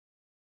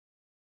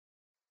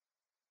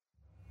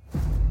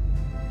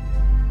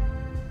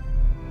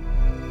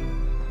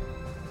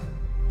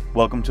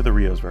Welcome to the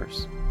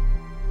Riosverse.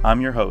 I'm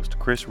your host,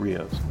 Chris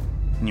Rios,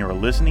 and you are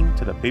listening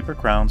to the Paper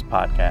Crowns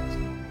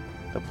Podcast,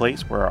 the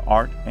place where our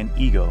art and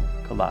ego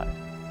collide.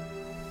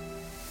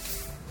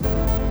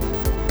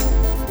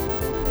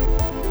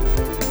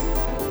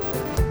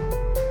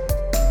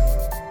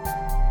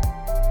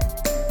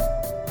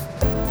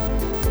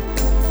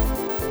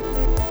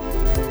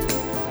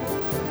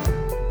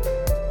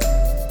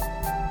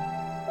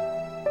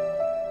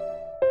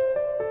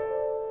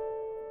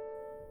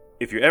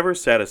 If you're ever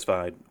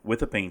satisfied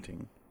with a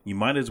painting, you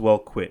might as well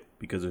quit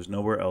because there's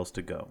nowhere else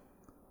to go.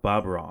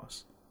 Bob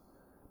Ross.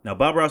 Now,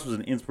 Bob Ross was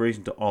an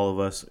inspiration to all of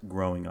us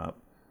growing up,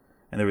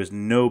 and there is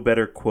no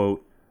better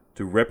quote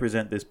to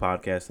represent this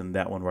podcast than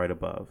that one right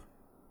above.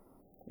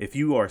 If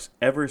you are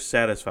ever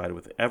satisfied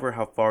with ever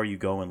how far you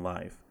go in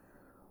life,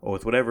 or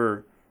with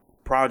whatever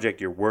project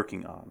you're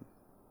working on,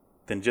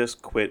 then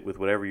just quit with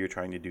whatever you're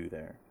trying to do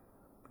there.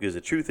 Because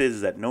the truth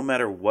is that no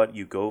matter what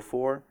you go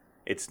for,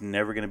 it's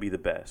never going to be the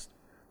best.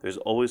 There's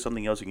always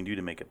something else you can do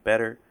to make it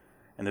better,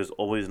 and there's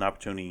always an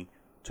opportunity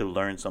to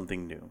learn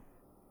something new.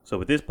 So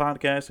with this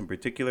podcast in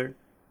particular,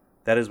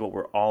 that is what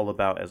we're all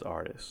about as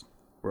artists.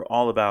 We're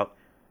all about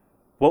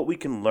what we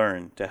can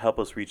learn to help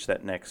us reach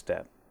that next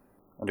step,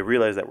 and to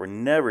realize that we're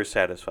never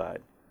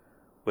satisfied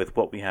with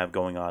what we have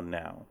going on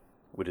now,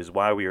 which is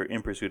why we are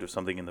in pursuit of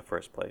something in the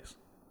first place.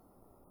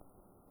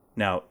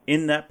 Now,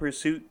 in that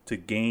pursuit to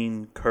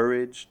gain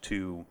courage,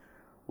 to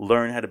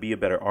learn how to be a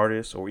better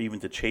artist, or even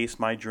to chase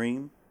my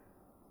dream,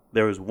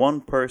 there was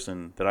one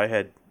person that I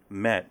had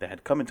met that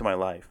had come into my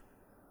life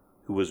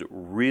who was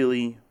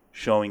really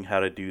showing how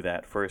to do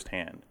that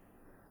firsthand.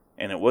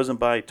 And it wasn't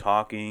by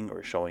talking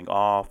or showing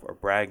off or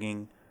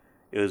bragging.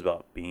 It was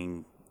about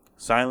being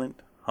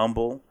silent,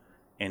 humble,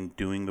 and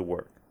doing the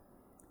work.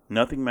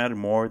 Nothing mattered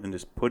more than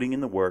just putting in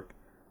the work,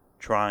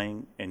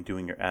 trying, and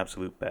doing your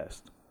absolute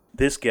best.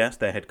 This guest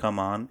that had come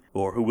on,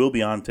 or who will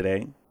be on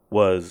today,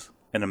 was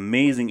an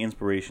amazing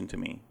inspiration to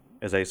me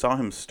as I saw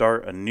him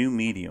start a new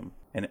medium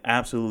and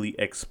absolutely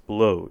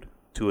explode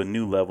to a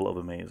new level of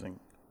amazing.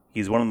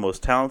 He's one of the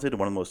most talented and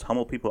one of the most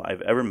humble people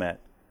I've ever met,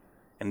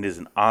 and it is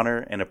an honor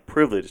and a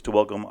privilege to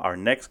welcome our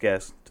next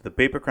guest to the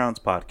Paper Crowns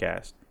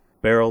Podcast,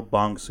 Berol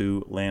Bong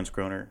Su,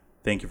 Landskroner.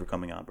 Thank you for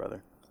coming on,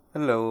 brother.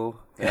 Hello,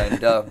 and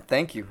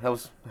thank you. That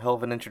was a hell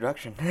of an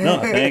introduction. No,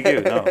 thank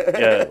you. No,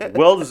 yeah,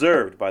 well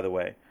deserved, by the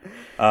way.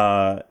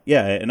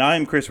 And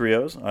I'm Chris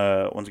Rios,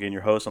 once again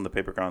your host on the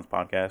Paper Crowns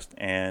Podcast.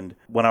 And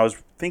when I was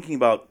thinking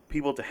about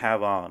people to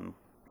have on,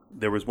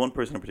 there was one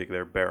person in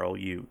particular,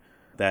 Berol, you,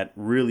 that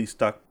really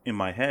stuck in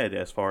my head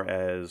as far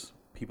as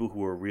people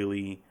who are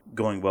really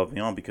going above and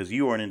beyond, because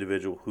you are an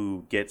individual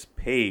who gets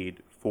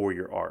paid for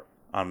your art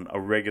on a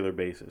regular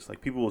basis. Like,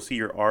 people will see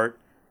your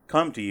art,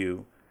 come to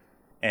you,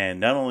 and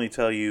not only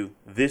tell you,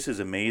 this is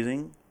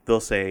amazing, they'll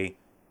say,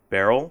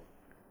 Berol,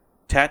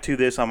 tattoo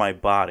this on my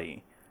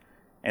body.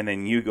 And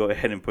then you go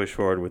ahead and push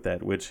forward with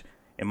that, which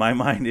in my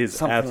mind is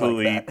something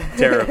absolutely like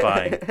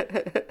terrifying.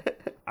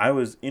 I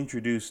was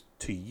introduced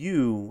to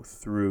you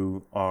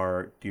through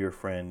our dear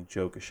friend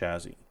Joe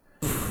Kishazi.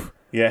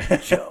 Yeah,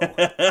 Joe.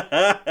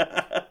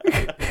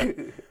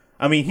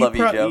 I mean,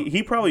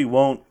 he probably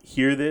won't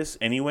hear this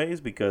anyways,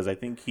 because I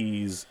think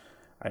he's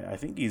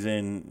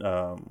in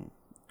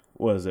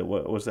what is it?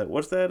 What's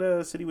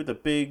that city with the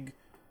big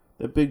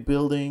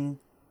building?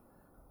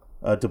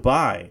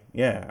 Dubai.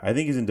 Yeah, I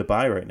think he's in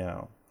Dubai right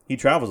now. He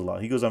travels a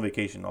lot. He goes on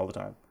vacation all the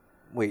time.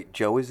 Wait,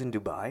 Joe is in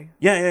Dubai?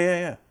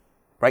 Yeah.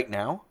 Right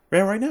now? Yeah,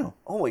 right now.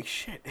 Holy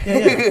shit.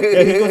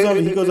 Yeah,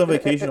 he goes on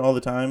vacation all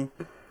the time.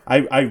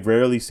 I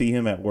rarely see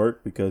him at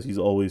work because he's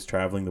always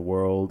traveling the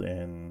world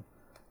and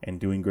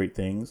doing great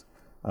things.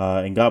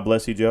 And God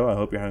bless you, Joe. I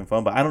hope you're having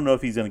fun. But I don't know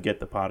if he's going to get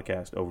the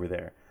podcast over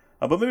there.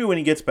 But maybe when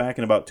he gets back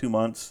in about 2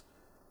 months,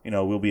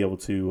 we'll be able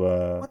to...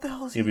 what the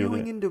hell is he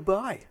doing in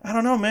Dubai? I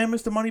don't know, man.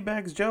 Mr.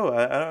 Moneybags Joe.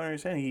 I don't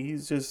understand.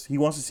 He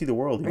wants to see the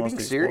world. He wants to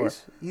explore.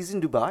 Serious? He's in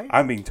Dubai?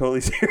 I'm being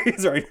totally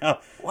serious right now.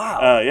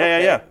 Wow.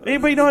 Yeah. Hey,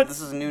 but you know what? This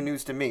is new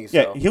news to me. So.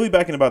 Yeah, he'll be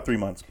back in about 3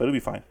 months, but it'll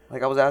be fine.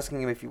 Like, I was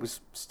asking him if he was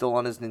still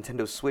on his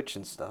Nintendo Switch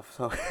and stuff.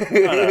 So.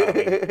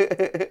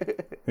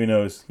 Who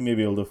knows? He may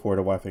be able to afford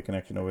a Wi-Fi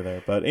connection over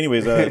there. But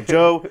anyways,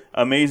 Joe,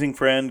 amazing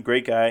friend,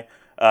 great guy.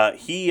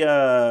 He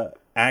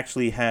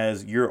actually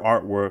has your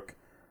artwork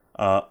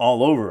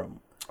all over him.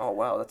 Oh,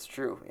 wow, that's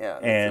true. Yeah.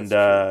 And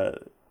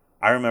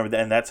I remember that,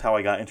 and that's how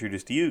I got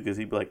introduced to you, because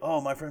he'd be like, oh,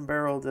 my friend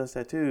Berol does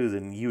tattoos,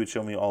 and he would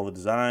show me all the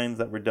designs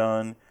that were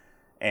done.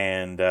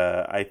 And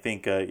I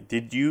think,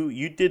 did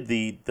you did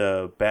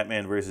the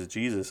Batman versus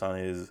Jesus on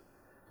his...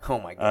 Oh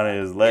my God. On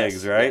his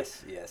legs, yes,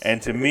 right? Yes. And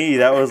to me,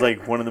 that was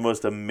like one of the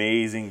most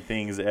amazing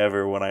things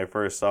ever when I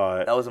first saw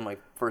it. That was in my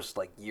first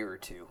year or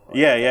two.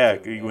 Yeah.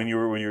 When you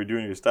were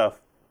doing your stuff,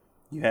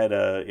 you had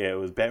it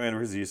was Batman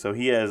versus Jesus. So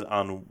he has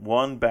on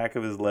one back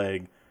of his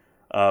leg,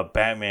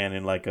 Batman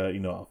in like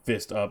a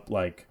fist up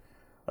like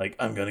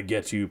I'm gonna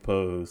get you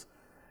pose,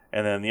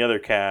 and then the other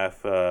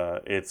calf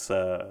it's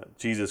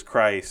Jesus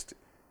Christ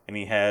and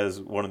he has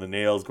one of the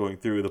nails going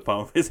through the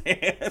palm of his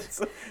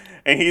hands,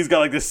 and he's got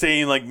like the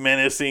same like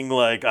menacing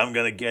like I'm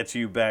gonna get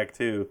you back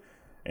too,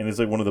 and it's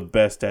like one of the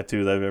best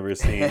tattoos I've ever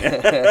seen. Oh,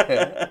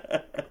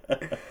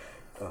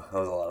 that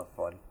was a lot of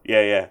fun.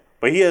 Yeah.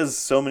 But he has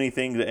so many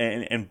things,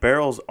 and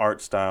Berol's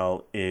art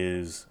style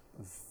is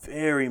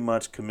very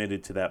much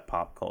committed to that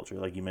pop culture,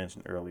 like you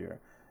mentioned earlier.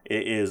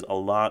 It is a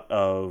lot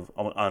of,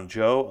 on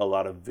Joe, a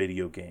lot of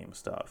video game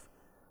stuff.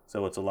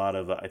 So it's a lot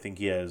of, I think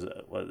he has,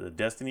 a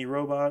Destiny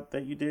robot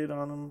that you did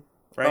on him,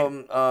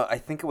 right? I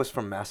think it was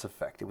from Mass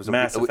Effect. It was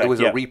Mass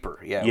a Reaper.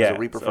 Yeah, it was a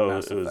Reaper from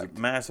Mass Effect. It was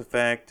Mass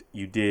Effect.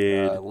 You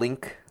did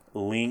Link,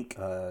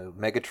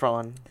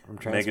 Megatron from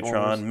Transformers.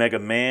 Megatron, Mega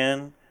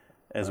Man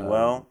as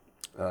well.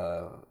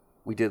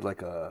 We did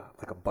like a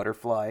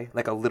butterfly,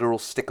 like a literal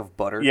stick of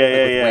butter with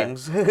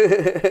wings.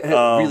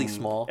 Really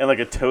small. And like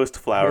a toast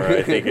flower,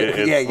 I think.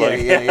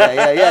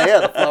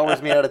 Yeah. The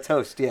flower's made out of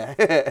toast, yeah.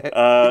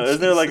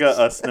 Isn't there like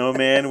a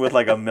snowman with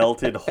like a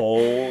melted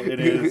hole in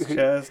his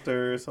chest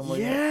or something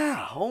like that?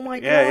 Yeah, oh my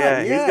god.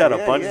 Yeah, he's got a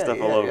bunch of stuff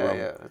all over him.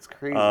 Yeah, that's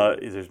crazy.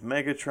 There's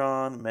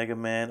Megatron, Mega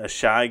Man, a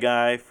Shy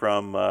Guy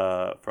from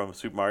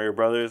Super Mario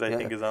Brothers, I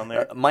think is on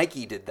there.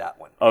 Mikey did that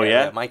one. Oh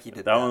yeah? Mikey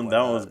did that one.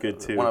 That one was good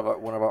too. One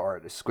of our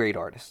artists, great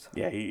artist.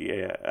 Yeah,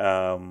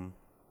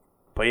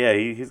 but yeah,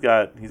 he's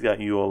got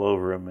you all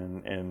over him,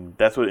 and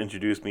that's what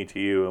introduced me to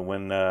you. And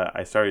when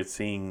I started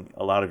seeing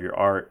a lot of your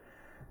art,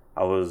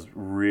 I was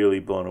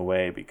really blown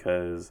away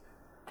because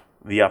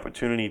the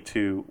opportunity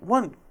to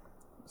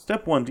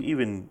step one to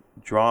even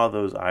draw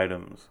those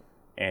items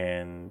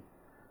and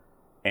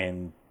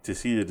to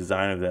see the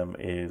design of them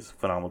is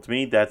phenomenal. To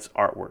me, that's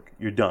artwork.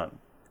 You're done.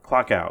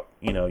 Clock out.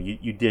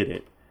 You did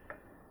it.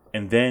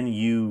 And then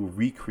you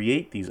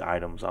recreate these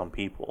items on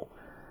people.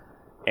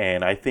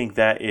 And I think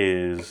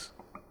it's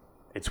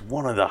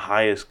one of the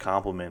highest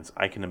compliments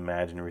I can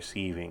imagine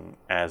receiving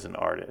as an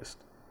artist.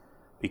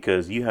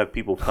 Because you have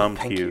people come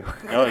to you.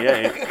 Oh,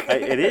 yeah,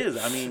 it is.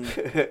 I mean,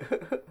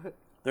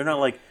 they're not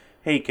like,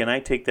 hey, can I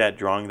take that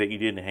drawing that you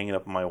did and hang it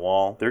up on my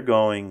wall? They're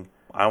going,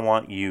 I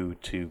want you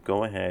to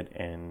go ahead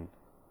and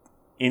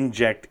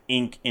inject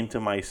ink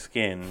into my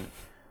skin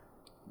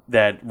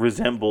that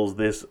resembles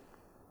this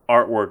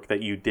artwork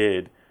that you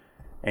did,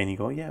 and you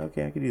go, yeah,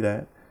 okay, I can do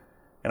that.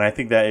 And I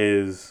think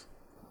that's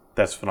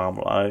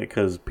phenomenal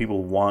because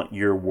people want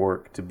your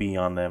work to be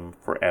on them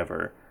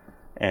forever,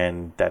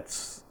 and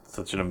that's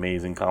such an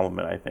amazing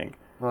compliment, I think.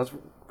 Well,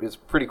 it's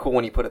pretty cool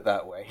when you put it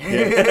that way.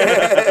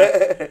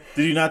 Yeah.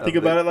 Did you not think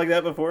about it like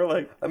that before?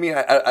 Like, I mean,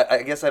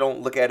 I guess I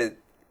don't look at it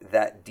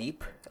that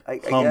deep.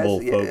 Humble,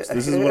 folks.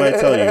 This is what I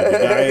tell you. The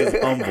guy is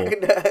humble.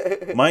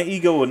 My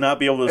ego would not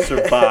be able to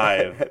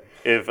survive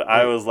if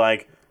I was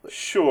like,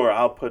 sure,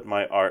 I'll put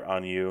my art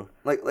on you.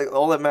 Like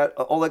all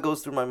that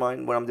goes through my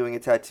mind when I'm doing a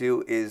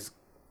tattoo is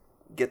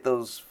get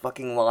those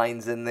fucking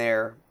lines in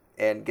there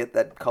and get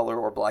that color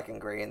or black and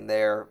gray in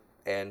there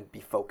and be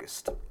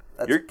focused.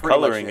 That's your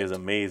coloring is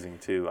amazing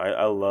too.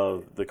 I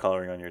love the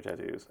coloring on your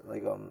tattoos.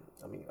 Like I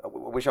mean, I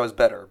wish I was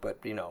better,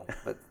 but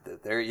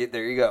there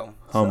you go.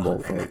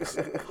 Humble, folks.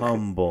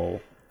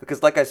 Humble.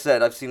 Because like I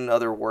said, I've seen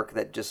other work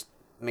that just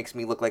makes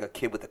me look like a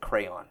kid with a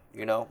crayon.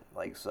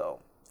 Like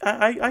so.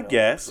 I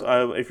guess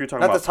if you're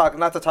talking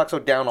not to talk so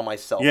down on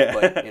myself, yeah.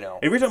 but if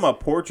you're talking about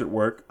portrait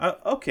work,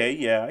 okay,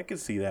 yeah, I can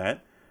see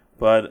that.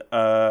 But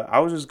I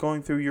was just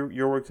going through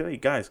your work today,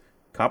 guys.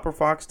 Copper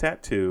Fox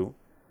Tattoo.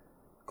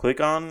 Click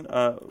on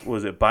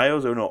was it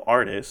bios or no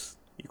artists?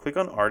 You click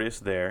on artists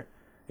there.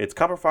 It's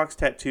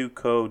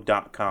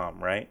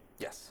copperfoxtattooco.com, right?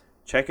 Yes.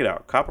 Check it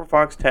out,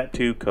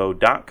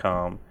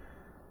 copperfoxtattooco.com,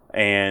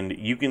 and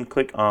you can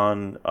click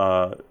on.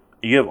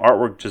 You have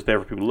artwork just there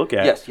for people to look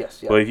at. Yes. Yeah.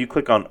 But if you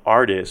click on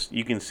artists,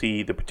 you can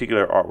see the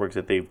particular artworks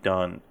that they've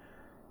done,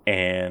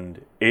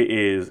 and it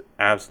is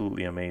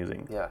absolutely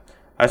amazing. Yeah.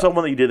 I saw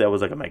one that you did that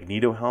was like a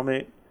Magneto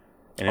helmet.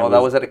 And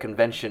that was at a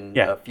convention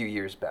a few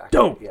years back.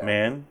 Dope,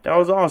 man. That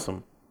was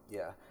awesome.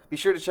 Yeah. Be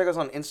sure to check us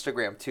on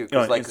Instagram too,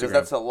 because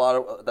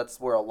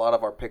that's where a lot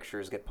of our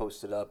pictures get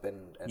posted up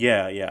and a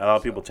lot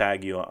of people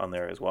tag you on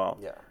there as well.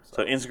 Yeah.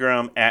 So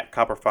Instagram at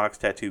Copperfox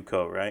Tattoo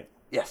Co. Right?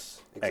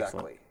 Yes, exactly.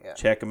 Excellent. Yeah.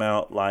 Check them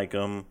out, like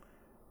them,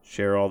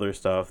 share all their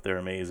stuff. They're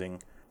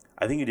amazing.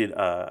 I think you did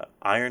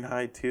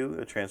Ironhide too,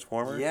 a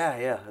Transformer.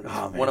 Yeah.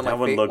 Oh, man, one of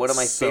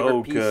my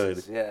favorite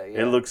pieces. Good. Yeah.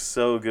 It looks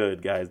so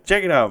good, guys.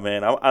 Check it out,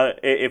 man.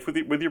 If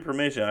with your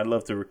permission, I'd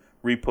love to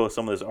repost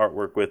some of this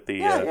artwork with the.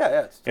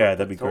 Yeah.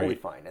 That'd be totally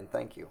great. Fine, and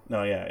thank you.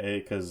 No, yeah,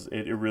 because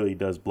it really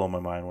does blow my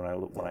mind when I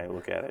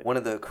look at it. One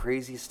of the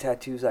craziest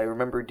tattoos I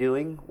remember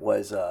doing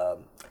was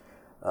on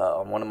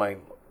one of my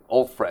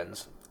old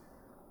friends,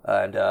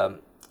 and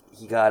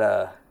he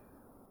got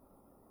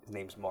his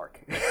name's Mark.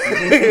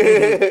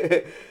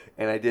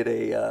 And I did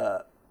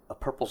a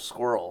purple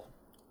squirrel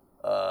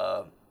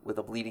with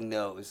a bleeding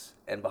nose,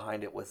 and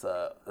behind it was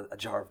a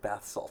jar of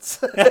bath salts,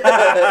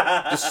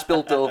 just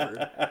spilt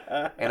over.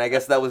 And I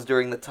guess that was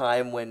during the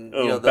time when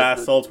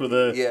bath salts were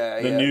the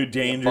new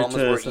danger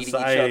to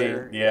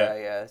society.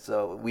 Yeah.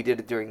 So we did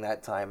it during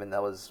that time, and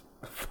that was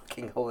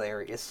fucking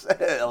hilarious.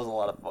 That was a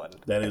lot of fun.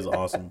 That is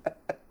awesome.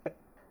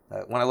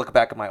 When I look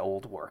back at my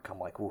old work, I'm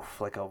like, oof,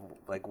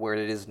 like where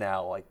it is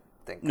now, like,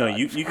 thank No, God.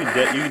 you can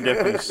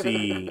definitely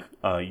see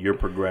your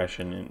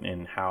progression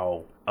and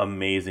how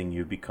amazing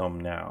you've become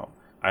now.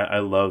 I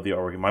love the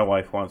artwork. My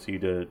wife wants you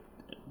to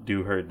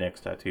do her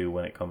next tattoo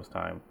when it comes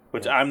time,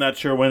 which I'm not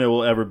sure when it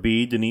will ever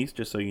be, Denise,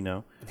 just so you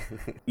know.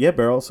 Yeah,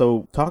 Beryl,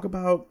 so talk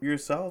about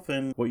yourself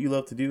and what you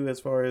love to do as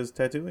far as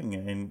tattooing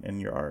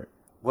and your art.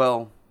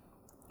 Well,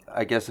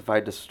 I guess if I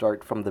had to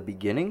start from the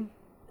beginning,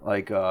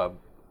 like, I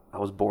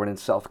was born in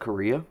South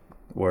Korea.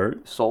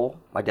 Word? Seoul.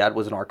 My dad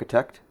was an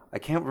architect. I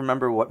can't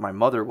remember what my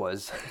mother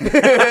was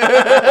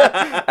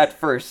at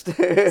first.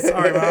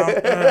 Sorry,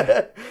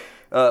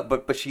 Mom.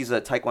 But she's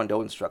a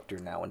Taekwondo instructor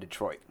now in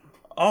Detroit.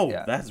 Oh,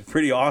 Yeah. That's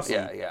pretty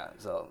awesome. Yeah.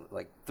 So,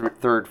 like,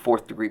 third,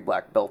 fourth degree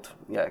black belt.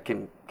 Yeah,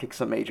 can kick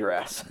some major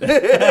ass. So,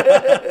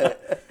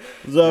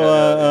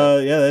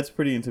 yeah, that's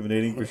pretty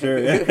intimidating for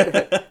sure.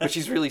 But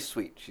she's really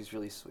sweet.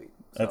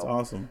 That's So,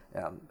 awesome.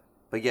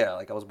 But yeah,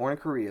 like, I was born in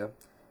Korea.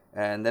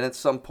 And then at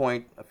some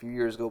point, a few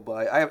years go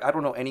by. I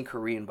don't know any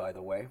Korean, by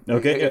the way.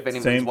 Okay, if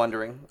anyone's same.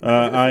 wondering.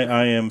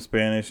 I am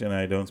Spanish and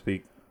I don't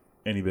speak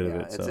any bit of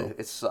it. So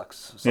It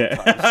sucks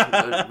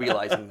sometimes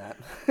realizing that.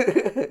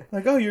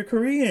 like, oh, you're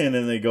Korean,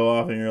 and they go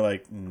off, and you're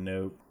like,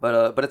 nope.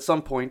 But at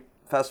some point,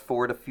 fast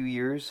forward a few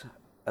years,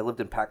 I lived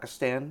in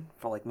Pakistan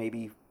for like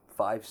maybe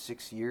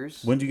 5-6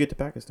 years. When did you get to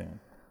Pakistan?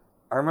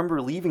 I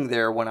remember leaving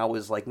there when I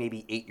was like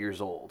maybe 8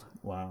 years old.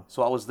 Wow.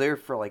 So I was there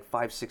for like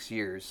 5-6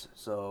 years.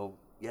 So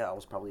yeah, I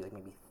was probably like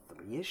maybe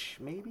 3-ish,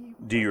 maybe.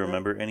 Do you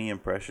remember any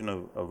impression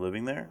of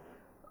living there?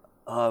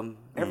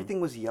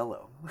 Everything was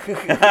yellow.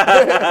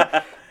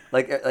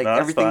 Like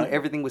No,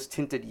 everything was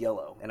tinted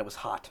yellow, and it was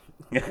hot.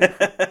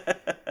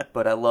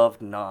 But I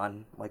loved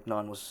naan. Like,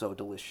 naan was so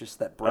delicious.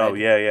 That bread. Oh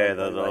yeah, Like,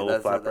 the little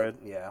flatbread.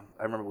 Yeah,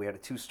 I remember we had a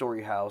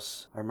 2-story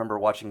house. I remember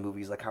watching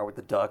movies like Howard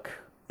the Duck,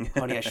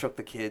 Honey, I Shrunk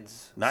the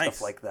Kids, Nice.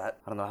 stuff like that.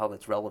 I don't know how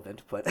that's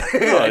relevant, but No,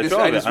 it's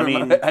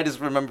relevant. I just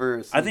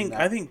remember. I seeing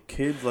think that.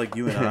 kids like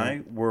you and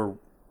I were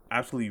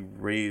absolutely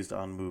raised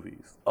on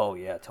movies. Oh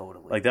yeah,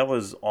 totally. Like, that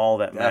was all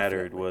that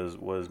mattered Definitely.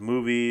 was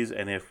movies,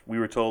 and if we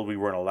were told we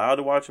weren't allowed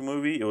to watch a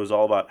movie, it was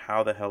all about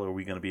how the hell are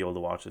we going to be able to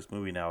watch this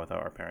movie now without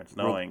our parents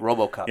knowing.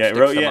 RoboCop. Yeah,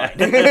 sticks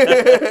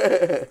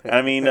to mind.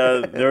 I mean,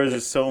 there was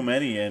just so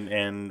many,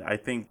 and I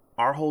think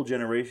our whole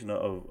generation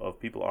of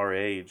people our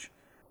age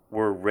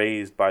were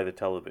raised by the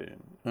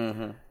television.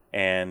 Mm-hmm.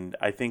 And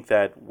I think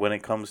that when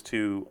it comes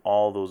to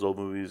all those old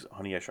movies,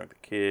 Honey, I Shrunk the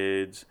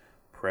Kids,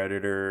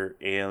 Predator,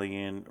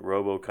 Alien,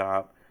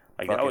 RoboCop,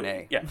 like that Fucking was,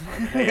 A. yeah,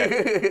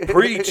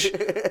 preach.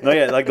 No,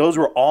 yeah, like those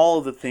were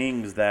all the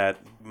things that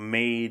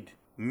made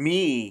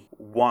me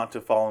want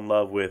to fall in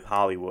love with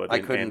Hollywood. I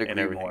couldn't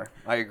agree everything. more.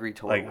 I agree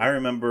totally. Like, I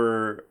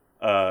remember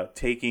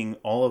taking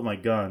all of my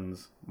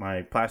guns,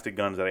 my plastic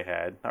guns that I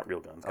had, not real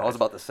guns. I was guys.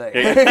 about to say.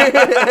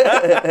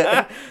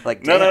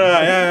 Like, No,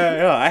 damn.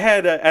 yeah. I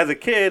had as a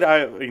kid,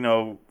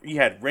 you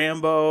had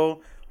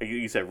Rambo, like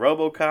you said,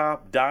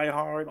 RoboCop, Die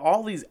Hard,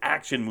 all these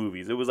action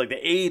movies. It was like the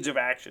age of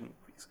action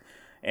movies,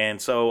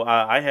 and so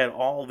I had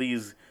all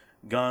these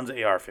guns,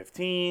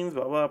 AR-15s,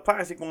 blah, blah,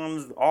 plastic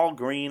ones, all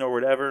green or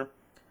whatever.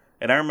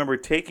 And I remember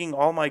taking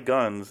all my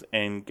guns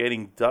and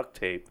getting duct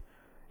tape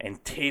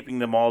and taping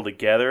them all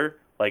together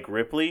like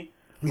Ripley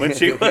when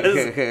she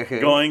was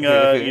going,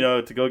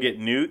 to go get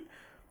Newt.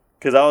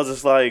 Because I was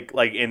just like,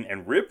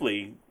 and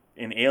Ripley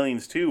in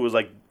Aliens 2 was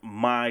like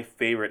my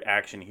favorite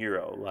action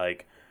hero.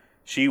 Like,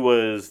 she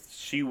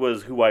was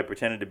who I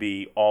pretended to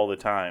be all the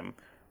time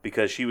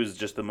because she was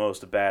just the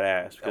most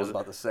badass. I was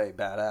about to say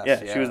badass.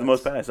 Yeah, she was the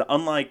most badass.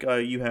 Unlike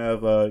you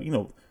have,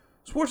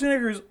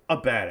 Schwarzenegger's a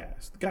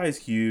badass. The guy's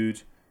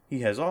huge.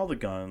 He has all the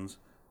guns.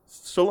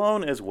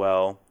 Stallone as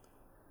well.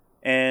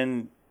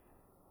 And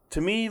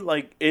to me,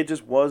 like, it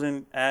just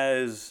wasn't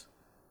as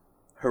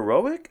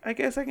heroic, I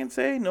guess I can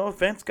say. No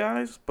offense,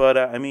 guys. But,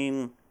 I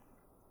mean,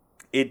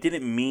 it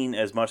didn't mean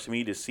as much to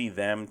me to see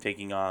them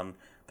taking on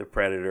the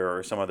Predator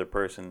or some other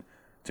person.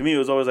 To me, it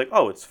was always like,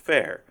 oh, it's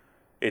fair.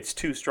 It's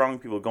two strong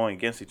people going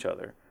against each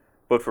other.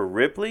 But for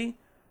Ripley,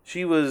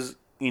 she was,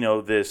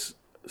 this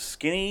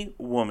skinny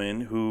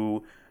woman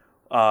who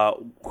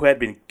had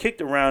been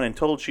kicked around and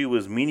told she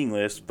was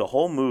meaningless the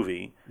whole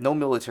movie. No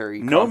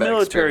military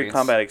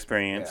combat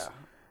experience. Yeah.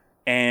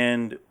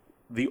 And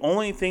the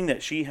only thing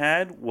that she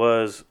had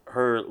was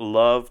her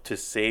love to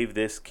save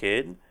this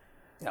kid.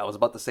 Yeah, I was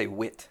about to say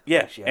wit.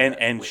 Yeah, She had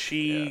that and wit,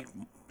 she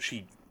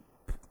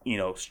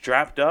yeah.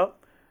 strapped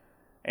up,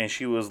 and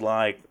she was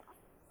like,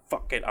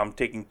 fuck it, I'm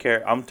taking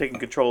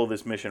control of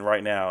this mission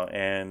right now.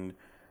 And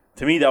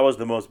to me, that was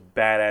the most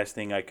badass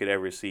thing I could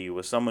ever see,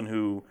 was someone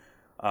who,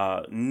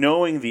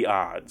 knowing the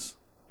odds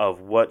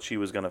of what she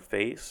was going to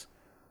face,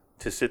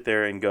 to sit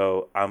there and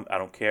go, I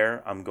don't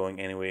care, I'm going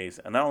anyways.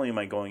 And not only am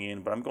I going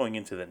in, but I'm going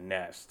into the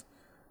nest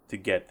to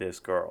get this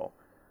girl.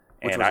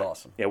 Which was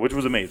awesome. Yeah, which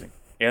was amazing.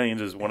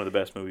 Aliens is one of the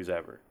best movies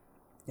ever.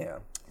 Yeah.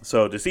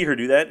 So to see her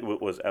do that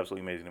was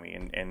absolutely amazing to me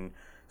and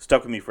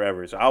stuck with me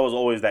forever. So I was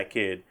always that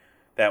kid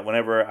that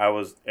whenever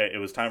it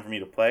was time for me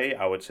to play,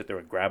 I would sit there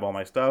and grab all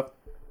my stuff,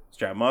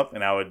 strap them up,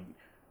 and I would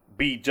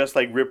be just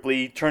like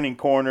Ripley, turning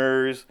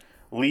corners,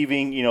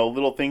 leaving,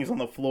 little things on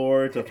the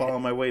floor to follow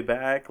my way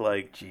back.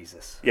 Like,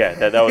 Jesus. Yeah,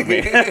 that was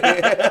me.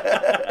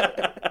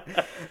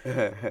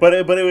 But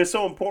it was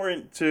so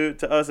important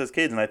to us as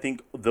kids, and I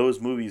think those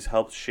movies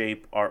helped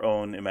shape our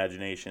own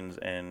imaginations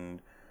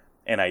and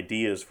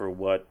ideas for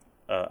what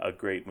a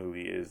great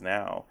movie is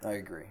now. I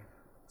agree.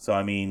 So,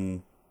 I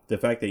mean, the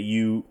fact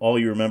that all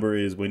you remember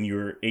is when you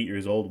were 8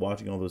 years old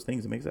watching all those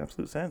things, it makes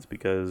absolute sense,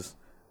 because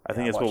I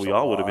think that's what we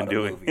all would have been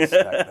doing. Back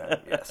then.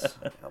 Yes,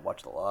 I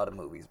watched a lot of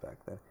movies back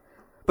then.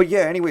 But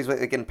yeah, anyways,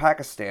 like in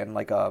Pakistan,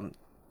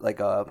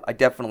 I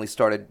definitely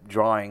started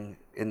drawing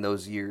in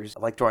those years.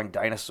 I like drawing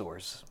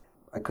dinosaurs.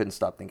 I couldn't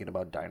stop thinking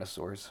about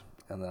dinosaurs.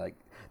 And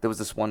there was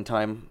this one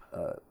time,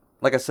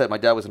 like I said, my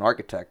dad was an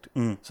architect,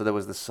 so there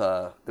was this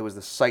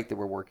site that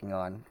we're working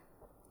on,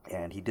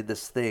 and he did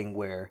this thing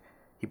where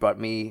he brought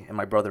me and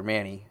my brother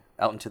Manny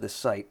out into this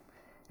site,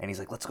 and he's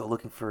like, "Let's go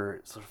looking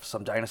for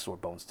some dinosaur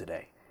bones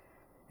today."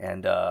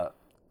 And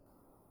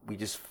we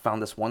just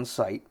found this one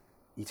site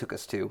he took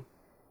us to,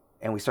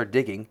 and we start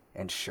digging,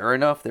 and sure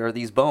enough, there are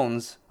these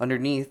bones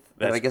underneath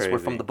that I guess were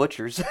from the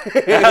butchers. So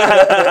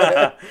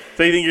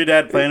you think your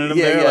dad planted them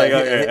there?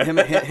 Yeah,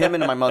 okay. him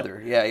and my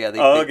mother. Yeah.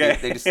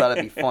 They just thought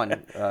it'd be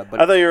fun.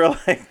 But I thought you were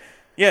like,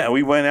 yeah,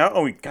 we went out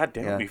and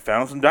we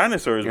found some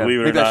dinosaurs. Yeah. Believe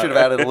it or Maybe not. I should have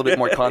added a little bit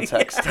more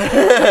context.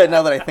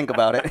 Now that I think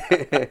about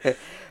it.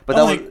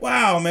 But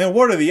wow, man,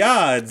 what are the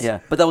odds? Yeah,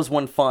 but that was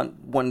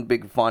one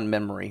big fond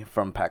memory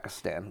from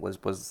Pakistan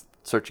was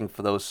searching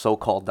for those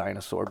so-called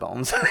dinosaur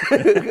bones.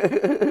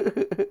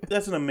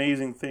 That's an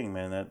amazing thing,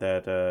 man,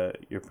 that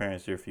your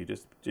parents did for you.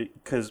 Just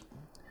because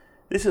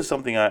this is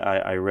something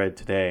I read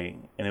today,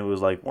 and it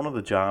was like one of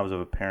the jobs of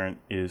a parent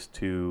is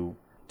to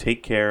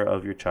take care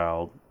of your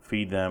child,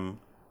 feed them,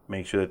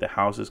 make sure that the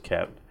house is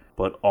kept,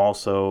 but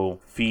also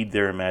feed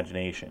their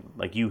imagination.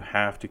 Like, you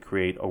have to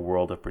create a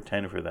world of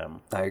pretend for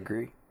them. I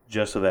agree.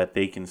 Just so that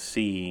they can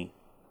see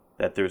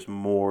that there's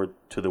more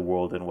to the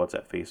world than what's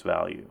at face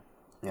value.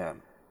 Yeah.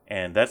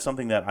 And that's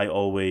something that I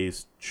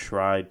always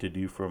tried to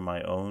do for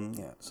my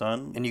own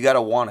son. And you got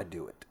to want to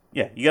do it.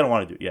 Yeah, you got to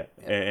want to do it,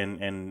 yeah.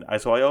 And I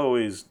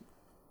always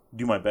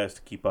do my best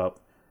to keep up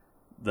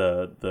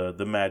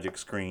the magic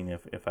screen,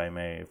 if I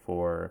may,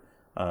 for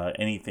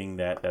anything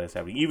that is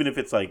happening. Even if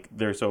it's like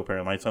they're so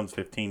apparent. My son's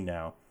 15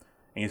 now,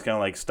 and he's kind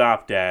of like,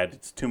 "Stop, Dad,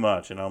 it's too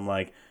much." And I'm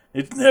like,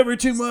 "It's never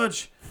too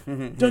much.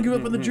 Don't give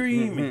up on the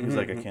dream." And he's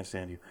like, "I can't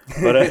stand you."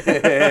 But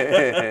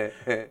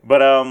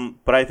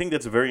I think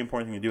that's a very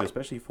important thing to do,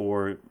 especially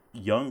for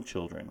young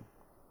children.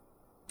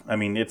 I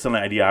mean, it's an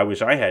idea I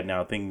wish I had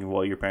now, thinking of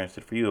what your parents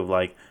did for you, of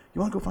like,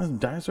 "You want to go find some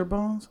dinosaur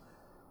bones?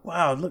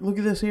 Wow, look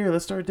at this here.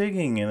 Let's start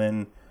digging." And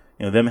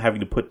then, them having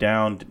to put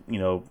down,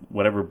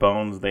 whatever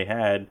bones they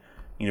had,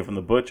 from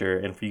the butcher,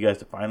 and for you guys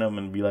to find them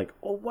and be like,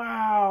 "Oh,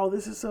 wow,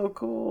 this is so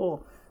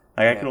cool."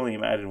 I can only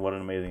imagine what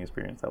an amazing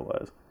experience that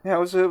was. Yeah,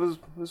 it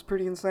was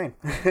pretty insane.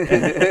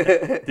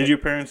 Did your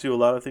parents do a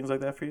lot of things like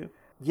that for you?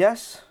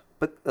 Yes,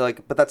 but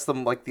that's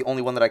the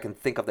only one that I can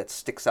think of that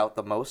sticks out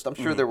the most. I'm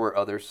sure there were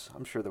others.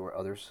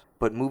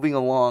 But moving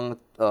along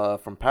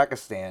from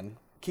Pakistan,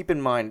 keep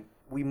in mind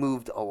we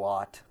moved a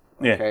lot.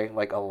 Okay,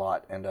 like a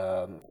lot, and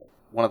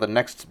one of the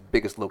next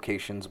biggest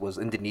locations was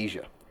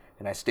Indonesia,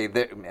 and I stayed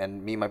there,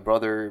 and me, my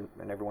brother,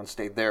 and everyone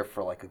stayed there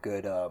for like a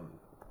good.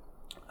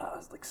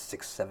 Like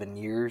 6-7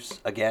 years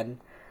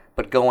again,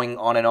 but going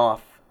on and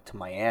off to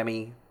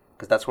Miami,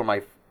 because that's where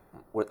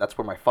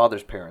my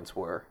father's parents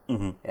were,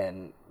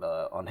 and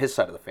on his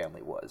side of the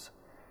family was,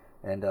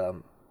 and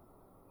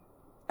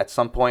at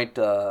some point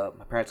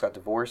my parents got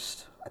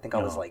divorced. I think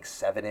I was like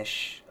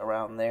 7-ish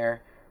around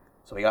there,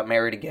 so we got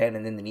married again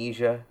in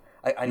Indonesia.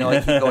 I know I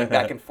keep going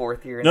back and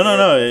forth here.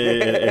 No,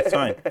 it's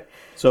fine.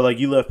 So, like,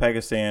 you left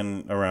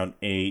Pakistan around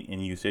 8,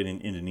 and you stayed in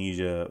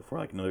Indonesia for,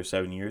 like, another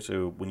 7 years.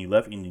 So, when you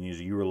left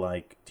Indonesia, you were,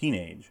 like,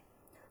 teenage.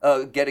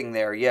 Getting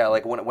there, yeah.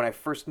 Like, when I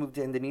first moved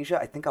to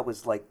Indonesia, I think I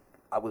was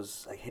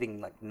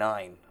hitting, like,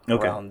 9,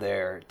 around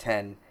there,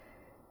 10.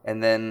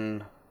 And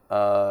then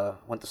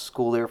went to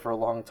school there for a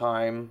long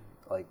time.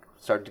 Like,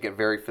 started to get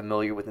very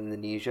familiar with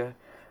Indonesia.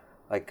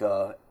 Like,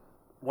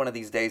 one of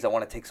these days I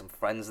want to take some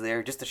friends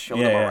there just to show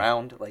them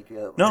around. Like,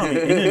 no, I mean,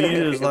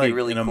 Indonesia is like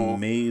really an cool.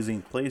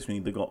 amazing place. We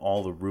need to go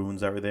all the ruins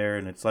that were there,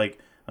 and it's like,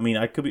 I mean,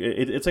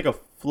 it's like a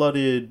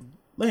flooded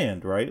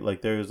land, right?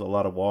 Like, there's a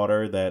lot of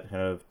water that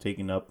have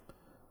taken up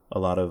a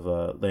lot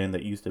of land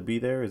that used to be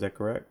there. Is that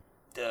correct?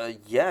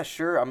 Yeah,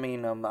 sure. I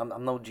mean, I'm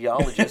no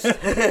geologist.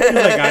 Like,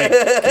 I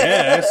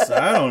guess,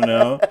 I don't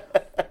know.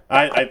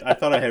 I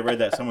thought I had read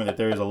that somewhere, that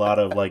there's a lot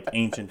of like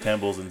ancient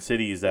temples and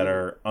cities that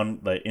are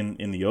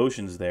in the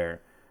oceans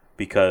there,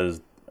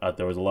 because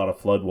there was a lot of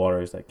flood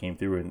waters that came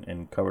through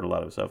and covered a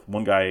lot of stuff.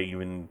 One guy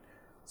even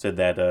said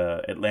that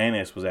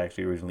Atlantis was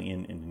actually originally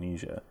in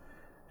Indonesia,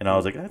 and I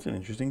was like, that's an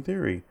interesting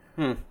theory,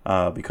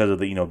 because of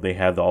they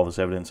had all this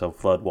evidence of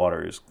flood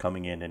waters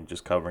coming in and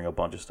just covering a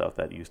bunch of stuff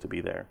that used to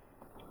be there.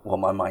 Well,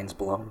 my mind's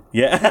blown.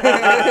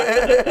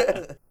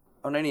 Yeah.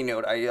 On any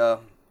note,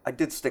 I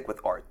did stick with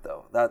art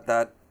though.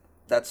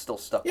 That still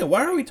stuck. Yeah,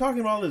 why are we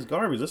talking about all this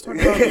garbage? Let's talk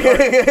about the art.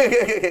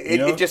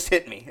 It just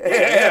hit me.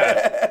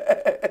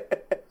 Yeah.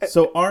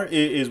 So art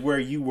is where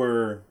you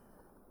were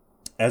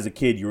as a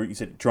kid. You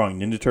said drawing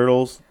Ninja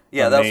Turtles.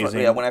 Yeah,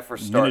 Amazing. when I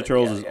first started. Ninja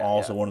Turtles is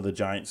also one of the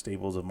giant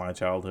staples of my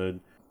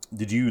childhood.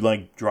 Did you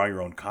like draw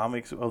your own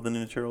comics of the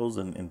Ninja Turtles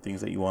and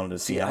things that you wanted to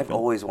see? I've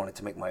always wanted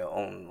to make my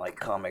own like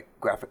comic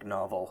graphic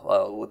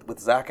novel with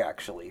Zach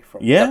actually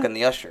from Duck and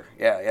the Usher.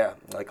 Yeah.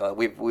 Like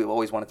we've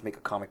always wanted to make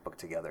a comic book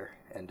together,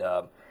 and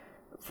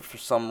for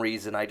some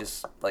reason I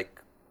just like.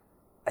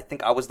 I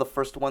think I was the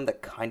first one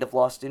that kind of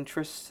lost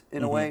interest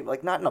in a way,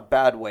 like not in a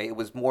bad way. It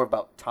was more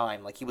about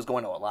time. Like he was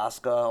going to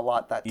Alaska a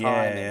lot that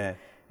time,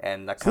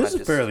 and that kind of.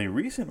 This is fairly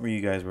recent, where you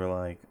guys were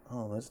like,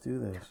 "Oh, let's do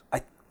this."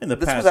 In the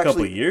this past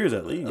couple of years,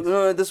 at least.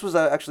 This was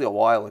actually a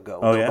while ago.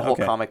 Oh, the whole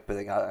comic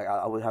thing.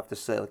 I would have to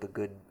say like a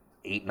good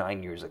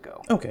 8-9 years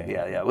ago. Okay.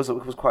 Yeah. It was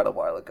quite a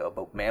while ago,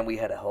 but man, we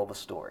had a hell of a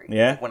story.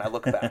 Yeah. When I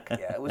look back,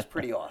 it was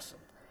pretty awesome.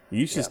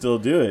 You should still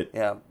do it.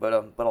 Yeah, but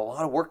a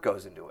lot of work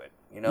goes into it,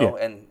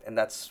 and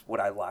that's what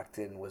I lacked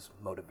in was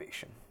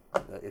motivation.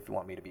 If you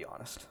want me to be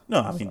honest. No,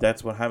 I mean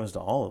that's what happens to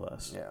all of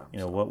us.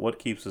 Yeah. What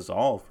keeps us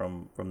all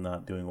from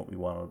not doing what we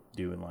want to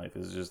do in life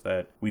is just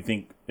that we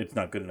think it's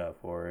not good enough,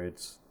 or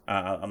it's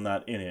I'm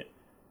not in it.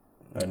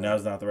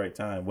 Now's not the right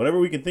time. Whatever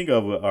we can think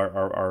of,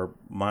 our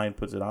mind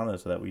puts it on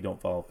us so that we don't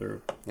follow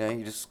through. Yeah,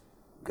 you just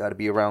got to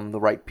be around the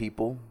right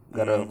people.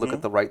 Got to look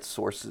at the right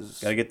sources.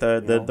 Got to get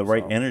the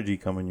right energy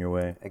coming your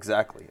way.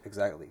 Exactly.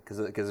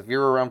 Because if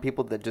you're around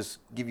people that just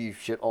give you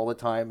shit all the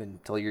time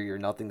and tell you're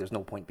nothing, there's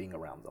no point being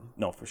around them.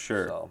 No, for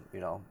sure. So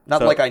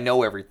not like I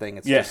know everything.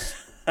 It's just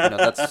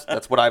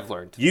that's what I've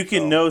learned. You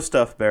can know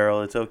stuff,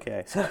 Berol. It's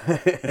okay.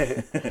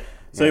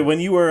 So when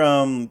you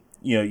were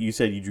you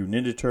said you drew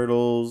Ninja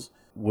Turtles.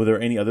 Were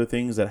there any other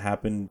things that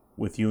happened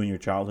with you in your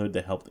childhood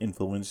that helped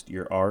influence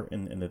your art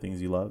and the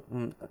things you love?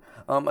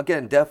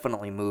 Again,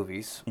 definitely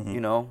movies.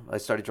 I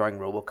started drawing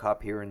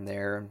RoboCop here and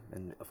there,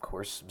 and of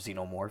course,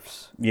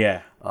 Xenomorphs.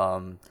 Yeah.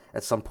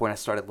 At some point, I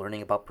started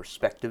learning about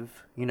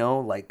perspective,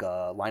 like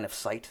line of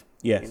sight.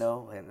 Yes.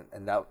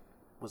 And that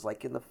was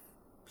like in the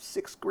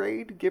 6th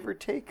grade, give or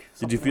take.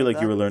 Did you feel like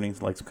you were learning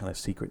like some kind of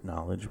secret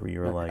knowledge where you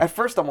were like... At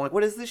first, I'm like,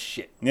 what is this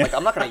shit? Like,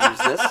 I'm not going to use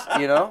this,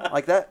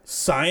 like that.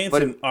 Science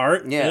and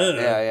art?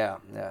 Yeah.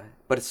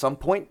 But at some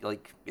point,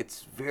 like,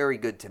 it's very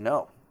good to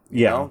know.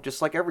 You know?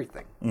 Just like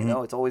everything.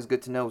 It's always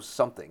good to know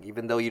something,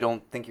 even though you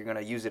don't think you're going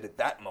to use it at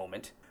that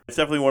moment. It's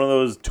definitely one of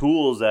those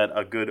tools that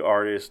a good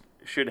artist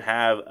should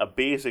have a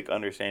basic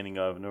understanding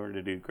of in order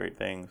to do great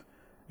things.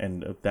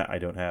 And that I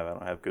don't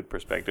have good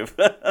perspective.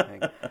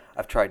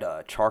 I've tried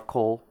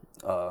charcoal,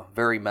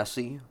 very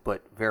messy,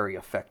 but very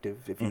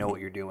effective if you know what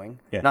you're doing.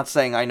 Yeah. Not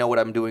saying I know what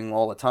I'm doing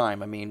all the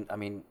time. I mean,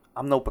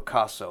 I'm no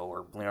Picasso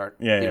or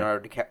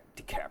Leonardo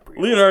DiCaprio.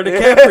 Leonardo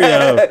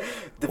DiCaprio,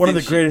 one of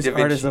the greatest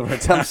artists of our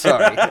time. I'm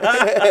sorry.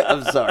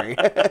 I'm sorry.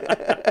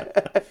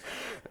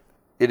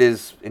 It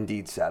is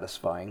indeed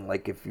satisfying.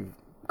 Like if you've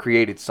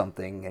created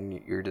something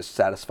and you're just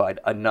satisfied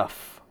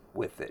enough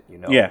with it,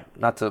 Yeah.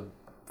 Not to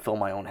fill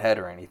my own head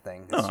or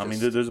anything. No, I mean,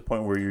 there's a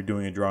point where you're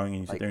doing a drawing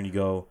and you sit there and you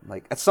go...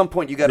 Like, at some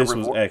point, you got to reward...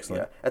 This was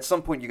excellent. Yeah, at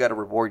some point, you got to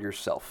reward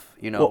yourself,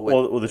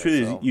 Well, the truth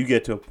is, you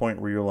get to a point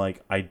where you're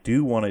like, I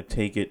do want to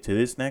take it to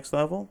this next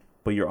level,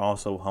 but you're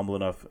also humble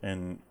enough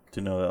and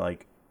to know that,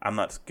 like, I'm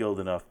not skilled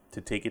enough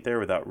to take it there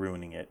without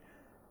ruining it.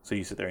 So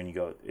you sit there and you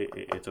go,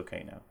 it's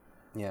okay now.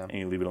 Yeah. And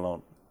you leave it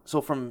alone.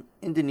 So from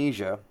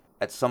Indonesia,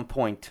 at some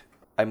point,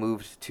 I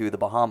moved to the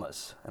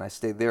Bahamas, and I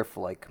stayed there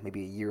for, like,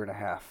 maybe a year and a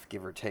half,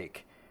 give or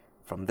take.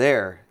 From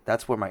there,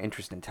 that's where my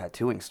interest in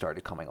tattooing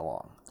started coming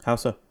along. How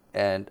so?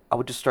 And I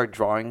would just start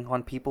drawing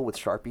on people with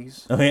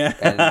Sharpies. Oh, yeah?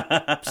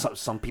 And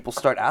some people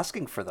start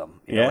asking for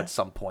them, at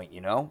some point,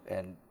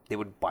 and they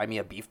would buy me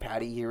a beef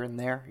patty here and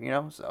there,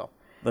 so...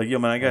 Like, yo,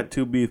 man, I got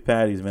 2 beef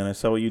patties, man. I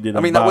saw what you did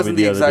on that Bobby wasn't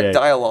the exact day.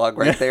 dialogue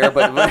right there,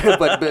 but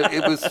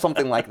it was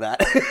something like that.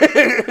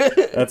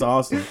 That's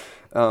awesome.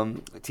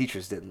 The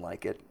teachers didn't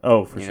like it.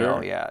 Oh, for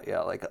sure.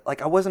 Yeah.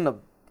 Like I wasn't a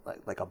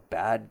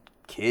bad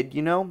kid,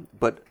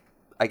 but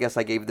I guess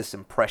I gave this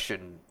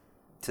impression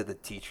to the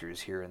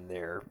teachers here and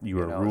there. You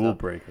were a rule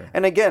breaker.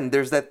 And again,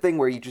 there's that thing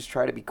where you just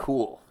try to be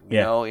cool,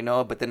 you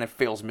know, but then it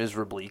fails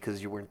miserably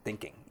because you weren't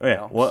thinking.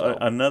 Yeah. Well,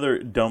 another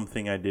dumb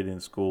thing I did in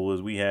school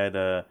was we had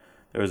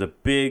there was a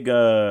big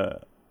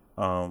get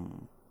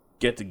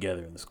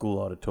together in the school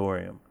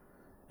auditorium,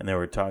 and they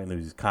were talking. There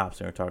was these cops.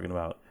 They were talking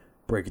about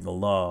breaking the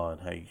law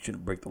and how you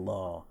shouldn't break the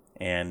law.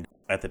 And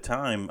at the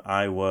time,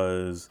 I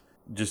was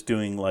just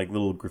doing like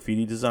little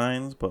graffiti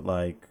designs, but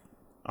like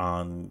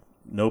on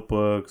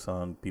notebooks,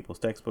 on people's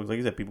textbooks. Like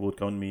I said, people would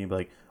come to me and be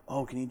like,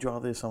 "Oh, can you draw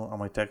this on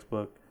my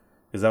textbook?"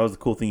 Because that was the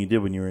cool thing you did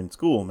when you were in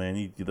school, man.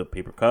 You do the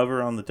paper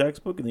cover on the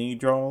textbook, and then you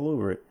draw all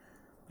over it.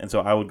 And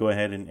so I would go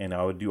ahead and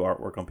I would do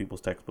artwork on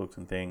people's textbooks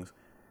and things.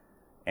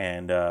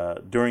 And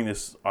during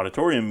this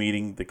auditorium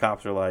meeting, the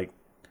cops are like,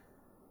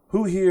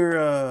 "Who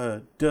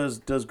here does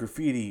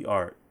graffiti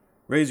art?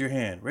 Raise your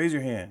hand. Raise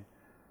your hand.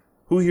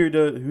 Who here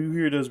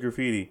does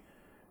graffiti?"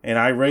 And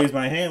I raised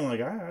my hand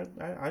like,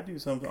 I do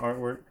some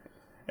artwork.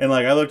 And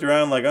like I looked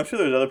around, like I'm sure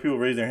there's other people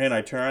raising their hand.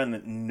 I turned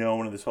around and no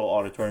one in this whole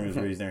auditorium was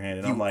raising their hand.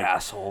 And I'm like,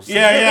 assholes.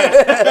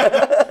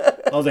 Yeah.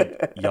 I was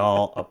like,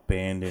 y'all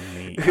abandoned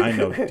me. I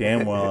know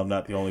damn well I'm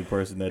not the only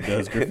person that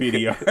does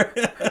graffiti art.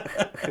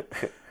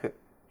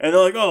 And they're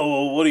like, oh,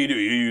 well, what do? You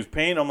use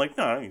paint? I'm like,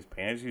 no, I don't use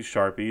paint. I just use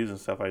Sharpies and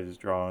stuff. I just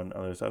draw on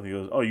other stuff. He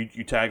goes, oh,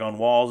 you tag on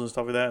walls and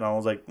stuff like that? And I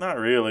was like, not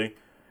really.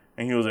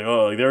 And he was like,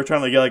 oh, like they were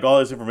trying to get like all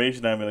this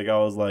information out of me. Like I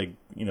was like,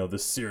 the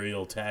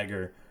serial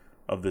tagger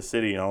of the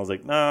city. And I was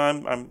like,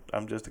 no,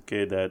 I'm just a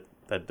kid that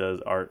does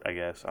art, I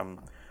guess.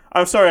 I'm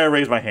sorry I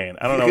raised my hand.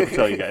 I don't know what to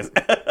tell you guys.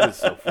 That's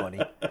so funny.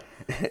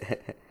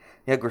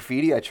 Yeah,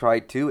 graffiti I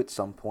tried too at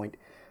some point.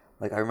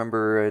 Like I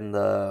remember in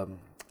the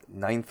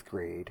 9th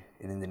grade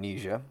in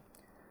Indonesia.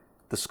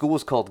 The school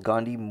was called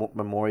Gandhi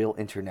Memorial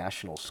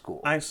International School.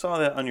 I saw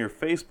that on your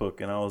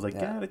Facebook, and I was like,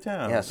 get out of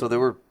town. Yeah, so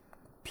there were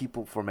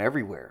people from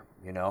everywhere,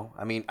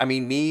 I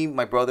mean, me,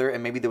 my brother,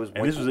 and maybe there was one.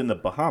 And this was in the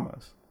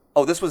Bahamas.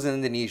 Oh, this was in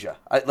Indonesia.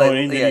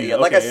 Indonesia. Yeah.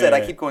 Like I said,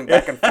 I keep going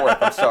back and forth.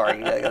 I'm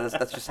sorry. Yeah,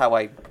 that's just how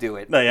I do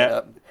it. No,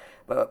 yeah.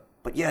 But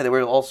yeah, there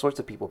were all sorts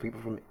of people.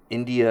 People from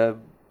India,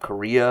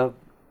 Korea,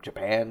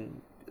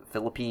 Japan,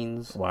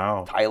 Philippines,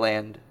 wow,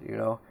 Thailand,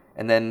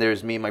 And then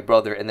there's me and my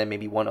brother, and then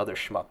maybe one other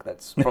schmuck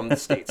that's from the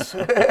States. So,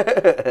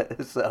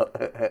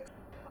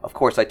 of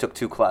course, I took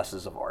 2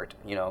 classes of art,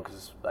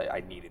 because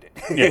I needed it.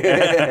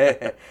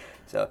 Yeah.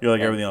 So you're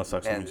like, everything else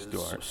sucks, and just do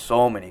art.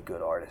 So many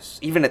good artists,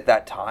 even at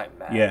that time,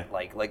 man. Yeah.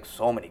 Like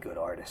so many good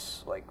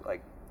artists.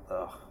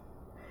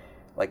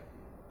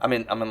 I'm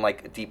in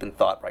like deep in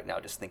thought right now,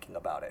 just thinking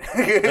about it.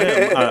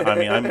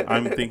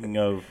 I'm thinking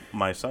of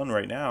my son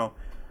right now.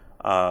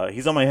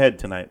 He's on my head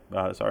tonight.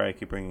 Sorry, I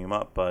keep bringing him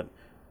up, but.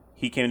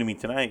 He came to me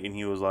tonight and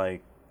he was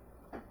like,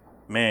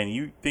 man,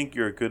 you think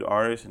you're a good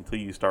artist until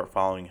you start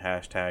following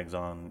hashtags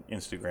on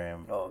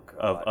Instagram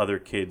of other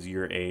kids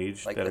your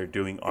age that are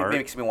doing art. It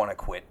makes me want to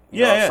quit.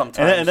 Yeah.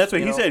 Sometimes, and that's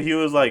what he said. He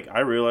was like,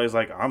 I realized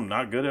like I'm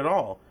not good at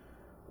all.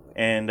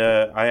 And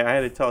I had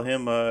to tell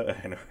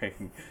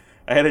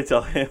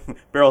him,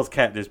 Beryl's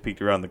cat just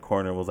peeked around the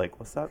corner and was like,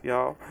 what's up,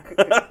 y'all?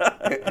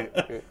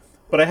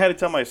 But I had to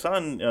tell my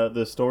son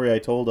the story I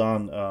told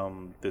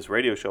on this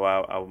radio show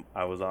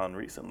I was on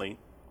recently.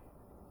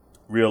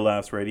 Real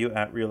Laughs Radio,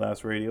 at Real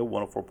Laughs Radio,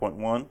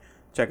 104.1.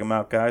 Check him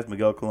out, guys.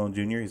 Miguel Colon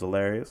Jr., he's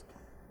hilarious.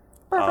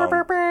 No,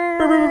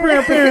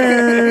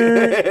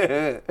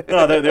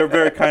 they're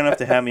very kind enough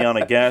to have me on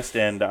a guest,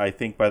 and I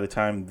think by the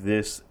time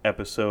this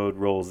episode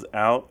rolls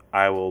out,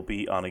 I will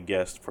be on a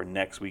guest for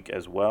next week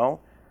as well,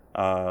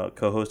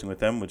 co-hosting with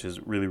them, which is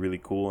really, really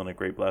cool and a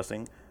great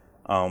blessing.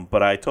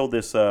 But I told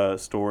this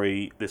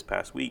story this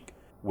past week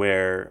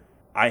where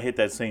I hit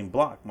that same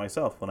block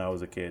myself when I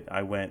was a kid.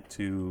 I went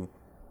to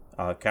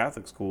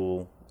Catholic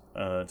school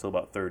until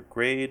about 3rd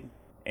grade,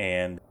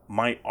 and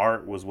my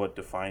art was what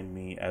defined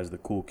me as the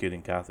cool kid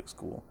in Catholic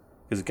school.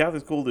 Because in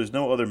Catholic school, there's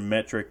no other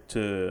metric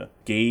to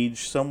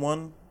gauge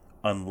someone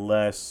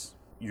unless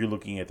you're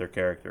looking at their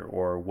character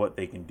or what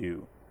they can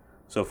do.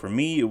 So for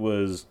me, it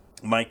was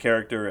my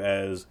character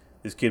as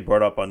this kid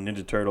brought up on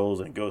Ninja Turtles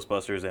and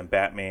Ghostbusters and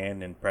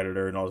Batman and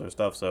Predator and all that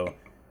stuff. So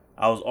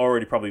I was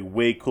already probably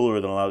way cooler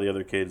than a lot of the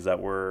other kids that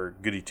were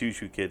goody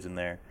two-shoe kids in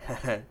there.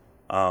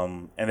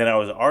 And then I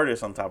was an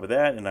artist on top of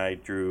that, and I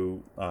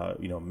drew,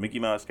 Mickey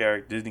Mouse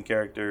characters, Disney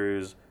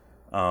characters,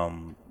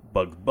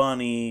 Bugs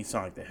Bunny,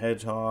 Sonic the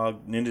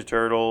Hedgehog, Ninja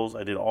Turtles.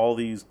 I did all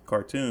these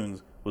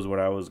cartoons was what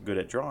I was good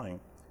at drawing.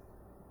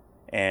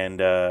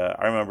 And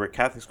I remember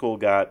Catholic school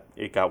got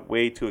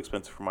way too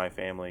expensive for my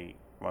family,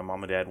 my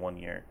mom and dad, one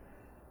year.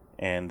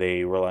 And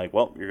they were like,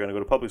 well, you're going to go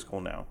to public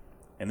school now.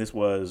 And this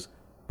was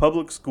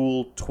public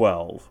school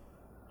 12.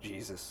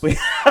 Jesus.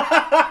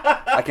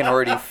 I can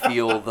already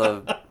feel it's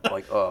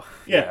rough.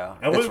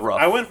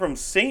 I went from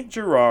St.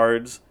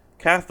 Gerard's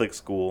Catholic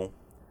school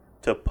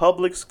to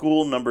public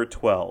school number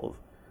 12.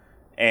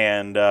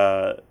 And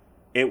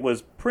it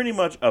was pretty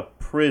much a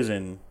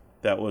prison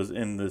that was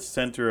in the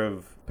center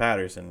of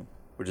Paterson,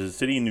 which is a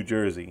city in New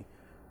Jersey.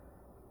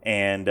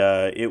 And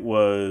it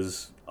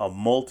was a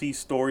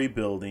multi-story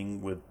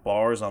building with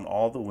bars on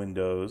all the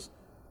windows,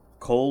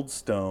 cold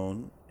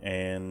stone,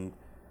 and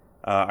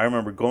I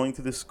remember going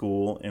to this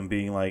school and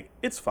being like,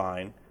 it's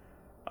fine.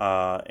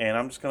 And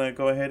I'm just going to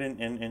go ahead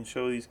and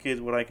show these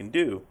kids what I can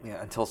do.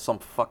 Yeah, until some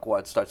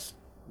fuckwad starts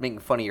making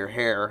fun of your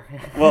hair.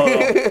 Well,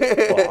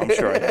 I'm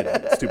sure I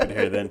had stupid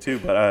hair then too.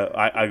 But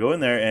I go in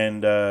there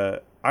and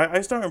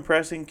I start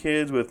impressing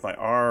kids with my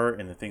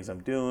art and the things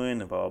I'm doing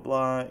and blah, blah,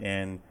 blah.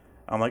 And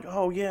I'm like,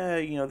 oh,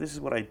 yeah, this is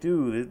what I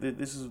do.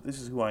 This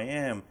is who I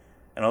am.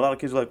 And a lot of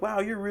kids are like, wow,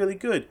 you're really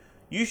good.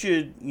 You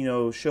should,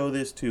 show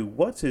this to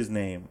what's his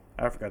name?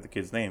 I forgot the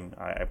kid's name.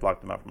 I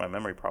blocked him out from my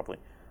memory probably.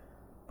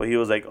 But he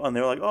was like, and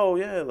they were like, oh,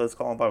 yeah, let's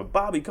call him Bobby.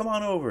 Bobby, come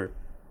on over.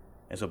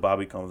 And so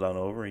Bobby comes on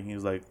over, and he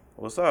was like,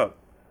 what's up?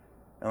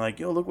 And I'm like,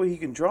 yo, look what he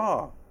can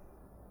draw.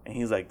 And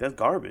he's like, that's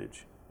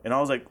garbage. And I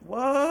was like, what?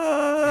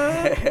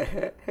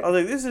 I was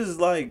like, this is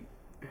like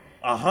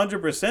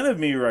 100% of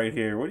me right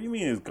here. What do you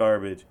mean it's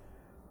garbage?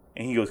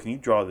 And he goes, can you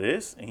draw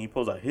this? And he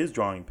pulls out his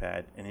drawing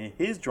pad. And in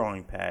his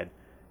drawing pad,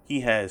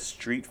 he has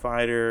Street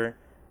Fighter,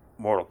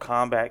 Mortal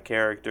Kombat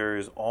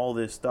characters, all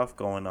this stuff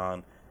going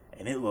on.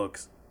 And it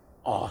looks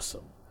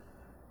awesome.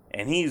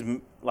 And he's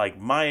like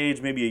my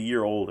age, maybe a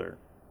year older.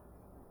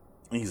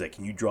 And he's like,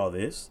 can you draw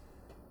this?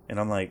 And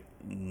I'm like,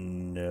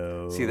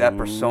 no. See, that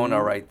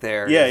persona right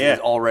there is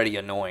already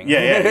annoying. Yeah.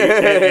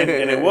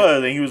 And it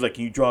was. And he was like,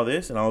 can you draw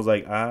this? And I was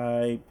like,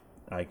 I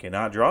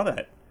cannot draw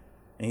that.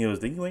 And he goes,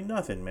 then you ain't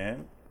nothing,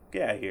 man.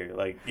 Get out of here.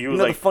 Like, he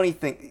was like, the funny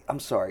thing, I'm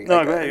sorry. No,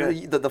 like, go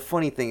ahead. The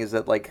funny thing is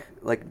that, like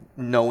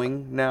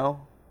knowing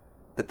now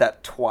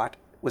that twat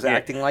was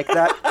acting like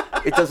that,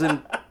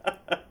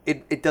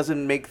 it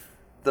doesn't make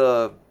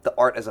the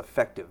art as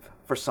effective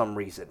for some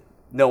reason.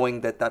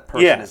 Knowing that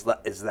person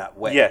is that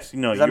way. Yes,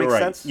 does that you're make right.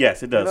 sense?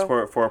 Yes, it does. You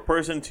know? For a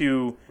person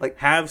to like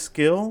have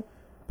skill,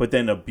 but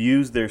then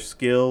abuse their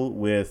skill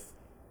with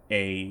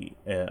a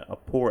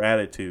poor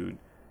attitude,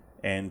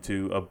 and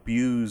to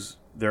abuse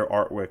their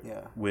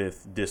artwork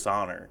with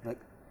dishonor,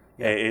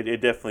 it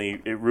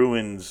definitely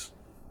ruins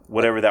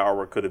whatever that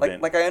artwork could have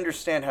been. Like I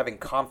understand having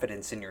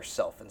confidence in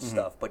yourself and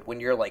stuff, but when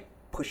you're like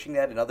pushing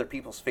that in other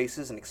people's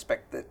faces and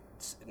expect to.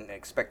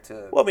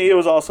 Well, I mean, it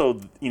was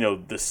also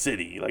the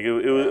city. Like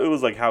it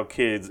was like how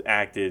kids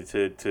acted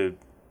to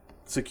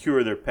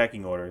secure their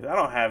pecking orders. I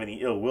don't have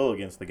any ill will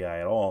against the guy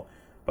at all,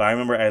 but I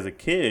remember as a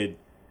kid,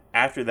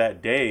 after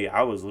that day,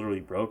 I was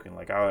literally broken.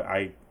 Like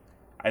I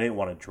didn't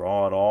want to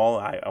draw at all.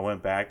 I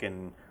went back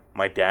and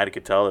my dad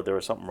could tell that there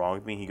was something wrong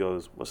with me. He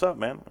goes, "What's up,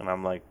 man?" And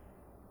I'm like,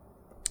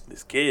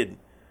 "This kid,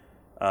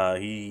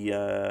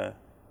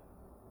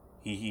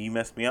 he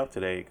messed me up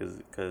today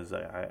because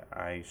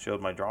I showed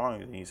my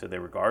drawings and he said they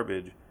were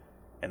garbage,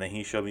 and then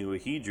he showed me what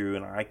he drew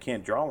and I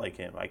can't draw like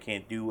him. I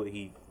can't do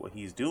what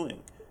he's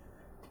doing."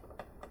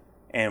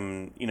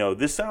 And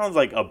this sounds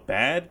like a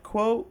bad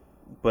quote,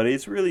 but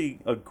it's really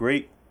a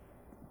great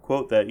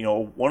quote that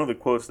one of the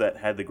quotes that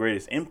had the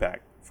greatest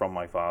impact from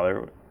my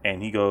father.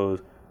 And he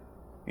goes,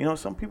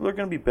 some people are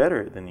going to be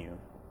better than you,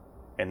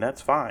 and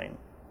that's fine.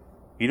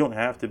 You don't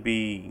have to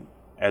be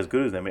as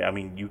good as them. I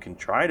mean, you can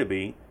try to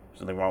be.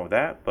 There's nothing wrong with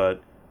that,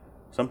 but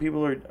some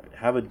people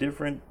have a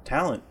different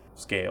talent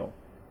scale,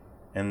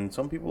 and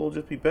some people will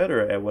just be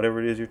better at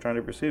whatever it is you're trying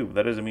to pursue.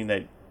 That doesn't mean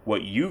that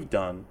what you've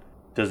done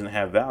doesn't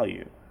have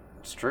value.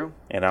 It's true.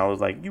 And I was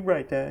like, "You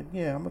right, Dad?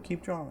 Yeah, I'm gonna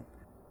keep drawing."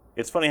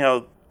 It's funny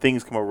how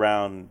things come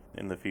around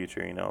in the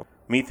future.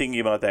 Me thinking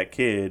about that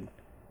kid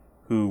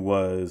who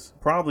was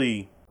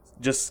probably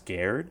just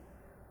scared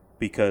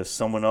because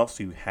someone else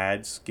who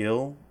had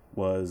skill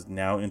was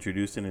now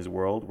introduced in his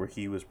world, where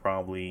he was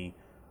probably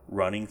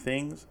running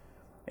things,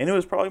 and it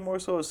was probably more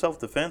so a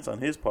self-defense on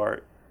his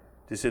part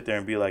to sit there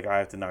and be like, I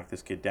have to knock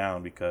this kid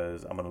down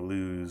because I'm going to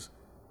lose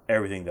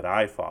everything that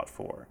I fought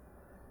for,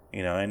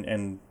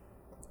 and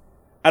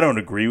I don't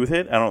agree with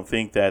it. I don't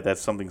think that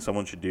that's something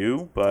someone should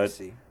do, but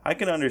I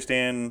can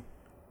understand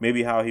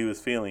maybe how he was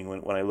feeling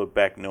when I look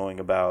back, knowing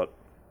about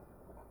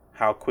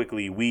how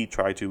quickly we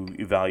try to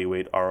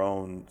evaluate our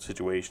own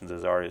situations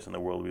as artists in the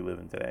world we live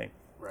in today.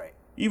 Right.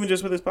 Even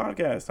just with this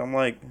podcast, I'm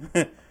like,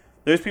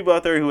 there's people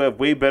out there who have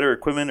way better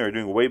equipment or are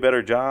doing a way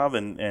better job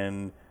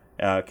and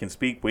can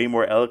speak way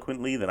more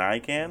eloquently than I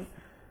can.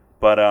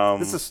 But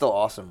this is still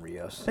awesome,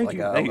 Rios. Thank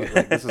you.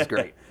 This is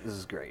great. This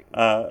is great.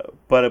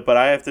 But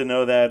I have to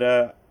know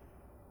that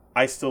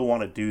I still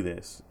want to do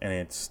this, and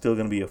it's still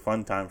going to be a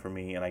fun time for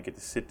me, and I get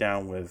to sit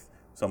down with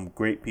some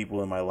great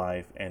people in my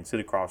life and sit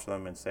across from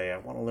them and say, I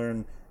want to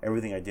learn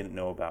everything I didn't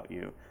know about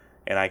you,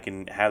 and I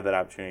can have that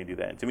opportunity to do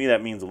that. And to me,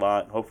 that means a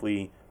lot.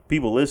 Hopefully,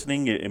 people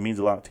listening, it means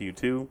a lot to you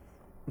too.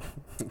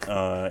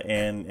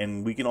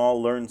 And we can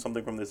all learn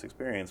something from this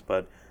experience.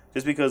 But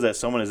just because that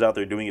someone is out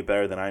there doing it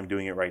better than I'm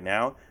doing it right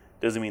now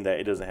doesn't mean that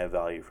it doesn't have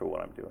value for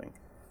what I'm doing.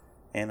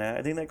 And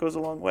I think that goes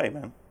a long way,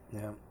 man.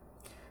 Yeah.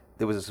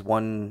 There was this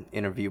one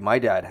interview my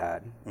dad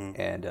had,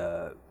 and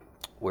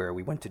where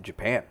we went to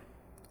Japan.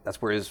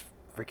 That's where his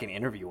freaking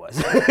interview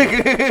was.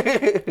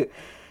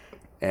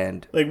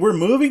 And like, we're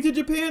moving to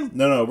Japan?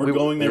 No, we're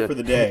going there for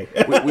the day.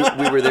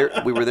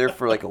 we were there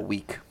for like a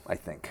week, I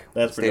think.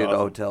 That's pretty awesome. Stayed at a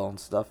hotel and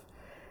stuff.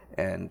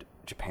 And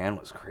Japan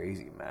was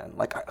crazy, man.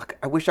 Like,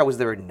 I wish I was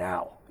there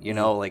now,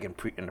 like,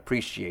 and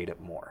appreciate it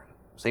more.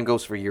 Same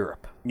goes for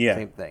Europe. Yeah.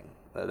 Same thing.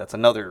 That's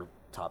another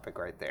topic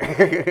right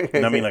there.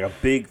 And I mean, like, a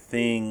big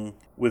thing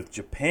with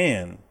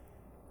Japan,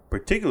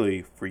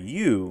 particularly for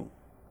you,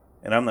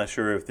 and I'm not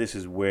sure if this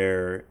is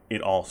where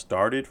it all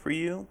started for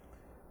you,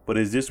 but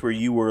is this where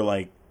you were,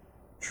 like,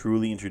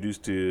 truly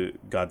introduced to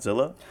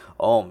Godzilla?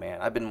 Oh,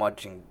 man. I've been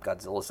watching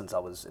Godzilla since I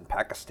was in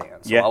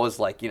Pakistan. So I was,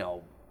 like,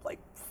 like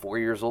 4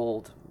 years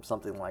old,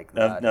 something like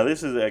that. Now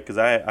this is because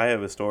I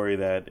have a story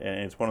that, and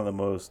it's one of the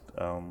most,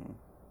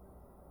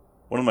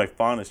 one of my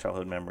fondest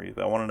childhood memories.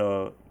 But I want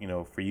to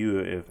know, for you,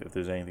 if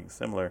there's anything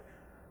similar.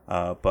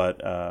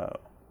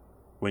 But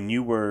when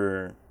you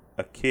were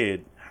a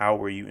kid, how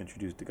were you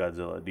introduced to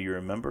Godzilla? Do you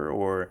remember,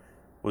 or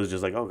was it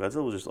just like, oh,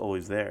 Godzilla was just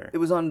always there? It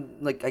was on,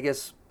 like, I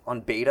guess,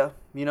 on beta,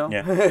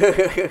 Yeah.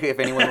 if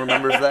anyone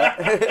remembers that.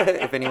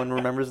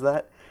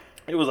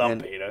 It was on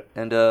beta.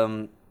 And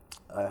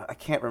I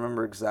can't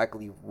remember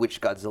exactly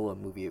which Godzilla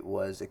movie it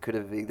was. It could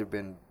have either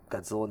been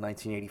Godzilla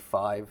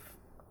 1985,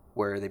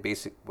 where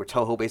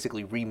Toho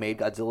basically remade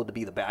Godzilla to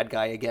be the bad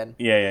guy again.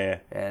 Yeah.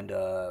 And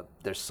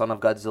there's Son of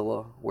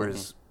Godzilla, where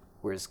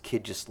his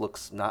kid just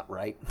looks not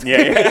right.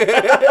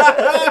 Yeah.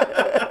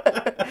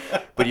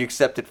 But you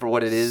accept it for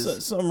what it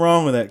is. Something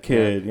wrong with that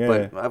kid. Yeah.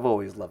 But I've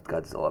always loved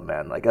Godzilla,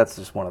 man. Like that's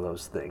just one of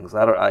those things.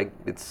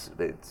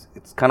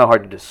 It's kind of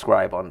hard to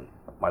describe on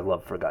my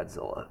love for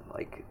Godzilla.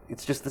 Like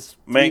it's just this.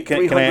 Man,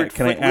 can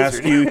I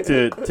ask you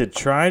to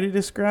try to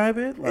describe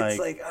it? It's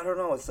like I don't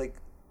know. It's like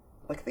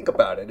think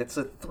about it. It's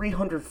a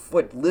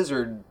 300-foot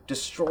lizard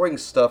destroying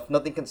stuff.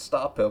 Nothing can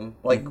stop him.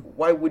 Like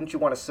why wouldn't you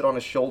want to sit on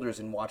his shoulders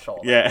and watch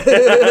all that?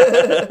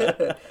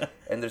 Yeah.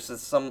 And there's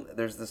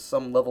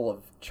some level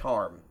of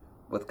charm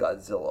with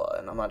Godzilla,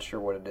 and I'm not sure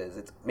what it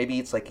is. Maybe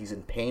it's like he's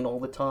in pain all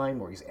the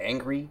time, or he's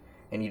angry,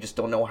 and you just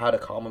don't know how to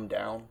calm him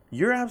down.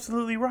 You're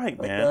absolutely right,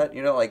 like man.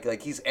 That,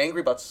 like he's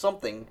angry about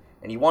something,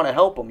 and you want to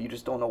help him, you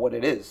just don't know what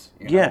it is.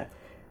 Yeah.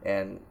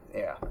 And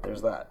yeah,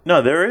 there's that.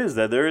 No, there is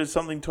that. There is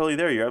something totally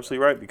there. You're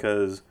absolutely right,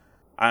 because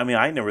I mean,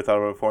 I never thought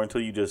about it before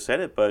until you just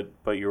said it, but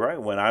you're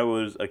right. When I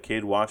was a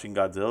kid watching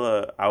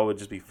Godzilla, I would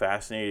just be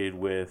fascinated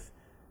with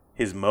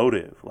his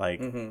motive.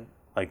 Like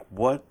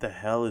what the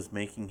hell is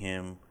making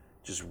him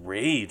just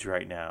rage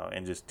right now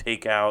and just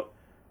take out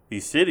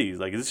these cities?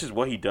 Like, is this just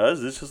what he does?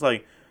 Is this just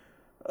like,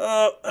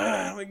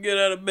 let me get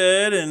out of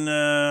bed and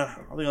I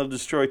think I'll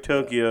destroy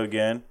Tokyo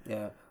again.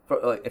 Yeah.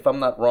 If I'm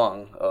not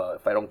wrong,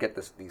 if I don't get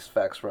these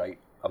facts right,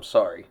 I'm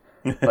sorry.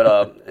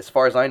 But as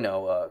far as I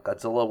know,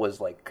 Godzilla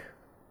was like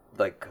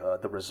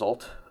the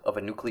result of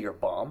a nuclear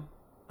bomb,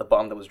 the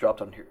bomb that was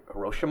dropped on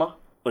Hiroshima.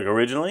 Like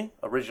originally,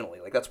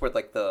 like that's where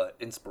like the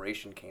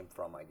inspiration came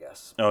from, I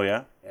guess. Oh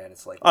yeah, and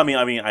it's like I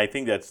mean, I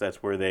think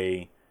that's where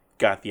they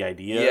got the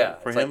idea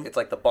for him. It's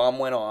like the bomb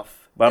went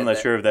off, but I'm not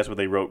sure if that's what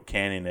they wrote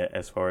canon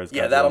as far as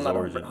that I'm not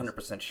origins.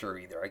 100% sure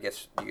either. I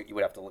guess you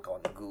would have to look on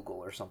Google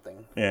or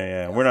something.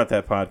 Yeah. We're not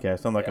that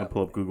podcast. I'm not going to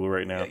pull up Google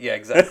right now. Yeah,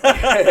 exactly.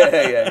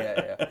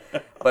 yeah.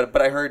 But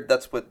I heard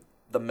that's what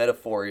the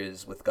metaphor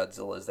is with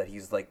Godzilla, is that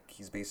he's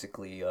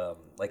basically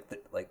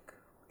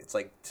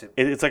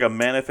it's like a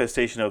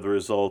manifestation of the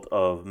result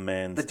of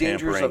men's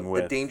tampering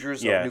with the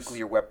dangers of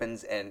nuclear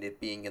weapons and it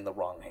being in the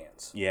wrong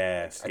hands.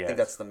 Yes, I think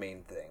that's the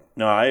main thing.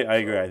 No, I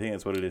agree. I think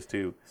that's what it is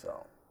too.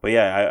 So, but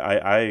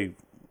yeah,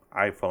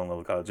 I fall in love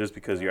with Godzilla just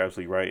because you're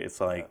absolutely right.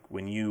 It's like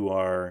when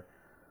you're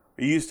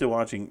used to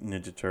watching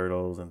Ninja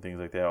Turtles and things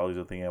like that, all these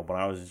other things. When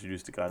I was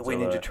introduced to Godzilla, the way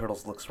Ninja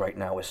Turtles looks right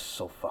now is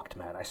so fucked,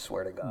 man. I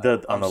swear to God.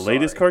 The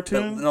latest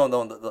cartoon?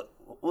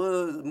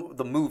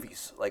 The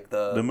movies, like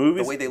the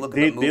movies, the way they look.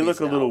 They look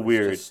a little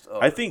weird.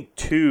 I think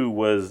 2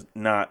 was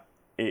not.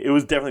 It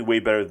was definitely way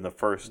better than the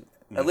first.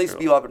 At least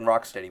Bebop and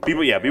Rocksteady.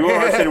 Bebop and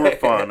Rocksteady were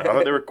fun. I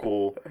thought they were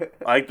cool.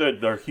 I like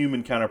their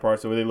human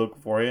counterparts, the way they look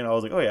beforehand. I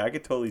was like, oh yeah, I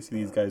could totally see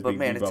these guys being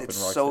Bebop and Rocksteady.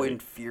 It's so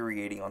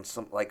infuriating on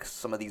some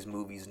of these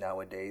movies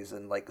nowadays.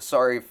 And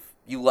sorry if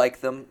you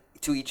like them,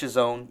 to each his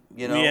own,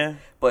 Yeah.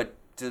 But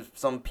to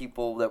some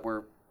people that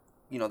were,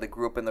 they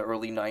grew up in the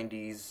early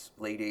 90s,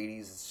 late 80s,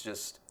 it's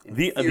just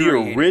the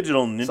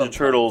original Ninja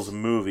Turtles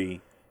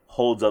movie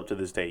holds up to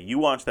this day. You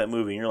watch that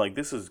movie and you're like,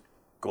 this is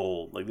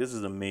gold. Like, this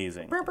is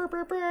amazing.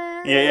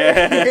 Yeah.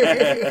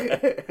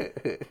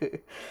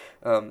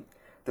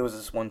 There was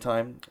this one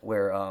time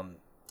where I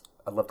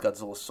loved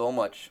Godzilla so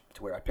much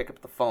to where I pick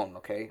up the phone,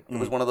 okay? It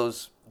was one of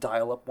those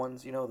dial-up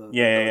ones, the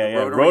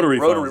Rotary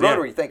phones.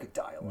 Rotary, thank you,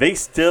 dial-up. They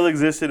still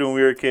existed when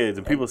we were kids,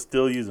 and people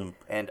still use them.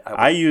 And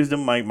I used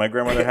them. My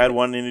grandmother had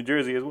one in New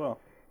Jersey as well.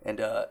 And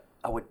I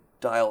would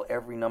dial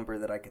every number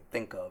that I could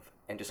think of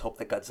and just hope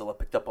that Godzilla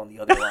picked up on the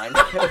other line.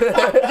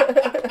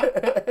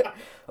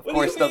 Of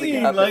course, nothing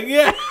happened.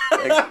 I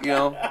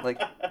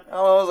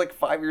was like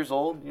 5 years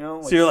old,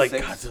 So you're like,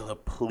 6. Godzilla,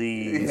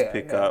 please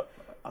pick up.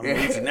 I'm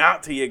reaching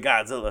out to you,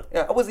 Godzilla.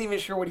 Yeah, I wasn't even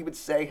sure what he would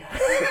say.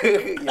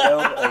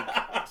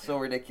 So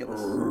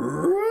ridiculous.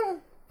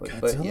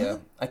 But yeah,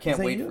 I can't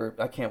wait for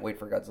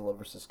Godzilla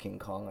versus King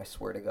Kong. I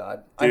swear to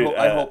God. Dude,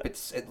 I hope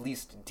it's at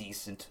least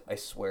decent. I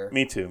swear.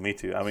 Me too.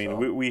 I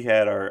mean, we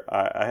had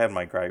I had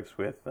my gripes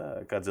with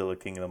Godzilla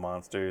King of the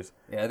Monsters.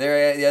 Yeah,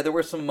 there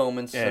were some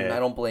moments, and I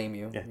don't blame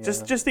you. Yeah,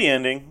 just the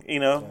ending,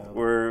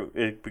 where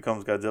it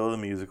becomes Godzilla the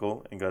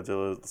musical, and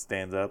Godzilla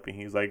stands up, and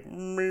he's like,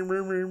 me.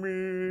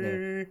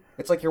 Yeah.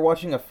 It's like you're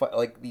watching a fight,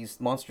 like these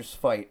monsters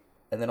fight,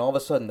 and then all of a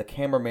sudden the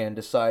cameraman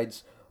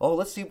decides, oh,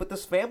 let's see what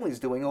this family's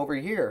doing over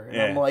here.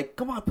 And I'm like,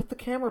 come on, put the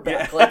camera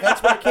back. Like,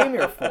 that's what I came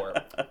here for.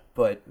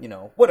 But,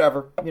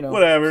 whatever.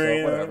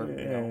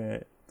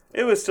 Whatever.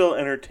 It was still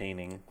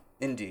entertaining.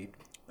 Indeed.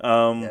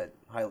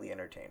 Highly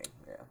entertaining,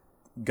 yeah.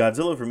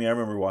 Godzilla, for me, I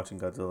remember watching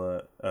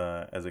Godzilla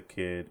as a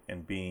kid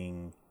and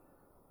being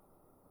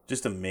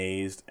just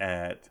amazed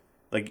at,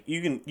 like,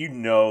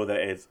 that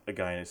it's a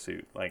guy in a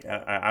suit. Like,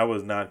 I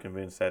was not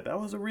convinced that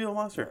was a real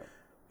monster. Right.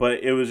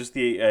 But it was just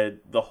the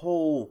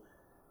whole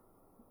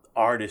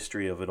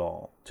artistry of it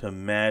all, to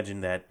imagine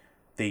that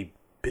they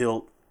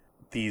built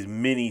these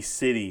mini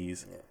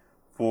cities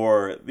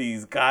for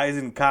these guys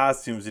in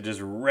costumes to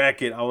just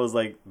wreck it. I was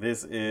like,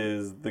 this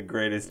is the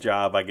greatest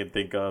job I could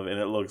think of, and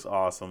it looks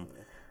awesome.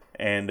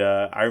 And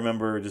I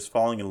remember just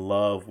falling in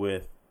love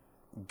with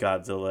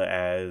Godzilla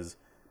as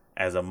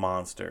a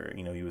monster.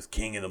 You know, he was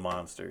king of the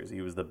monsters.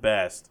 He was the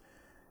best,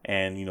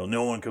 and you know,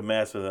 no one could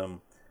mess with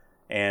him.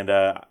 And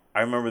I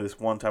remember this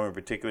one time in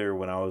particular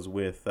when I was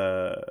with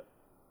I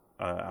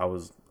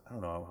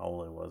don't know how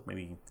old I was,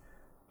 maybe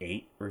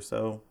 8 or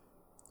so,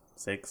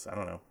 6, I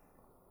don't know.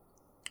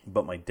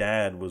 But my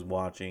dad was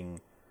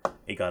watching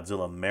a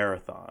Godzilla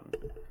marathon,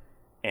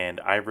 and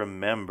I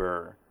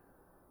remember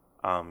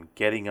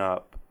getting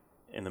up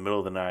in the middle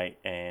of the night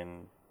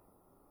and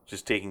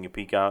just taking a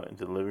peek out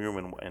into the living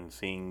room and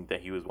seeing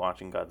that he was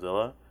watching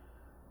Godzilla.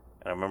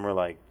 And I remember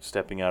like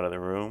stepping out of the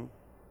room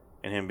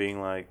and him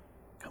being like,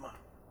 "Come on,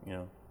 you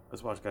know,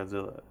 let's watch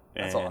Godzilla."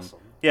 That's awesome.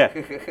 Yeah,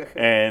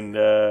 and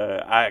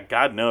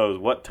God knows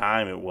what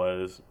time it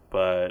was,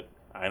 but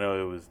I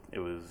know it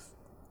was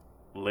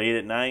late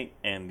at night,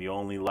 and the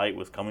only light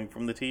was coming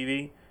from the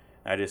TV.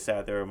 I just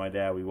sat there with my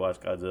dad. We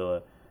watched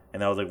Godzilla,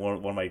 and that was like one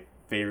of my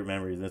favorite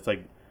memories. And it's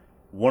like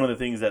one of the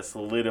things that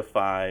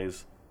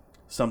solidifies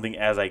something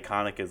as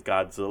iconic as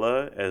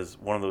Godzilla as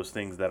one of those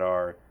things that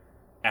are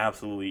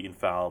absolutely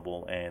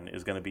infallible and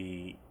is going to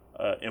be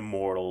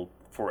immortal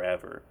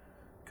forever.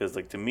 Because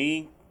like to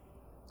me,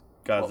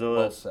 Godzilla,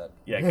 well said.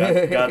 Yeah,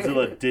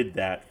 Godzilla did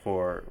that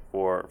for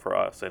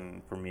us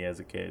and for me as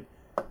a kid.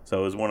 So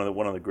it was one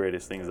of the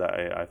greatest things that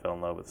I fell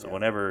in love with. So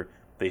whenever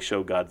they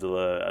show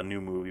Godzilla, a new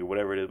movie or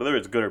whatever it is, whether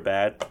it's good or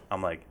bad,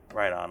 I'm like,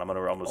 right on. I'm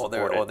gonna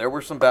support it. Oh, there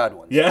were some bad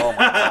ones. Yeah. Oh my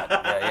God.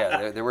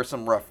 Yeah. There were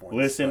some rough ones.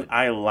 Listen, but...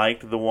 I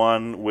liked the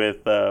one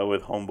with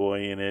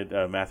Homeboy in it,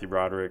 Matthew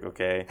Broderick.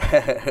 Okay,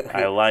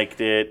 I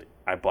liked it.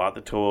 I bought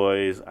the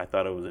toys. I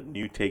thought it was a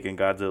new take on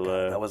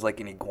Godzilla. That was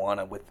like an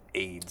iguana with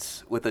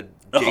AIDS, with a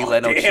Jay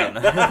Leno chin.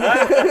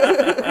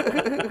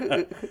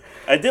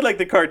 I did like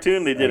the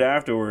cartoon they did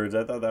afterwards.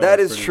 I thought that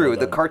was is true. Well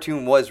the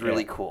cartoon was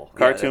really cool.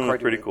 Cartoon was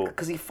pretty cool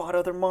because he fought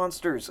other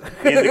monsters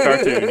in the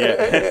cartoon.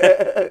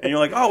 Yeah, and you're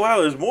like, oh wow,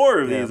 there's more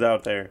of these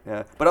out there.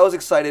 Yeah, but I was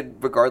excited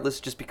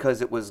regardless, just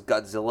because it was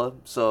Godzilla.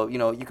 So you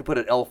know, you could put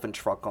an elephant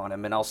truck on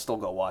him, and I'll still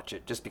go watch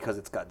it just because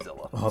it's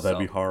Godzilla. Oh, that'd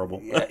be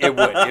horrible. Yeah, it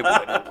would.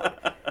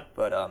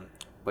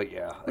 But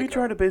yeah. We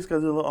tried to base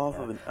Godzilla off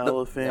of an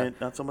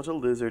elephant, not so much a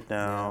lizard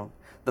now.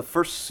 Yeah. The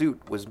first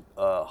suit was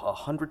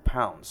 100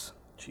 pounds.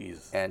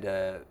 Jesus. And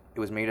it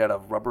was made out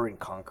of rubber and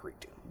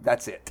concrete.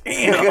 That's it.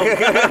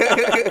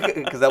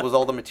 Damn. Because that was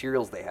all the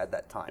materials they had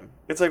that time.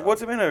 It's like,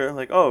 what's it made of?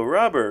 Like, oh,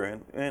 rubber.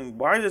 And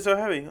why is it so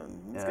heavy?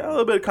 It's got a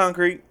little bit of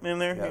concrete in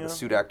there. Yeah, you know? The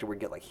suit actor would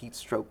get like heat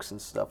strokes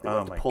and stuff. They would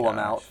have to pull him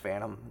out,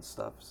 fan him and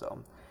stuff.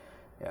 So,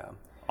 yeah.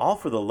 All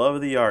for the love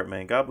of the art,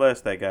 man. God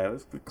bless that guy.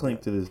 Let's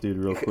clink to this dude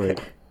real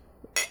quick.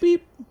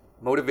 Beep.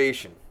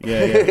 Motivation.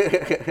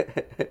 Yeah.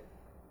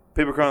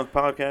 Paper Crowns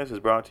Podcast is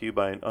brought to you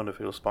by an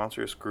unofficial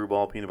sponsor,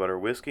 Screwball Peanut Butter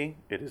Whiskey.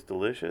 It is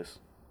delicious.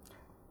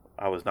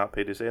 I was not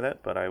paid to say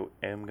that, but I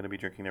am going to be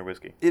drinking their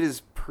whiskey. It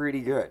is pretty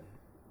good.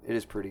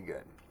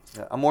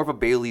 Yeah, I'm more of a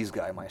Bailey's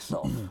guy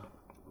myself.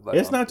 But,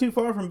 it's not too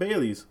far from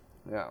Bailey's.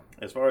 Yeah.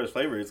 As far as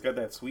flavor, it's got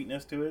that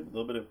sweetness to it, a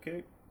little bit of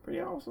kick.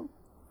 Pretty awesome.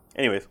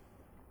 Anyways.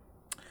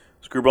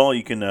 Screwball,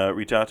 you can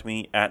reach out to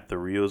me at the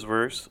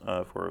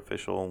Riosverse for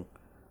official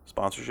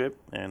sponsorship,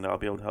 and I'll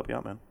be able to help you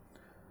out, man.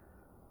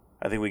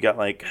 I think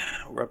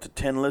we're up to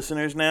 10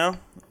 listeners now.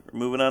 We're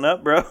moving on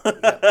up, bro.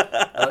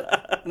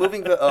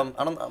 Moving to,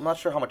 I'm not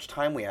sure how much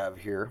time we have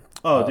here.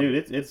 Oh,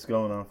 dude, it's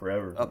going on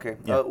forever. Okay.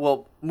 Yeah.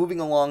 Well, moving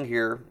along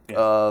here,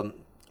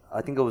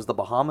 I think it was the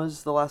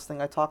Bahamas, the last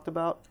thing I talked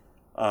about.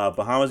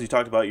 Bahamas, you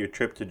talked about your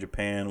trip to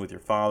Japan with your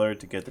father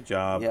to get the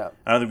job. Yeah.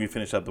 I don't think we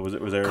finished up. Was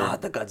there?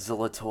 God, the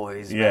Godzilla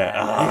toys. Yeah.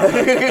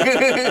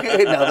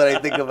 Now that I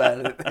think about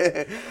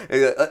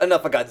it.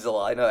 Enough of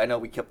Godzilla. I know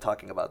we kept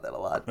talking about that a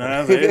lot.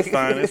 It's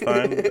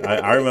fine.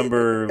 I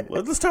remember.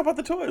 Let's talk about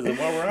the toys and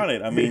while we're on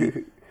it. I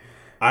mean,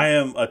 I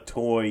am a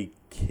toy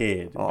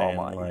kid, man.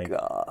 Oh my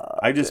God.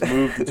 I just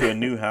moved into a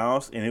new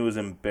house, and it was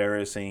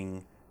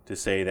embarrassing to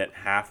say that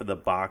half of the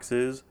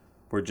boxes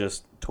were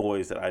just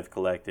toys that I've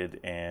collected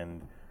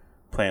and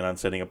plan on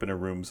setting up in a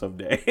room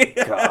someday.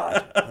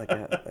 God,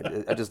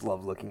 I just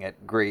love looking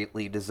at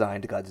greatly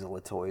designed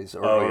Godzilla toys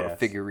or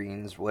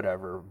figurines,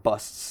 whatever,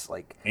 busts.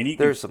 And you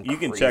there's can, some. You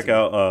can check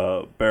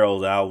out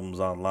Berol's albums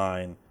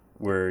online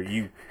where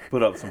you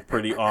put up some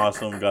pretty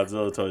awesome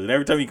Godzilla toys, and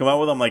every time you come out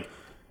with them, I'm like,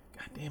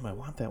 God damn, I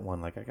want that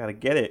one. Like, I gotta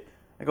get it.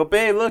 I go,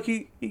 babe, look,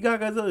 he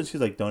got Godzilla.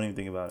 She's like, don't even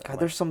think about it. God,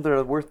 there's some that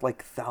are worth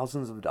like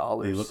thousands of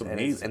dollars. They look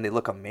amazing. And they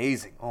look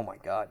amazing. Oh my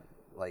God.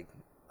 Like,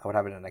 I would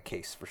have it in a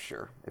case for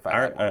sure. If I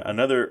had one.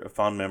 Another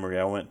fond memory,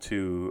 I went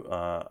to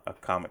a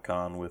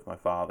Comic-Con with my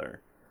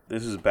father.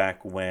 This is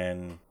back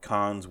when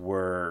cons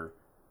were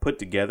put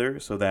together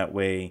so that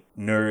way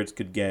nerds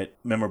could get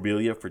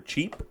memorabilia for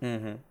cheap.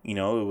 Mm-hmm. You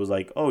know, it was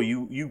like, oh,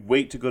 you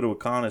wait to go to a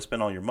con and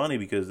spend all your money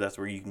because that's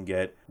where you can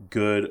get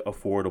good,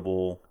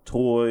 affordable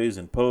toys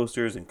and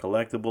posters and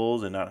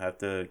collectibles and not have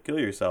to kill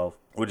yourself,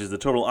 which is the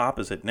total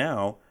opposite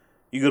now.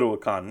 You go to a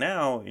con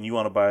now and you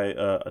want to buy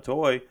a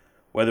toy,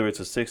 whether it's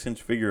a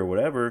 6-inch figure or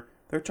whatever,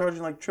 they're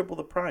charging like triple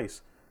the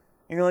price.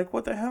 And you're like,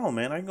 what the hell,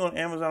 man? I can go on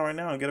Amazon right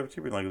now and get it for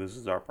cheaper. Like, this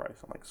is our price.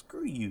 I'm like,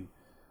 screw you.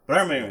 But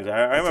I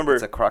remember.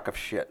 It's a crock of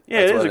shit. Yeah,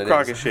 it is a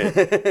crock of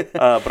shit.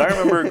 But I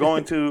remember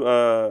going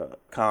to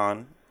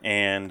con,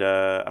 and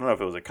I don't know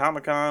if it was a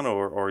Comic-Con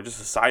or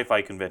just a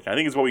sci-fi convention. I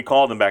think it's what we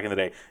called them back in the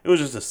day. It was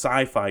just a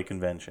sci-fi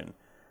convention.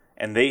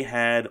 And they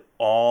had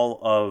all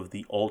of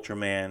the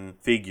Ultraman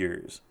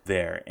figures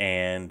there.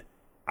 And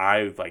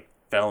I, like,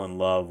 fell in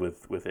love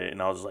with it.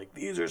 And I was like,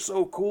 these are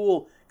so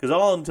cool. Because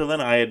all until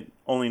then, I had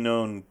only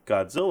known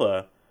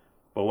Godzilla.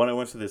 But when I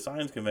went to the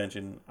science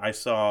convention, I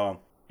saw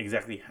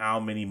exactly how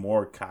many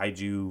more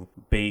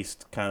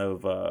kaiju-based kind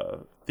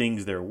of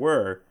things there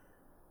were.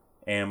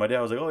 And my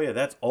dad was like, oh, yeah,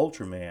 that's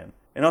Ultraman.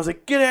 And I was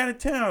like, get out of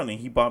town. And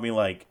he bought me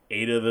like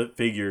 8 of the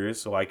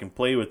figures so I can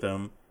play with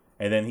them.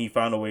 And then he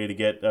found a way to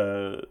get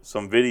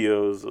some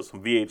videos,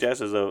 some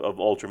VHSs of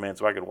Ultraman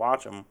so I could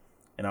watch them.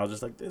 And I was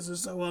just like, this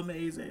is so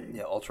amazing.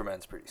 Yeah,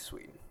 Ultraman's pretty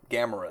sweet.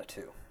 Gamera,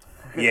 too.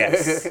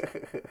 Yes.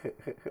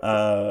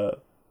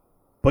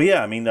 But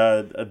yeah, I mean,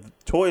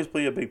 toys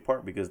play a big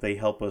part because they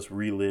help us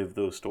relive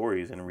those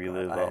stories and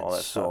relive all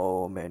that stuff.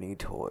 So many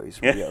toys,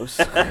 Rios.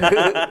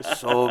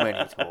 So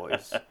many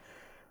toys.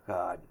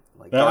 God,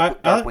 like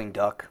Darkwing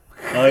Duck.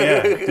 Oh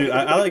yeah, dude,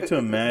 I like to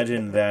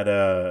imagine that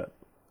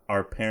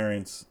our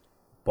parents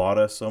bought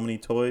us so many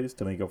toys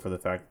to make up for the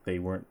fact that they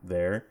weren't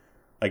there.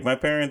 Like my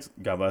parents,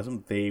 God bless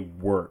them, they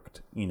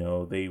worked. You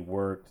know, they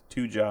worked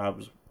 2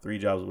 jobs, 3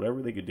 jobs,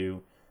 whatever they could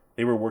do.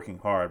 They were working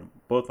hard,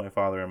 both my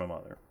father and my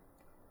mother.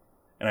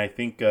 And I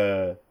think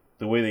the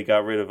way they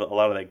got rid of a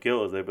lot of that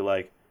guilt is they'd be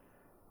like,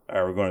 all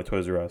right, we're going to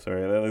Toys R Us. All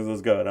right,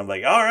 let's go. And I'm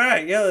like, all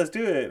right, yeah, let's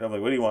do it. And I'm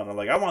like, what do you want? And I'm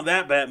like, I want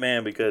that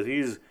Batman because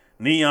he's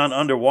neon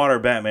underwater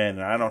Batman,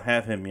 and I don't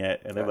have him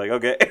yet. And they're like,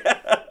 okay.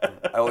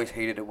 I always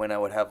hated it when I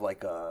would have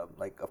like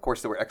of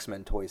course there were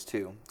X-Men toys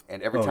too.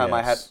 And every time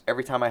I had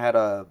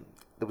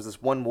there was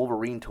this one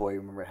Wolverine toy I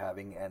remember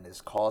having, and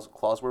his claws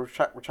were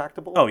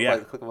retractable. Oh yeah, by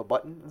the click of a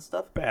button and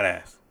stuff.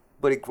 Badass.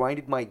 But it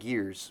grinded my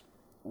gears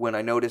when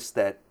I noticed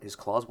that his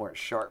claws weren't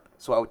sharp.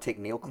 So I would take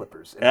nail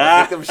clippers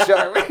and make them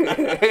sharp.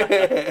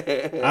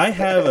 I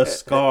have a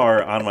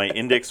scar on my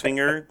index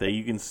finger that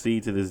you can see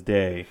to this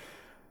day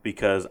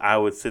because I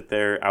would sit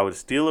there, I would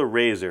steal a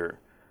razor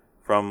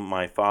from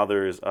my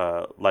father's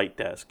light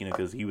desk, you know,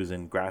 because he was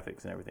in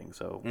graphics and everything.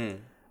 So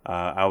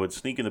I would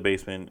sneak in the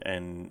basement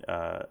and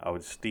I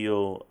would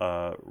steal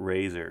a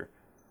razor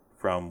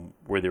from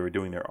where they were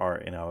doing their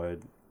art, and I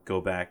would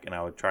go back and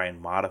I would try and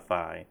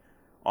modify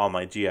all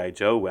my G.I.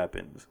 Joe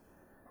weapons.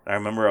 And I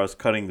remember I was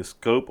cutting the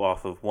scope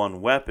off of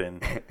one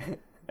weapon,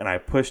 and I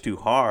pushed too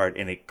hard,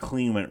 and it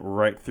clean went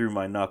right through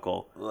my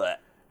knuckle.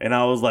 And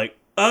I was like,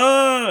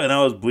 oh! And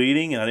I was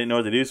bleeding, and I didn't know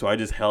what to do, so I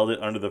just held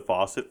it under the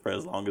faucet for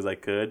as long as I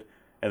could,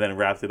 and then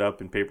wrapped it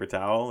up in paper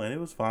towel, and it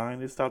was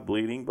fine. It stopped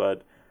bleeding,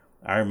 but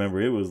I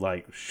remember it was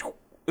like,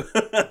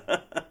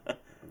 God.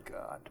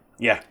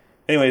 Yeah.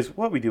 Anyways,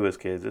 what we do as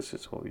kids, it's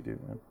just what we do,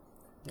 man.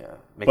 Yeah,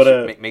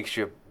 makes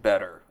you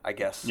better, I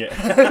guess. Yeah.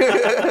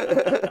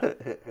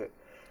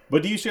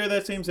 But do you share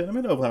that same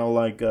sentiment of how,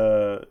 like,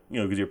 because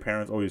your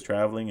parents always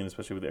traveling, and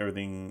especially with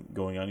everything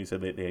going on, you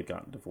said they had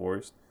gotten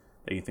divorced,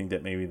 that you think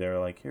that maybe they're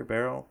like, here,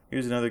 Berol,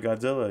 here's another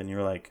Godzilla, and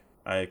you're like,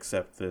 I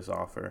accept this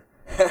offer.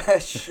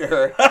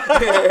 Sure.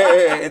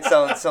 It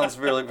sounds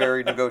really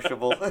very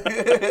negotiable.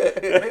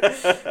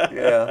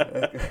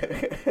 Yeah.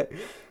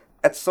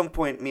 At some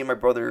point, me and my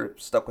brother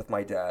stuck with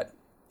my dad.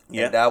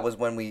 Yeah. And that was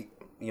when we,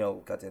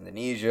 got to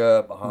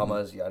Indonesia,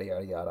 Bahamas, yada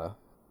yada yada.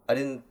 I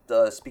didn't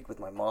speak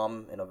with my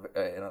mom in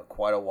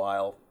quite a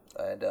while,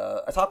 and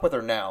I talk with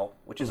her now,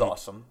 which is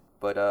awesome.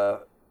 But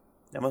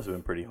that must have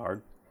been pretty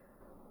hard.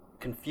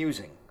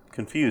 Confusing.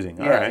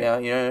 All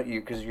right. Yeah,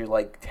 because you're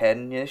like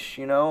 10-ish,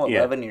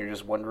 11, and you're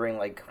just wondering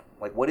like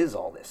what is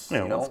all this?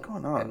 Yeah, what's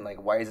going on? And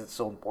like why is it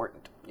so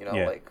important?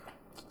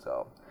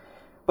 So.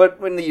 But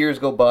when the years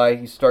go by,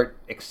 you start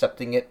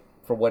accepting it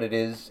for what it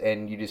is,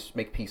 and you just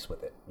make peace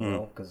with it,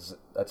 because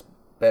that's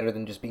better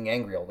than just being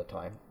angry all the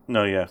time.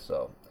 No, yeah.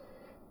 So,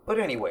 but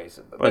anyways.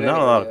 But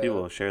not a lot of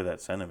people share that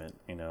sentiment,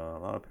 A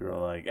lot of people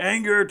are like,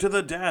 anger to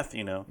the death,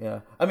 Yeah.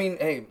 I mean,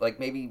 hey, like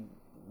maybe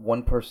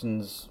one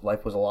person's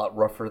life was a lot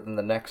rougher than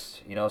the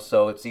next,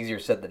 so it's easier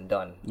said than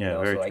done. Yeah,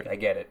 very so true. I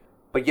get it.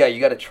 But yeah, you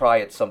got to try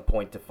at some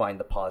point to find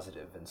the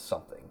positive in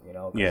something,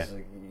 Yeah.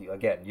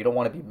 Again, you don't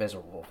want to be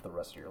miserable for the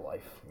rest of your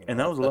life. And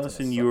that was a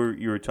lesson you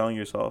were telling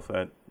yourself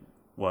at,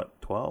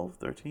 what, 12,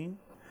 13?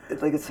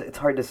 It's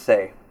hard to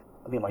say.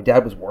 I mean, my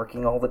dad was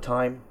working all the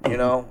time,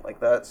 like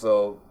that.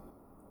 So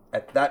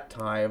at that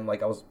time,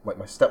 like I was, like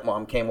my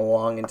stepmom came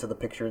along into the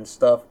picture and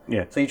stuff.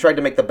 Yeah. So you tried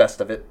to make the best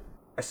of it.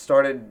 I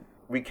started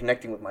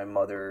reconnecting with my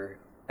mother.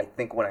 I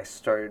think when I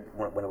started,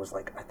 when it was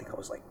like, I think I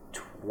was like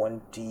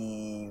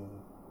 20,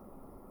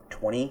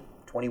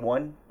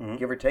 21,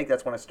 give or take.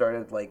 That's when I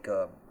started like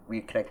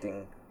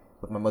reconnecting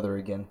with my mother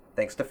again,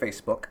 thanks to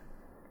Facebook.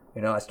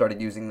 I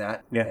started using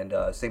that. Yeah. And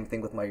same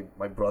thing with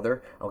my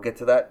brother. I'll get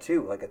to that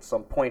too. Like at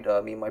some point,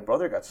 me and my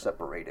brother got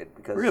separated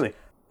because. Really?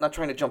 Not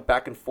trying to jump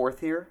back and forth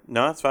here.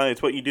 No, that's fine.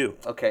 It's what you do.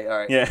 Okay, all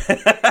right.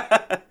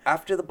 Yeah.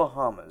 After the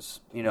Bahamas,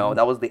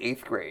 that was the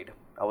 8th grade.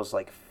 I was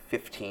like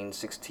 15,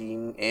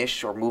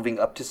 16-ish, or moving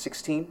up to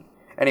 16.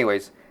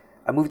 Anyways,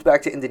 I moved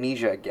back to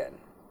Indonesia again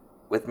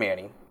with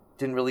Manny.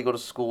 Didn't really go to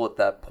school at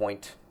that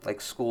point.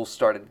 Like, school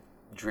started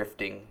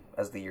drifting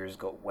as the years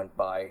went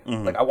by.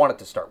 Mm-hmm. Like, I wanted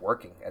to start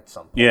working at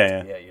some point.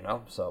 Yeah.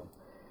 So,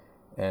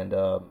 and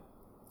I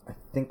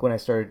think when I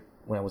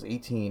was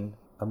 18,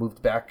 I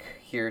moved back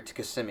here to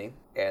Kissimmee,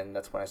 and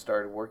that's when I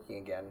started working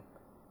again.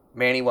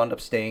 Manny wound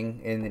up staying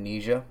in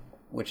Indonesia,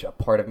 which a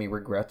part of me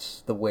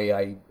regrets the way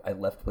I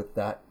left with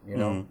that,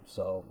 Mm-hmm.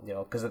 So,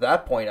 because at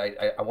that point,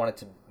 I wanted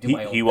to do my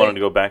own thing. He wanted to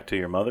go back to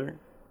your mother?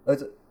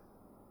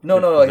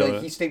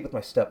 No, he stayed with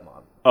my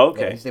stepmom. Oh,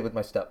 okay. Yeah, he stayed with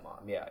my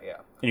stepmom, yeah.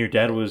 And your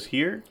dad was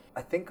here?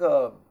 I think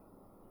I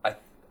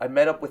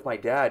met up with my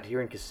dad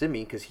here in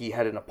Kissimmee because he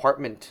had an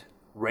apartment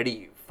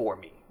ready for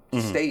me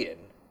to stay in.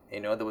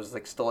 There was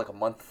still a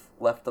month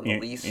left on the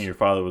lease. And your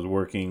father was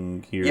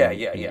working here?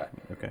 Yeah.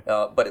 Okay.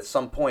 But at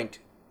some point,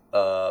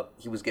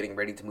 he was getting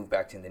ready to move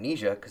back to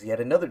Indonesia because he had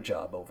another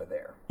job over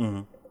there,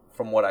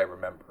 from what I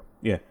remember.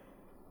 Yeah.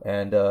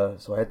 And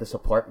so I had this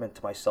apartment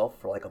to myself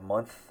for a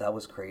month. That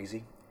was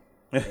crazy.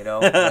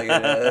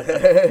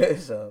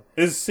 So.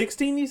 Is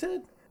 16, you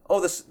said?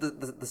 Oh,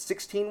 the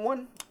 16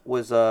 one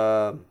was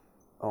oh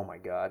my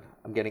God,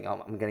 I'm getting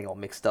all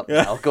mixed up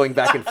now, going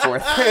back and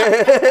forth.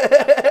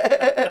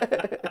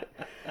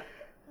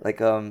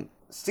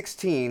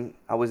 16,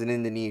 I was in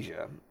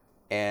Indonesia,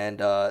 and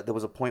there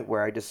was a point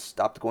where I just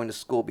stopped going to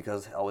school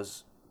because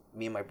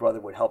me and my brother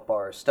would help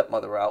our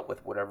stepmother out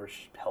with whatever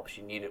help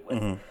she needed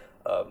with.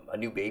 A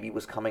new baby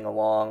was coming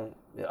along,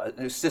 a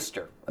new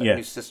sister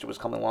was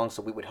coming along,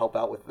 so we would help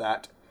out with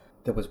that.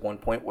 There was one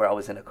point where I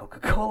was in a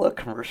Coca-Cola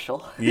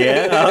commercial.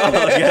 Yeah?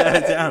 Oh,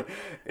 yeah.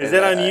 Is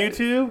that on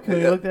YouTube?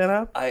 Can you look that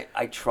up?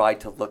 I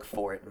tried to look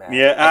for it, man.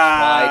 Yeah.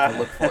 I tried to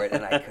look for it,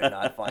 and I could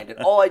not find it.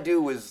 All I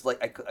do is,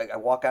 I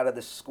walk out of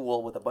this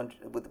school with a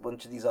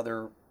bunch of these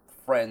other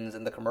friends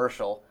in the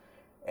commercial,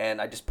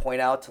 and I just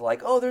point out to,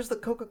 oh, there's the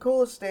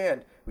Coca-Cola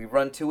stand. We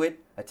run to it.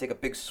 I take a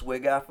big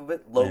swig off of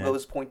it.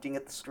 Logos pointing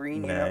at the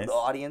screen, Nice. the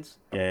audience.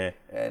 Yeah.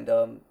 And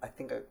I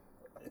think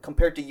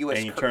compared to U.S.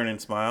 And you turn and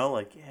smile,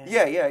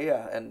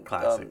 Yeah. And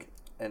classic.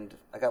 And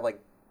I got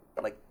like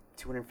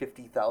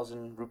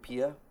 250,000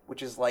 rupiah,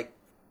 which is like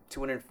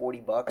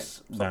 $240,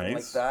 something Nice.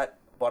 like that.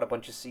 Bought a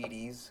bunch of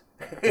CDs.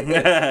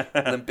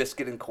 Limp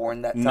Bizkit and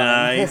Corn that time.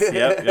 Nice.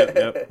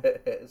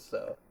 Yep.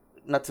 So,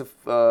 not to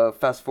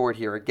fast forward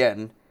here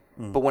again,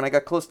 but when I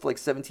got close to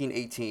 17,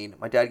 18,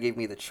 my dad gave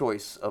me the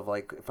choice of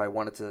if I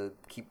wanted to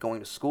keep going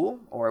to school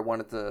or I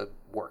wanted to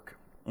work.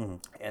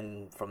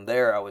 And from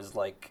there, I was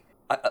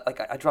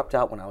I dropped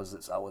out when I was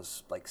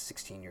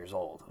 16 years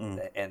old,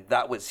 and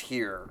that was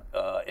here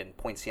in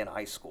Point Siena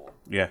High School.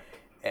 Yeah.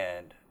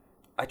 And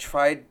I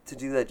tried to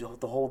do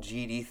the whole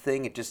GED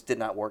thing. It just did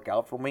not work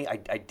out for me.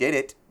 I did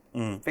it,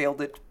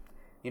 failed it.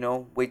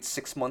 Wait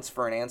 6 months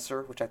for an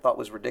answer, which I thought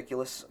was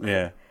ridiculous.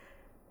 Yeah.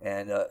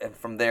 And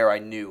from there, I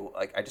knew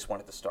I just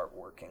wanted to start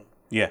working.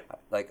 Yeah.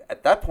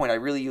 At that point, I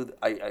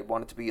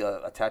wanted to be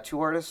a tattoo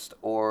artist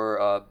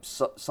or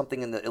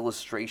something in the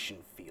illustration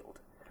field.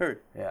 Heard.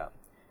 Yeah.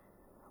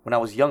 When I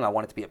was young, I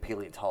wanted to be a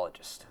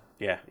paleontologist.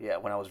 Yeah. Yeah,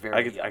 when I was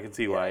very young. I can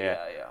see why,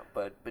 yeah.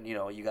 But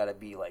you got to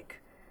be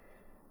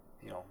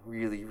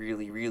really,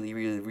 really, really,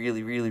 really,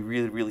 really, really,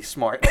 really, really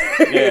smart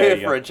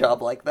for a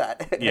job like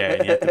that. Yeah,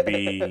 and you have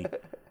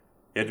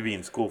to be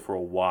in school for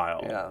a while.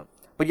 Yeah.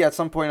 But yeah, at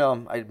some point,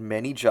 I had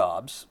many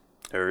jobs.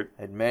 Heard.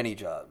 All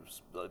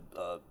the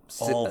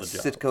jobs.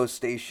 Sitco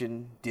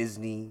station,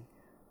 Disney,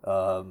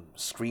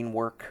 screen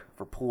work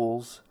for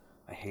pools.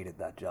 I hated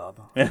that job.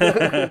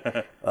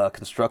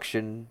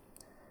 Construction.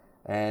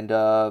 And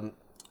at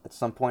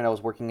some point I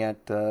was working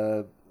at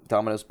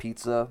Domino's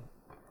Pizza.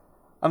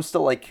 I'm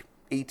still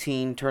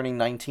 18, turning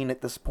 19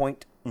 at this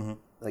point.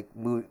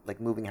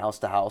 Moving house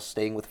to house,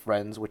 staying with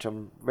friends, which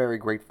I'm very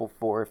grateful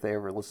for if they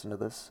ever listen to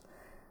this.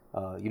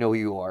 You know who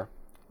you are.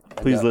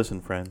 Please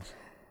listen, friends.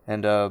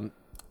 And I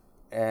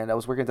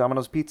was working at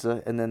Domino's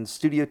Pizza, and then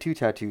Studio 2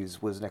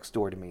 Tattoos was next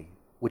door to me,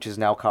 which is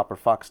now Copper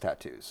Fox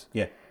Tattoos.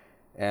 Yeah.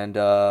 And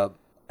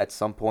at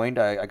some point,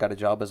 I got a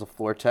job as a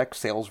floor tech,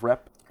 sales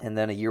rep, and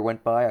then a year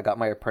went by. I got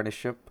my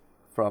apprenticeship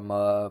from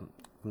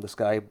this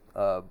guy,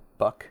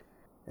 Buck.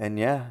 And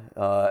yeah,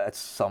 at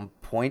some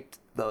point,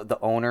 the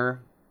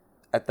owner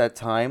at that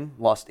time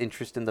lost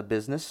interest in the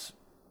business,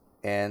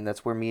 and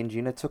that's where me and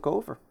Gina took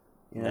over.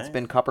 Nice. It's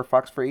been Copper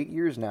Fox for 8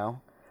 years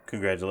now.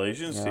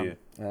 Congratulations to you.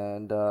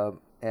 And oh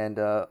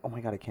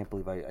my God, I can't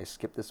believe I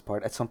skipped this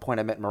part. At some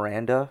point, I met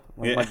Miranda,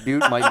 my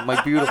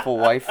beautiful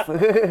wife.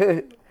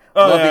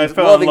 I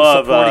fell in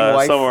love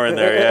somewhere in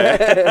there,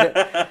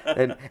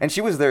 yeah. and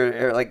she was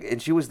there,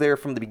 and she was there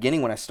from the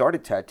beginning when I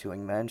started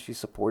tattooing. Man, she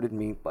supported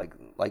me like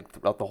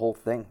throughout the whole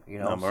thing.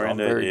 No, so I'm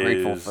very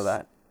grateful for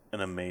that.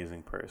 an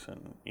amazing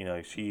person. You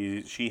know,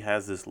 she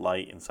has this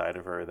light inside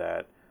of her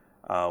that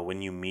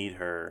when you meet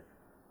her,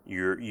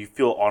 you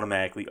feel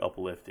automatically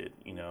uplifted.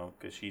 You know,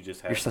 because she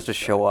just has. You're such a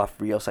show off,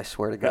 Rios. I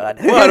swear to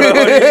God. What do you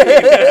mean?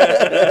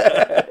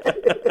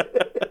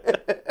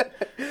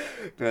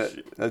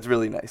 That's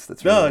really nice.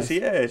 That's really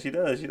nice. She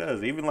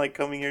does. Even like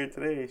coming here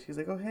today, she's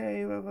like, "Oh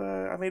hey,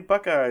 I made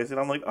Buckeyes," and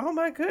I'm like, "Oh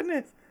my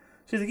goodness."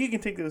 She's like, "You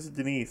can take those to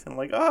Denise," and I'm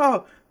like,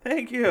 "Oh,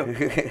 thank you."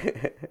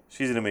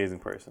 She's an amazing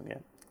person. Yeah.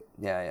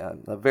 Yeah.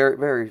 Very,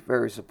 very,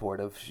 very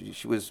supportive.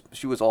 She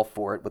was all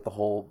for it with the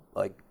whole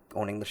like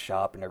owning the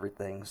shop and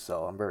everything.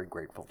 So I'm very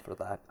grateful for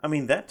that. I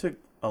mean, that took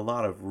a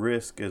lot of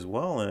risk as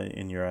well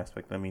in your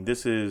aspect. I mean,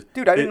 this is...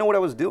 Dude, I didn't know what I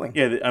was doing.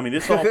 Yeah, I mean,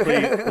 this all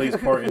plays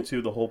part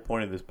into the whole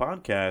point of this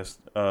podcast,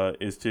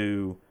 is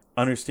to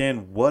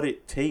understand what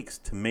it takes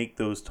to make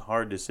those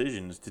hard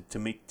decisions, to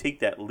take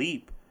that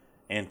leap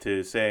and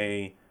to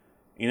say,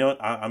 you know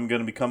what, I'm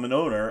going to become an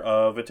owner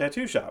of a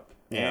tattoo shop.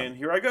 Yeah. And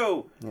here I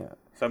go. Yeah.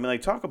 So, I mean,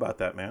 like, talk about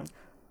that, man.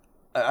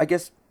 I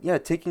guess, yeah,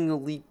 taking a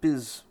leap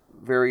is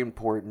very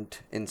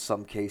important in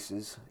some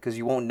cases because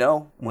you won't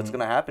know what's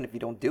going to happen if you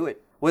don't do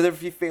it. Whether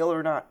if you fail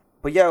or not.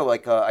 But yeah,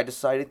 like I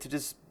decided to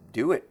just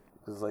do it.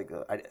 Cause like,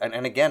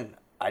 and again,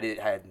 I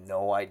had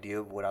no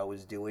idea what I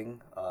was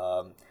doing.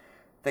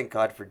 Thank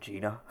God for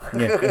Gina.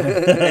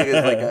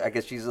 Yeah. I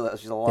guess she's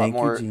a lot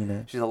more.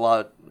 Gina. She's a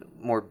lot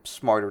more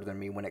smarter than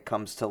me when it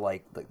comes to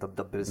like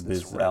the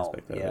business realm.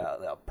 Yeah,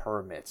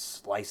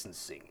 permits,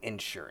 licensing,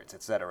 insurance,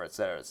 etc.,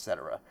 etc.,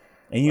 etc.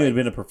 And you had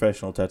been a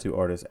professional tattoo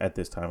artist at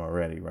this time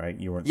already, right?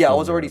 You weren't. Yeah, I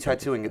was already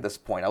tattooing at this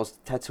point. I was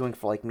tattooing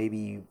for like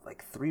maybe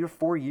 3 or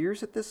 4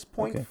 years at this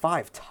point. Okay.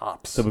 5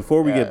 tops. So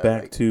before we get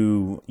back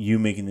to you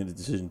making the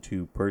decision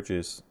to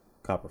purchase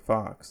Copper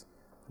Fox,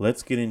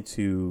 let's get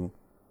into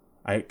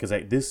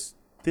this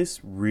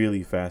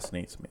really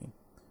fascinates me.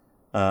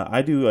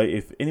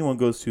 If anyone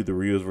goes to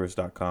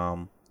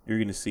theriosverse.com, you're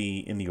going to see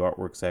in the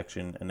artwork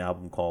section an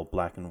album called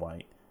Black and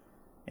White.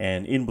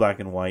 And in Black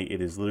and White,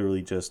 it is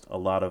literally just a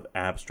lot of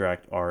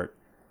abstract art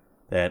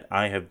that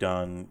I have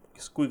done,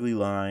 squiggly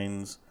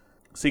lines,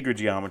 secret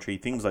geometry,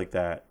 things like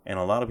that. And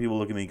a lot of people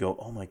look at me and go,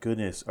 "Oh my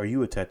goodness, are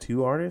you a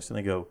tattoo artist?" And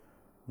I go,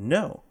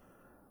 "No."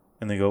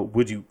 And they go,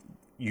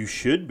 you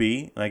should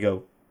be." And I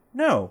go,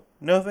 no,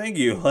 thank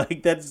you.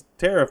 Like, that's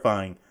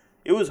terrifying.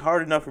 It was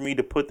hard enough for me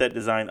to put that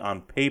design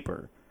on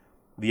paper.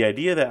 The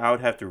idea that I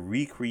would have to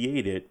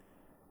recreate it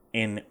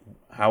in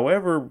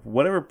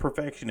whatever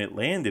perfection it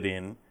landed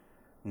in,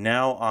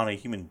 now on a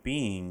human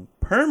being,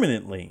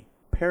 permanently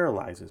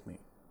paralyzes me.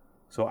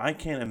 So I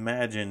can't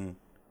imagine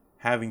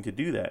having to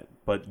do that.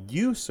 But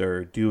you,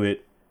 sir, do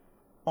it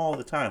all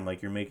the time,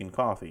 like you're making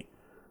coffee.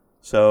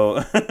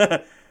 So,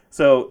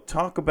 so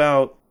talk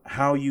about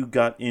how you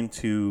got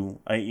into,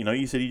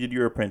 you said you did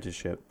your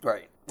apprenticeship.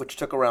 Right, which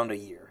took around a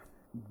year.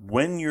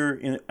 When you're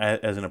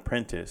as an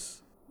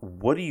apprentice,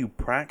 what do you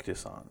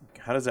practice on?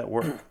 How does that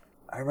work?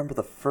 I remember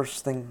the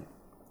first thing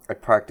I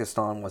practiced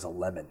on was a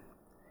lemon.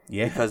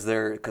 Yeah, because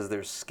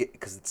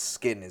its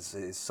skin is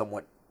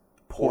somewhat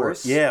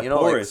porous. Yeah,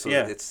 porous. Like,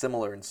 so it's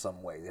similar in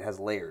some way. It has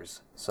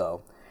layers.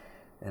 So,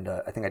 and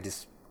I think I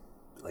just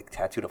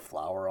tattooed a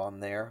flower on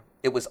there.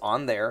 It was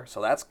on there,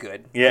 so that's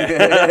good.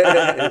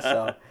 Yeah.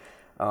 So,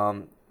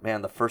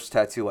 man, the first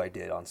tattoo I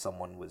did on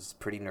someone was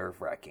pretty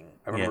nerve-wracking.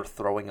 I remember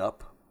throwing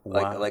up.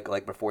 Wow.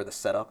 Like before the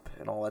setup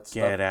and all that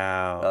stuff. Get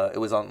out. It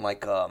was on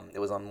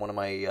one of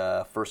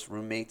my first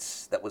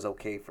roommates that was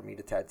okay for me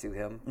to tattoo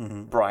him.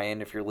 Mm-hmm.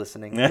 Brian, if you're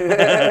listening.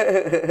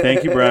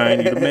 Thank you,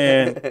 Brian. You're the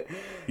man.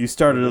 You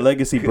started a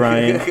legacy,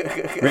 Brian.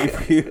 Great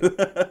for you.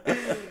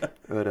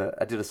 But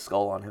I did a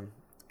skull on him,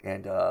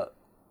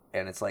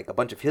 and it's like a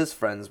bunch of his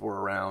friends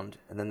were around,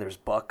 and then there's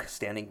Buck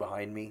standing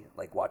behind me,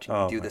 like watching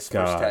me do this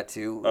first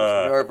tattoo. It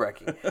was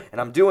nerve-wracking.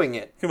 And I'm doing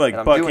it. Come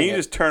on, Buck, can you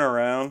just turn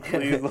around,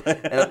 please?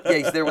 And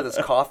he's there with his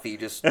coffee,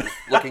 just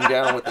looking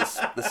down with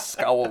this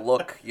scowl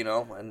look,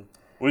 And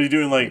what are you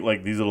doing,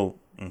 like these little...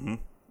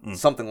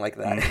 Something like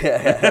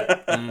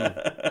that.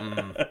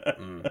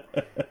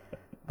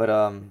 But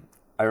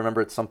I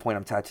remember at some point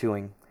I'm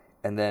tattooing,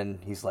 and then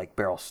he's like,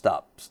 "Berol,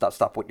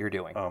 stop what you're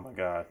doing." Oh, my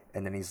God.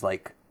 And then he's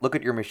like, "Look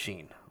at your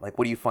machine. Like,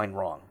 what do you find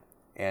wrong?"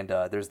 And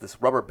there's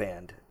this rubber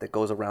band that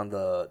goes around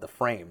the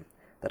frame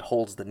that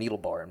holds the needle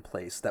bar in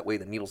place. That way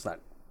the needle's not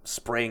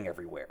spraying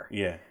everywhere.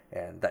 Yeah.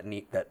 And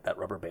that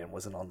rubber band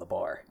wasn't on the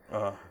bar.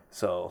 Uh-huh.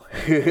 So,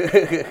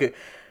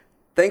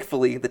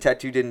 thankfully, the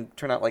tattoo didn't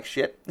turn out like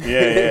shit.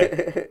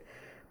 Yeah.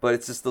 But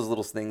it's just those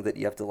little things that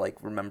you have to,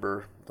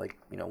 remember,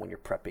 when you're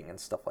prepping and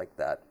stuff like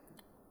that,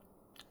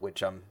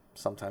 which I'm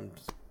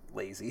sometimes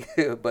lazy,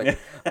 but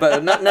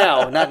not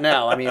now.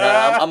 I mean,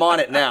 I'm on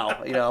it now.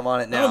 I'm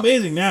on it now. I'm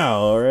amazing now,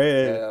 all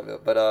right.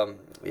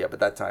 Yeah, but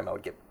that time I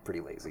would get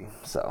pretty lazy,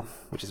 so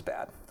which is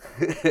bad.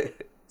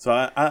 So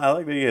I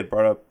like that you had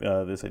brought up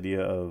this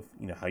idea of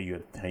how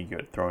you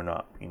had thrown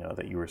up,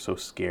 that you were so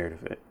scared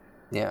of it.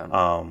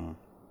 Yeah.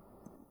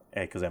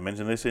 Because I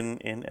mentioned this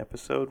in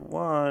episode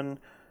 1,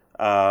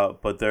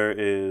 but there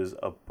is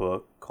a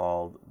book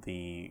called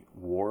The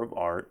War of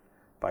Art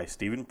by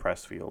Stephen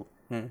Pressfield.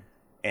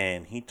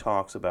 And he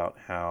talks about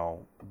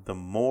how the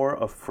more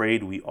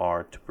afraid we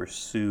are to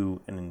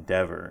pursue an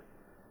endeavor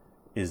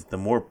is the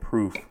more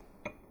proof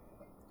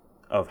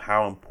of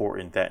how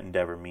important that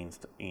endeavor means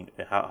to,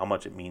 how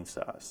much it means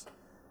to us.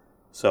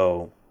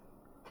 So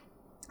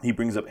he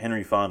brings up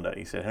Henry Fonda.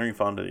 He said Henry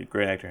Fonda, the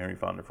great actor Henry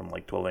Fonda from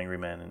like 12 Angry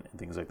Men and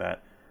things like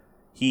that.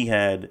 He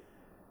had,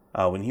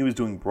 when he was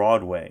doing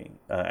Broadway,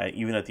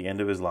 even at the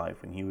end of his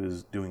life, when he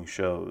was doing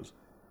shows,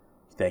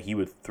 that he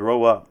would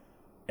throw up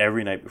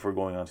every night before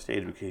going on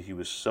stage because he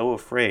was so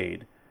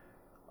afraid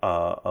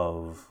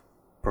of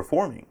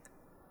performing.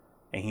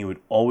 And he would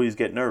always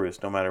get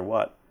nervous no matter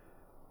what.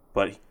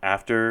 But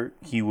after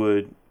he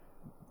would,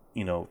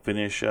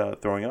 finish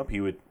throwing up, he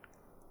would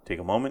take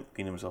a moment,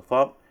 clean himself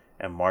up,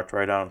 and march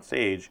right out on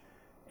stage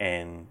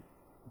and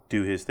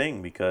do his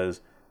thing,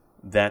 because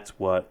that's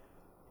what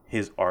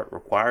his art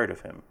required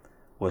of him,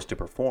 was to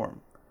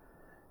perform.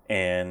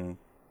 And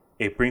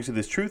it brings to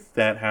this truth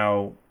that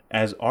how,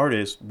 as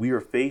artists, we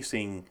are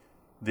facing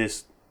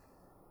this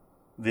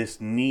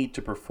need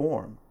to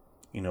perform.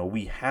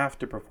 We have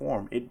to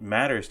perform. It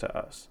matters to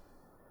us.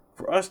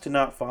 For us to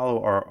not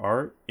follow our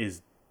art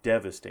is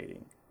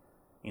devastating.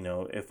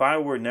 If I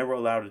were never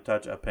allowed to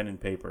touch a pen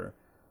and paper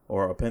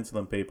or a pencil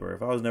and paper,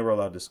 if I was never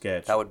allowed to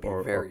sketch, that would be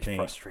or very paint,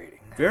 frustrating.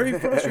 Very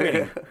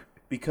frustrating,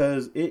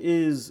 because it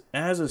is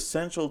as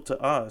essential to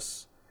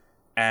us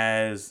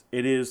as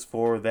it is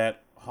for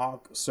that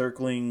hawk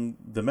circling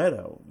the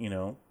meadow.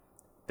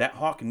 That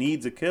hawk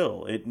needs a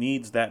kill. It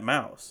needs that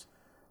mouse.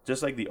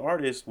 Just like the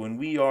artist, when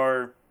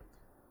we're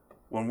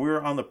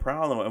on the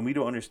prowl and we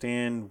don't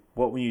understand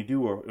what we need to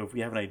do, or if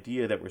we have an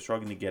idea that we're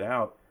struggling to get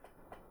out,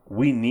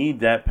 we need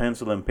that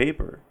pencil and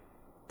paper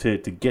to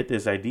get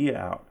this idea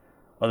out.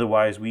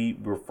 Otherwise,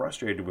 we're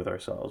frustrated with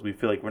ourselves. We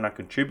feel like we're not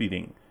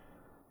contributing.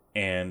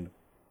 And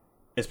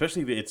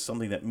especially if it's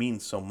something that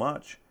means so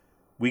much,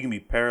 we can be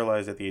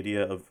paralyzed at the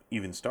idea of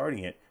even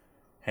starting it.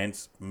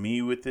 Hence,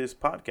 me with this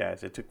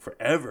podcast. It took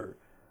forever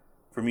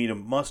for me to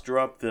muster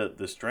up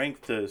the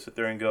strength to sit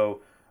there and go,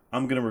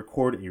 I'm going to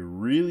record a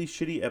really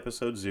shitty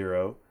episode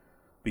 0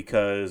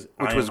 because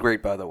Which was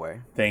great, by the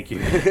way. Thank you.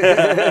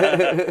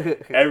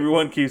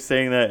 Everyone keeps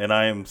saying that, and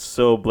I am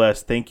so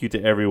blessed. Thank you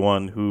to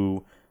everyone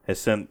who has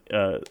sent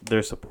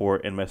their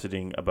support and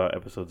messaging about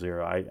episode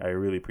 0. I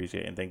really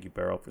appreciate it, and thank you,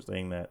 Berol, for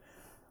saying that.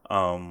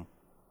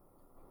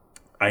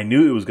 I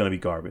knew it was going to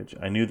be garbage.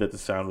 I knew that the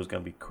sound was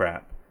going to be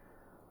crap,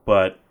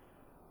 but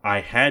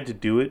I had to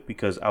do it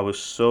because I was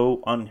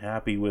so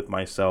unhappy with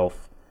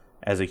myself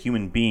as a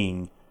human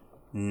being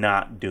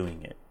not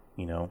doing it.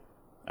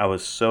 I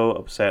was so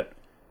upset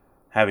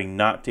having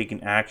not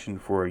taken action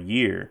for a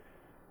year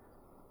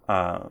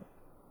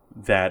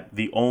that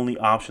the only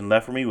option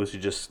left for me was to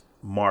just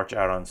march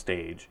out on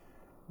stage,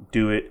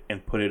 do it,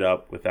 and put it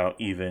up without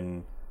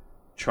even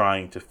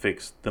trying to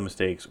fix the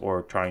mistakes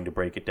or trying to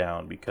break it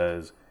down.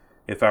 Because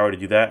if I were to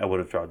do that, I would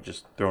have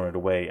just thrown it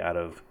away out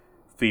of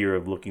fear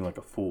of looking like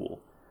a fool.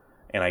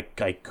 And I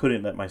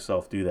couldn't let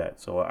myself do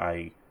that. So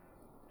I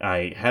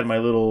had my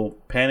little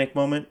panic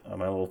moment,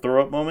 my little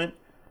throw up moment,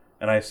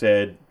 and I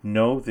said,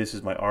 no, this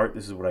is my art,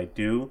 this is what I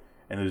do,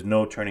 and there's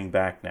no turning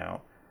back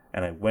now.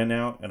 And I went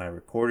out and I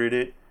recorded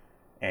it,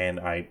 and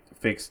I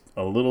fixed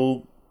a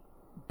little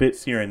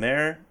bits here and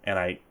there, and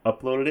I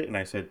uploaded it, and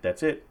I said,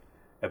 that's it,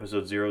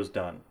 episode 0 is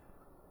done.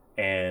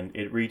 And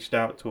it reached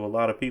out to a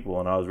lot of people,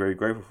 and I was very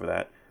grateful for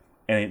that.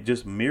 And it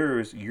just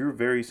mirrors your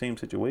very same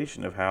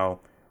situation of how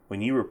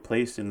when you were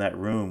placed in that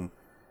room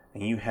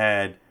and you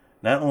had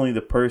not only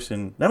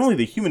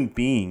the human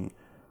being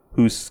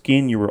whose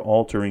skin you were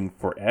altering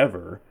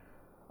forever,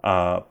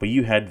 but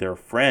you had their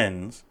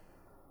friends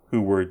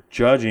who were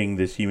judging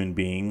this human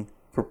being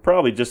for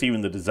probably just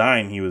even the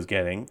design he was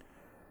getting,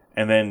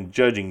 and then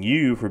judging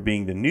you for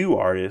being the new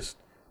artist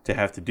to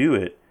have to do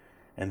it.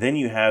 And then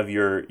you have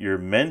your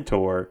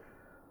mentor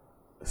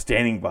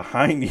standing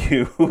behind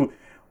you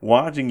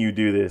watching you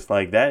do this.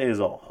 Like, that is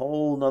a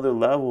whole nother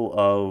level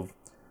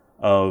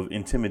of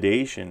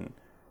intimidation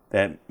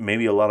that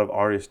maybe a lot of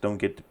artists don't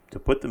get to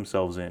put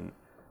themselves in,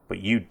 but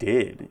you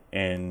did.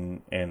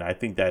 And I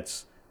think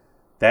that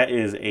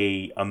is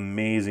a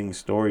amazing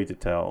story to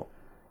tell,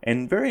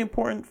 and very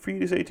important for you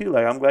to say too.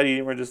 Like, I'm glad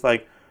you weren't just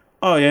like,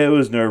 oh yeah, it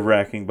was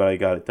nerve-wracking, but I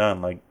got it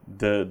done. Like,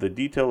 the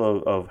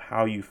detail of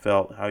how you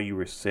felt, how you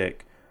were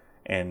sick,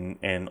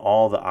 and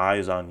all the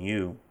eyes on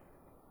you.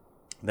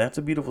 That's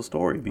a beautiful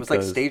story. Because it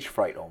was like stage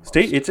fright almost.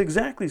 It's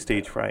exactly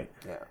stage fright.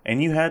 Yeah.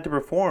 And you had to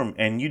perform,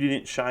 and you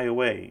didn't shy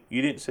away.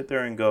 You didn't sit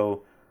there and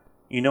go,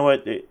 you know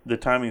what, the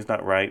timing's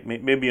not right.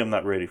 Maybe I'm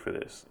not ready for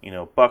this.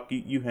 Buck,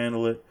 you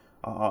handle it.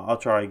 I'll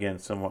try again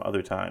some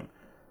other time.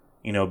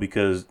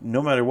 Because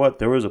no matter what,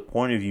 there was a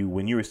point of you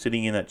when you were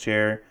sitting in that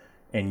chair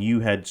and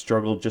you had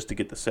struggled just to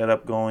get the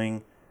setup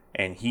going.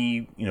 And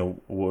he,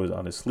 was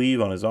on his sleeve,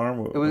 on his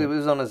arm. It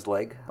was on his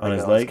leg. On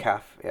his leg? His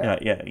calf. Yeah.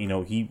 Yeah.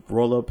 He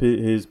rolled up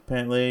his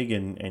pant leg,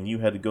 and you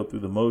had to go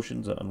through the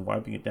motions on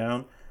wiping it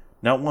down.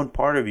 Not one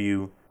part of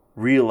you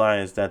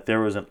realized that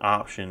there was an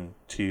option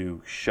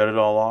to shut it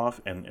all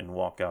off and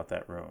walk out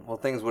that room. Well,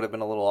 things would have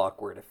been a little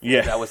awkward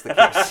if that was the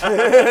case.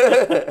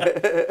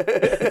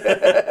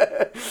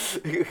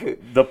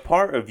 The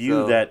part of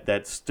you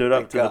that stood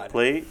up to the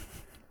plate,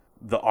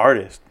 the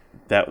artist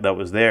that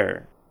was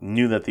there,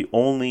 knew that the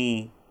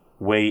only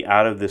way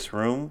out of this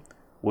room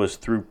was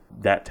through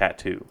that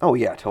tattoo. Oh,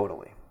 yeah,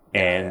 totally.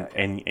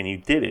 And you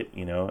did it,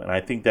 you know. And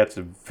I think that's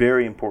a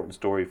very important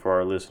story for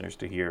our listeners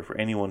to hear, for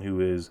anyone who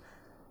is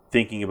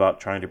thinking about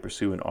trying to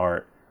pursue an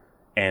art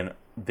and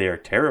they're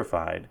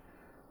terrified.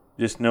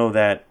 Just know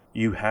that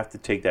you have to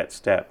take that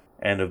step.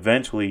 And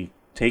eventually,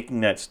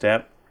 taking that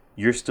step,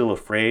 you're still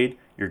afraid.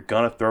 You're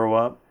going to throw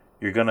up.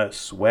 You're going to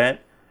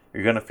sweat.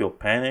 You're going to feel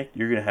panicked.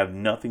 You're going to have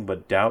nothing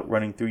but doubt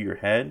running through your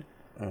head.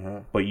 Mm-hmm.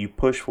 But you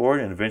push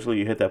forward, and eventually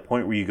you hit that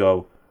point where you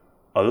go,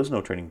 oh, there's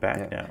no turning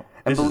back now.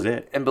 This is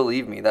it. And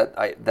believe me,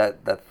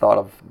 that thought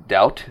of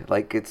doubt,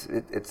 like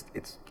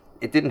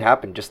it didn't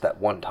happen just that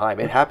one time.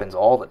 It happens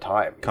all the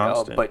time.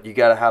 Constant. But you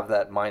got to have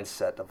that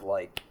mindset of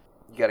like,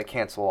 you got to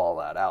cancel all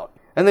that out.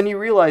 And then you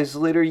realize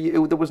later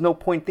there was no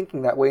point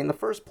thinking that way in the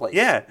first place.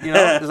 Yeah. You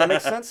know, does that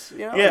make sense?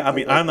 You know? Yeah, I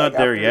mean, I'm not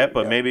there yet,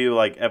 but maybe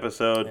like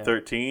episode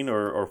 13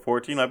 or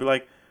 14, I'd be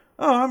like,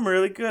 oh, I'm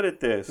really good at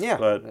this. Yeah.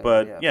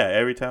 But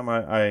every time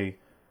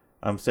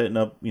I'm setting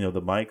up, you know,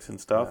 the mics and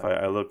stuff,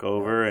 I look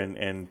over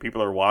and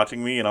people are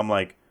watching me and I'm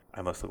like,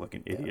 I must look like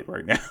an idiot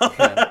right now.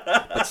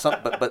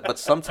 But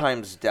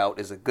sometimes doubt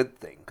is a good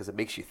thing because it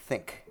makes you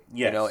think.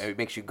 Yes. You know, it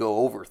makes you go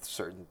over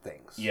certain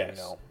things. Yes.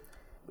 You know?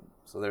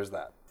 So there's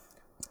that.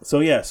 So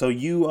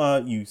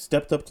you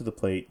stepped up to the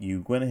plate.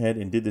 You went ahead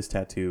and did this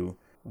tattoo.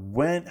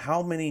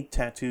 How many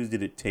tattoos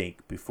did it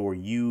take before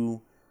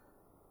you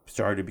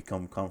started to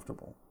become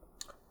comfortable?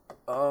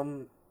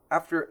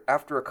 After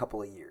a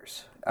couple of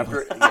years. I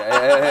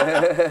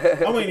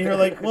mean, you're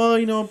like, well,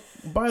 you know,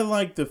 by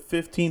like the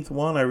 15th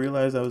one, I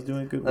realized I was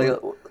doing good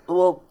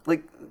work.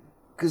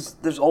 Because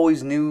there's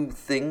always new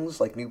things,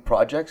 like new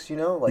projects, you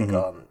know? Like,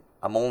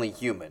 I'm only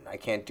human. I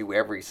can't do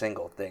every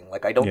single thing.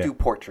 Like, I don't do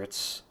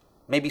portraits.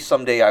 Maybe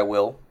someday I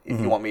will, if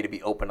you want me to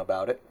be open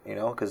about it, you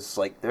know? Because,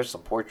 like, there's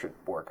some portrait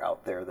work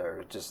out there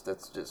that's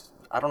just,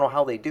 I don't know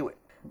how they do it.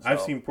 So,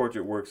 I've seen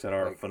portrait works that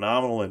are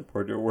phenomenal and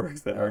portrait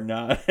works that are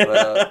not.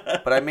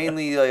 but I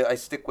mainly I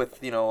stick with,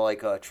 you know,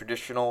 like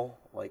traditional,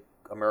 like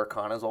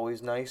Americana is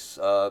always nice.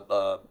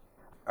 I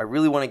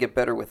really want to get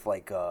better with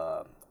like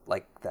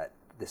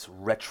this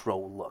retro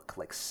look,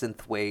 like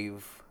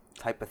synthwave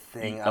type of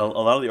thing. A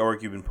lot of the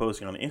artwork you've been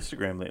posting on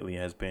Instagram lately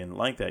has been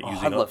like that.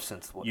 I love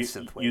synthwave.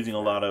 Using a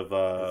lot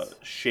of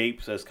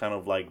shapes as kind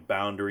of like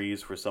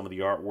boundaries for some of the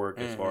artwork,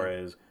 as far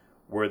as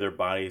where their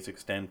bodies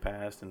extend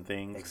past and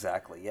things.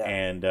 Exactly, yeah.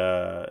 And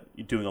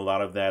you're doing a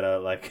lot of that,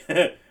 like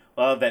a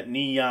lot of that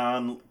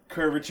neon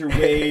curvature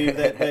wave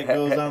that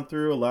goes on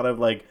through. A lot of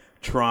like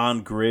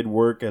Tron grid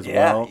work as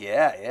well.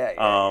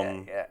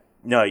 Yeah.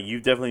 No,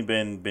 you've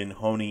definitely been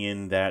honing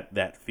in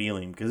that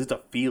feeling, because it's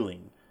a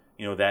feeling.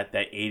 You know, that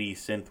 80s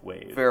synth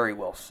wave. Very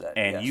well said.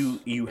 And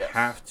you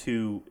have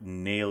to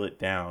nail it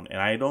down.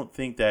 And I don't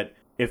think that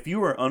if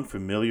you are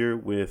unfamiliar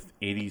with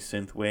 80s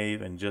synth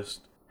wave and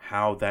just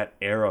how that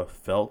era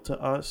felt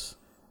to us,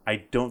 I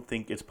don't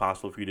think it's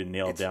possible for you to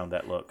nail down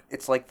that look.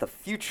 It's like the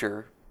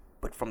future,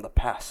 but from the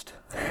past.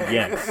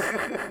 Yes.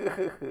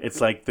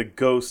 It's like the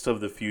ghost of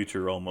the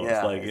future almost.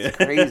 Yeah, like it's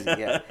crazy,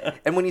 yeah.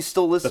 And when you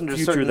still listen to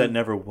future that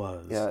never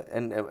was. Yeah,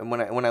 and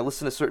when I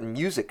listen to certain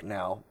music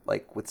now,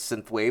 like with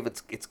synthwave,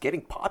 it's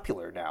getting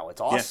popular now.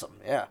 It's awesome,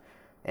 yeah.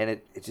 And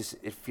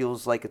it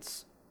feels like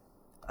it's,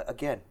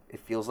 again, it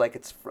feels like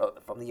it's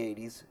from the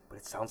 80s, but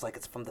it sounds like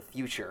it's from the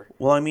future.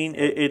 Well, I mean,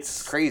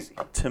 it's crazy.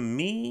 To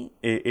me,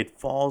 it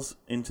falls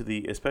into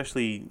the,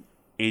 especially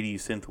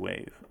 80s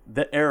synthwave,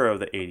 the era of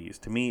the 80s.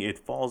 To me, it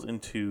falls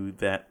into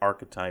that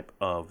archetype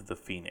of the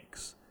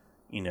Phoenix.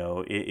 You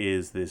know, it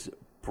is this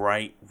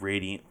bright,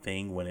 radiant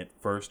thing when it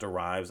first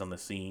arrives on the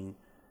scene,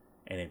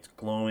 and it's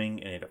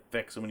glowing, and it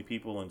affects so many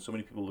people, and so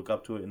many people look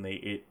up to it, and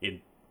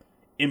it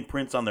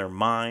imprints on their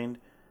mind.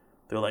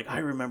 They're like, I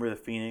remember the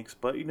Phoenix,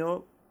 but you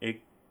know,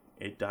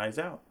 it dies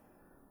out.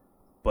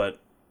 But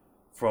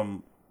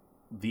from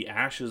the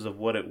ashes of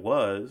what it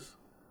was,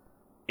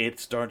 it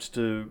starts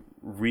to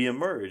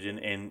reemerge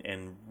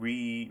and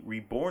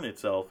reborn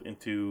itself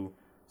into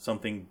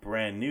something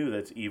brand new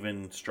that's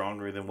even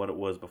stronger than what it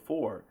was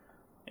before.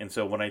 And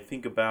so when I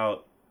think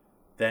about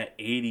that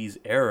 80s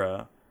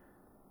era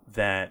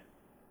that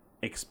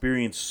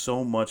experienced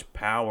so much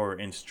power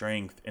and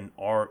strength and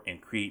art and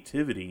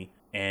creativity,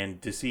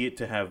 and to see it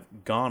to have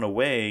gone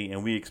away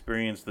and we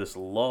experienced this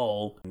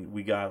lull, and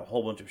we got a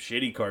whole bunch of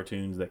shitty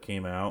cartoons that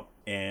came out,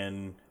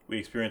 and we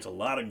experienced a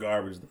lot of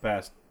garbage the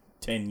past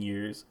 10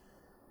 years,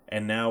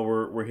 and now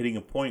we're hitting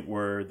a point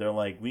where they're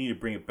like, we need to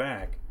bring it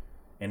back,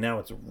 and now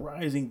it's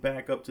rising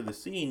back up to the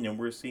scene, and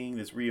we're seeing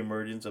this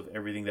reemergence of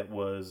everything that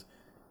was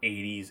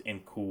 80s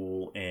and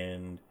cool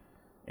and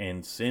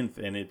synth,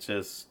 and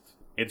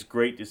it's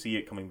great to see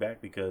it coming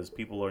back, because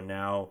people are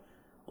now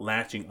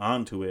latching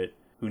onto it,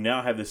 who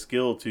now have the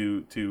skill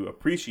to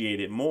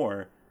appreciate it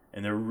more,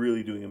 and they're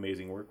really doing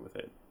amazing work with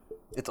it.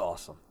 It's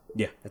awesome.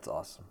 Yeah. It's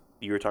awesome.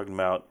 You were talking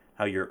about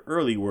how your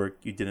early work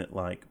you didn't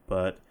like,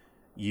 but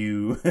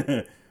you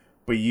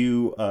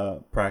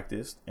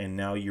practiced, and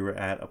now you're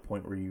at a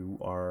point where you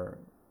are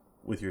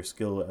with your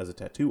skill as a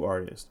tattoo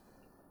artist,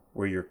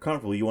 where you're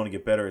comfortable. You want to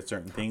get better at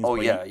certain things. Oh,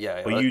 but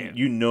yeah. But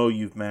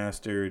you've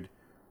mastered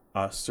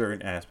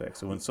certain aspects.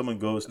 So when someone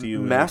goes to you,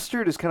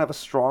 mastered is kind of a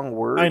strong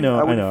word. I know.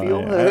 I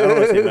don't want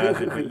to say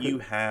mastered, but you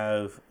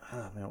have.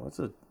 Oh man,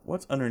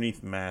 what's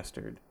underneath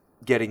mastered?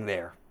 Getting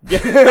there.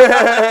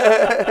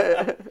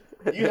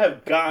 You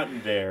have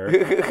gotten there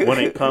when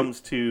it comes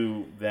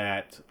to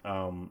that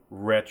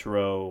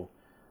retro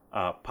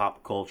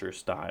pop culture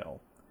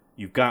style.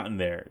 You've gotten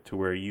there to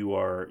where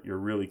you're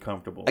really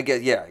comfortable. I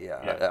guess, yeah.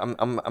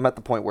 I'm at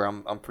the point where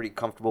I'm pretty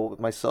comfortable with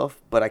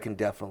myself, but I can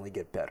definitely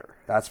get better.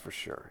 That's for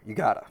sure. You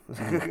gotta.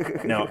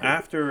 Now,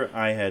 after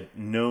I had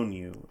known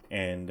you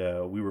and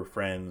we were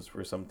friends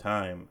for some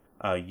time,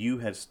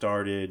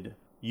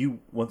 you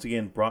once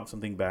again brought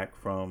something back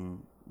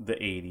from the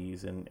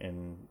 80s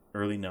and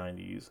early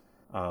 90s,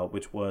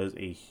 which was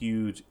a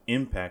huge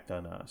impact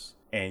on us.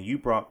 And you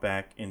brought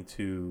back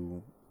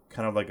into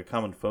kind of like a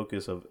common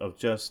focus of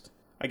just,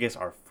 I guess,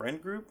 our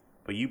friend group,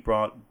 but you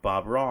brought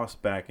Bob Ross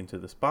back into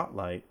the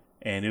spotlight.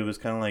 And it was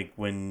kind of like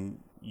when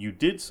you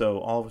did so,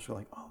 all of us were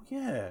like, oh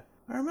yeah,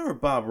 I remember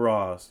Bob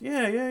Ross.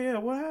 Yeah.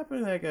 What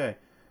happened to that guy?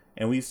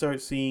 And we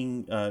started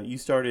seeing, you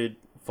started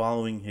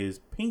following his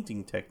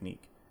painting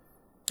technique.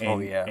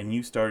 And, and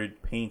you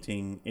started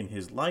painting in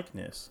his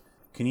likeness.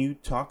 Can you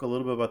talk a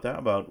little bit about that,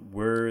 about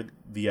where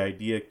the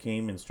idea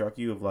came and struck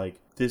you of like,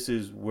 this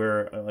is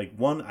where, like,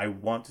 one, I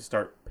want to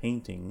start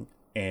painting,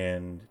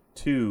 and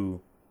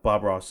two,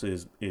 Bob Ross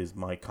is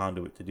my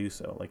conduit to do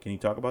so. Like, can you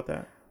talk about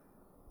that?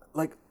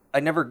 Like, I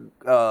never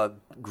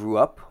grew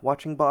up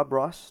watching Bob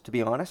Ross, to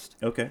be honest.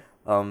 Okay.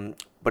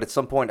 But at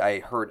some point I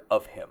heard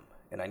of him,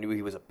 and I knew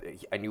he was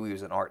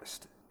an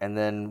artist. And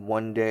then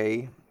one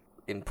day,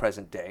 in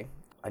present day,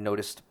 I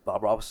noticed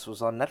Bob Ross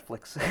was on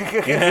Netflix.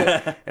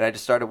 And I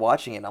just started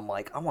watching it, and I'm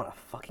like, I want to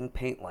fucking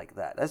paint like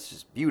that. That's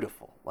just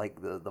beautiful.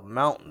 Like the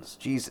mountains,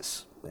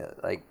 Jesus.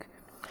 Like,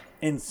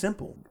 and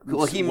simple.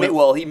 Well, he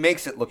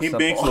makes it look simple.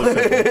 He makes it look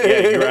simple.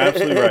 Yeah, you're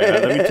absolutely right.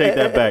 Let me take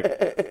that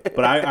back.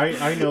 But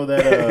I know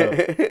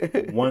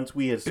that once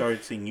we had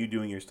started seeing you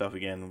doing your stuff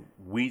again,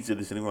 we did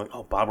this thing. We're like,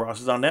 oh, Bob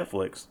Ross is on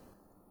Netflix.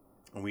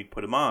 And we'd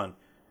put him on.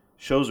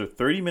 Shows are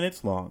 30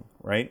 minutes long,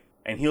 right?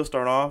 And he'll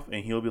start off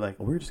and he'll be like,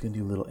 oh, we're just going to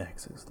do little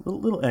X's,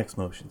 little X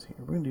motions here.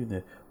 We're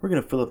going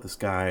to fill up the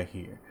sky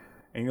here.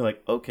 And you're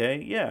like,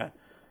 okay, yeah.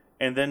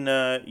 And then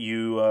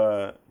you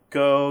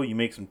go, you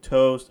make some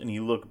toast, and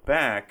you look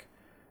back,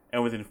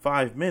 and within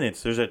 5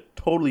 minutes, there's a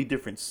totally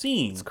different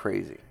scene. It's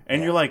crazy.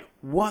 And you're like,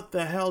 what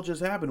the hell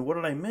just happened? What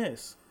did I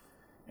miss?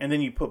 And then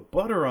you put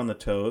butter on the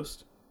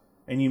toast,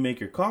 and you make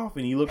your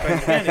coffee, and you look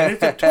back again, and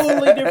it's a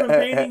totally different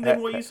painting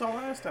than what you saw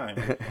last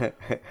time.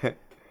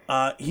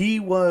 He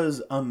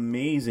was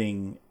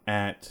amazing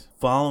at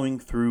following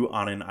through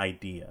on an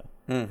idea.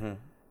 Mm-hmm.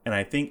 And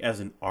I think as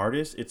an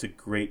artist, it's a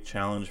great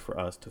challenge for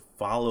us to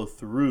follow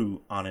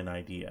through on an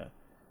idea.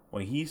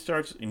 When he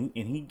starts, and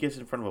he gets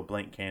in front of a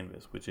blank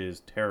canvas, which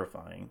is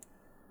terrifying.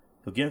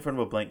 He'll get in front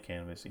of a blank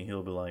canvas, and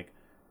he'll be like,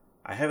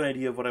 I have an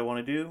idea of what I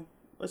want to do.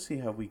 Let's see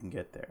how we can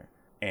get there.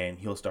 And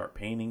he'll start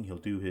painting.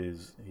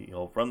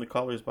 He'll run the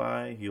colors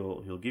by.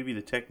 He'll give you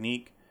the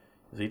technique.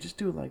 They just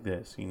do it like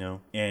this, you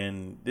know?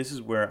 And this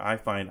is where I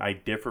find I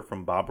differ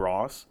from Bob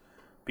Ross,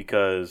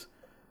 because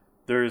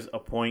there's a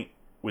point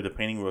with a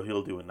painting where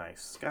he'll do a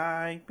nice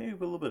sky, maybe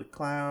with a little bit of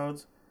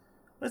clouds.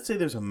 Let's say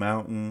there's a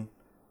mountain,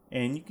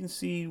 and you can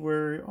see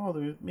where,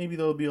 maybe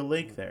there'll be a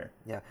lake there.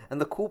 Yeah. And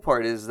the cool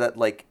part is that,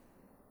 like,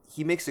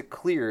 he makes it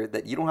clear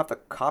that you don't have to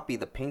copy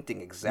the painting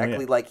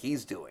exactly like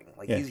he's doing.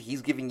 Like,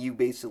 he's giving you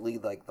basically,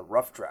 like, the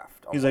rough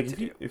draft. He's like,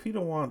 if you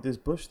don't want this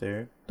bush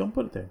there, don't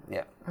put it there.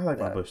 Yeah. I like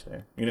my bush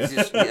there. You know?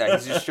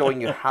 He's just showing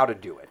you how to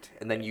do it,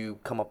 and then you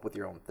come up with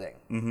your own thing.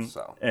 Mm-hmm.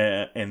 So.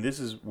 And this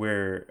is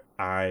where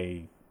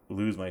I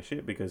lose my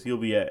shit, because he'll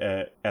be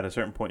at a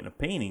certain point in a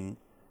painting,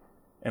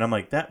 and I'm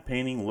like, that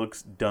painting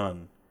looks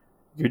done.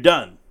 You're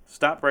done.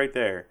 Stop right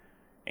there.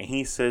 And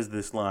he says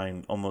this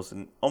line almost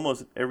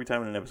every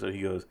time in an episode.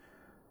 He goes,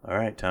 all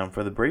right, time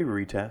for the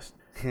bravery test.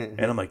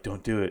 And I'm like,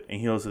 don't do it. And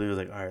he was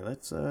like, all right,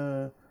 let's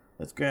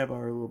grab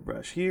our little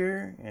brush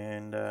here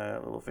and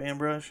a little fan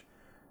brush,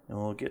 and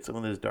we'll get some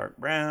of this dark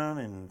brown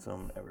and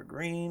some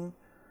evergreen.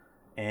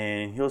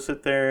 And he'll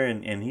sit there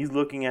and he's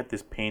looking at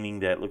this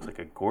painting that looks like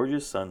a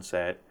gorgeous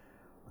sunset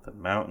with a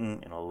mountain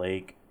and a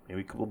lake,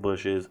 maybe a couple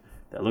bushes,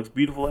 that looks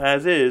beautiful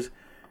as is.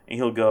 And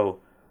he'll go,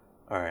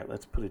 all right,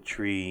 let's put a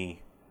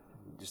tree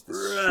just the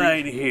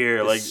right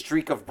here, like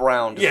streak of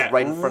brown, just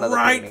right in front of the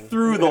painting, right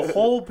through the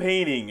whole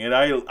painting. And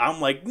I'm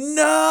like,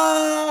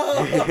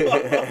 no,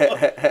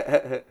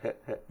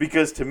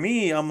 because to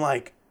me, I'm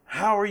like,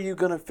 how are you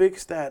gonna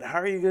fix that? How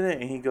are you gonna?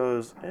 And he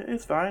goes,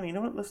 it's fine. You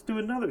know what? Let's do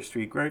another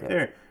streak right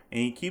there. And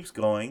he keeps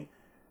going,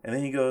 And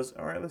then he goes,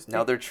 all right,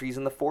 now there are trees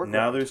in the foreground.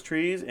 Now there's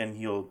trees, and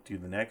he'll do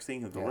the next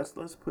thing. He'll go,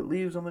 let's put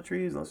leaves on the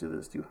trees. Let's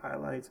do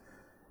highlights.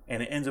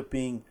 And it ends up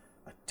being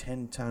a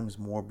 10 times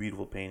more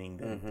beautiful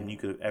painting than you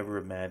could have ever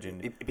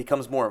imagined. It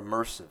becomes more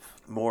immersive.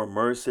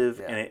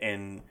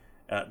 And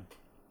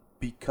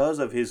because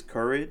of his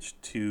courage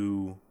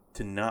to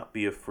not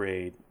be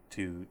afraid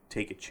to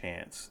take a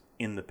chance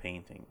in the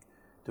painting,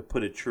 to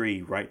put a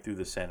tree right through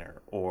the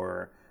center,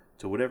 or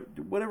to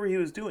whatever he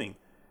was doing.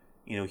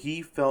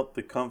 He felt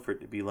the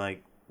comfort to be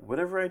like,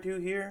 whatever I do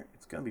here,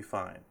 it's going to be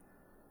fine.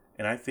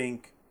 And I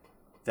think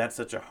that's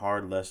such a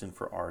hard lesson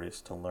for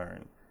artists to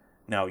learn.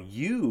 Now,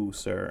 you,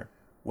 sir,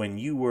 when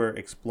you were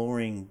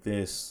exploring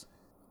this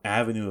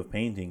avenue of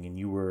painting and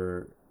you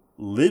were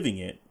living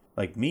it,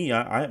 like me,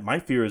 my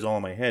fear is all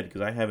in my head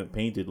because I haven't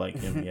painted like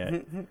him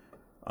yet.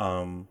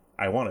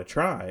 I want to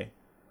try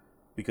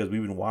because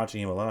we've been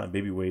watching him a lot, and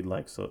Baby Wade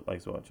likes to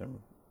watch him.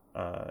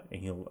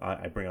 And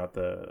I bring out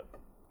the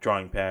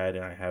drawing pad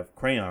and I have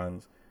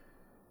crayons,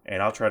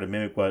 and I'll try to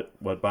mimic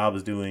what Bob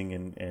is doing,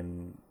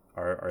 and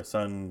our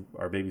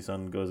baby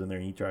son goes in there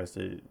and he tries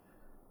to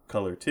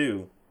color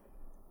too.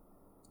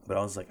 But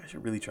I was like, I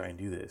should really try and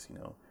do this,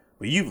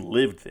 But you've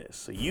lived this.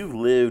 So you've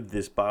lived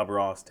this Bob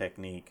Ross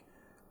technique.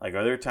 Like,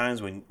 are there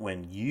times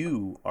when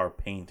you are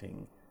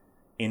painting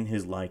in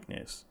his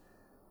likeness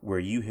where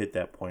you hit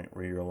that point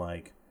where you're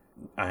like,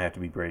 I have to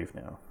be brave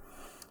now?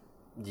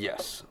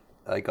 Yes.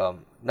 Like,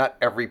 not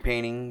every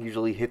painting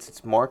usually hits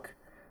its mark,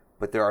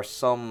 but there are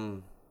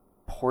some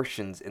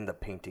portions in the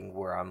painting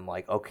where I'm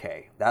like,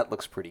 okay, that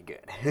looks pretty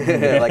good.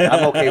 Like,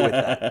 I'm okay with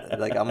that.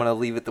 Like, I'm going to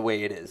leave it the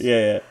way it is.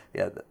 Yeah,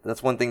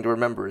 that's one thing to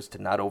remember, is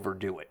to not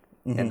overdo it.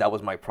 And that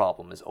was my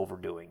problem, is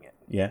overdoing it.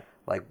 Yeah.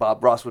 Like,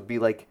 Bob Ross would be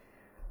like,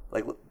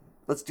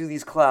 let's do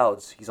these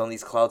clouds. He's on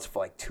these clouds for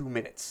like 2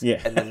 minutes.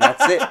 Yeah. And then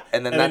that's it.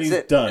 And then that's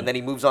it. Done. And then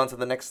he moves on to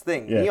the next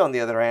thing. Yeah. Me, on the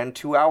other hand,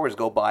 2 hours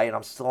go by and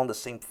I'm still on the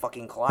same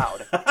fucking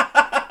cloud.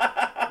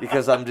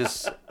 Because I'm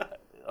just,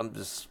 I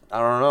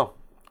don't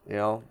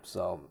know,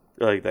 so.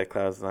 Like, that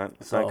cloud's not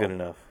good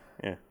enough.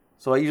 Yeah.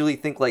 So I usually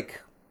think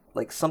like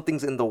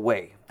something's in the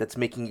way that's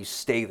making you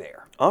stay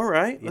there. All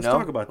right. Let's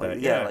talk about that.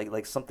 Yeah.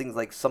 Like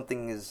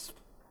something is.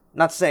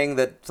 Not saying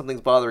that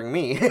something's bothering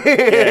me,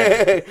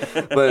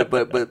 but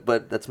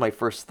that's my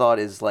first thought,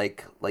 is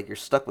like you're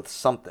stuck with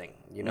something,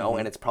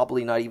 and it's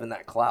probably not even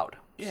that cloud.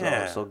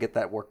 Yeah. So get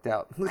that worked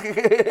out. What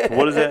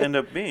does that end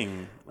up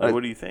being? Like,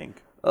 what do you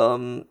think?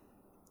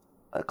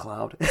 A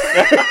cloud,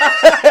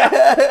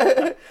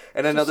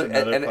 and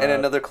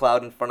another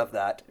cloud in front of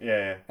that.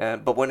 Yeah.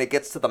 But when it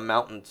gets to the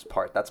mountains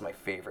part, that's my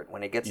favorite.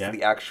 When it gets to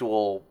the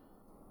actual,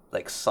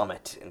 like,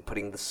 summit and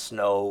putting the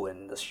snow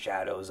and the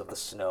shadows of the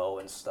snow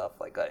and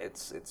stuff like that,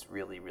 it's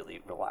really,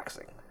 really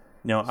relaxing.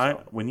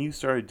 Now, when you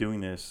started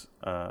doing this,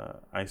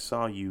 I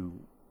saw you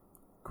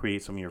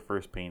create some of your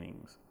first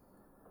paintings,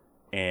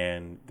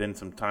 and then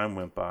some time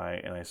went by,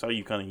 and I saw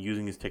you kind of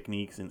using his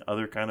techniques in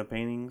other kind of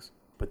paintings,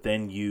 but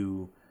then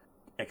you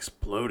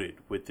exploded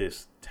with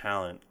this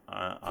talent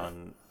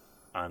on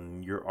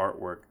your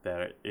artwork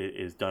that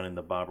is done in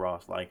the Bob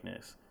Ross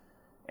likeness.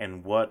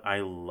 And what I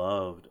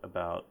loved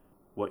about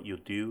what you'll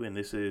do, and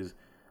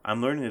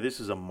I'm learning that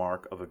this is a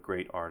mark of a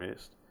great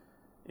artist,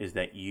 is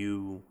that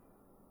you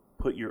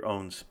put your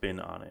own spin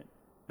on it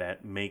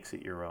that makes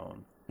it your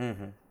own.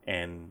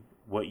 And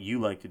what you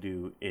like to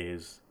do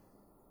is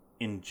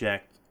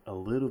inject a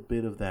little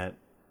bit of that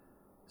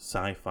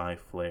sci-fi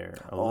flair,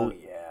 a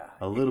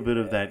little bit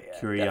of that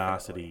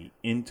curiosity definitely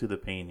into the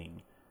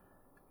painting,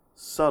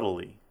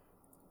 subtly,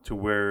 to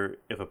where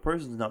if a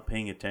person's not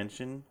paying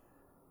attention,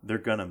 they're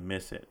gonna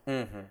miss it.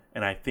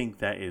 And I think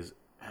that is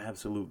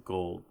absolute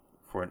gold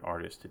for an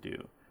artist to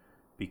do,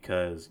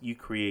 because you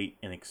create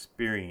an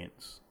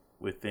experience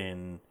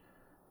within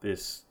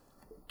this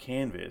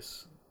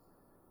canvas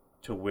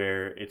to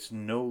where it's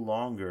no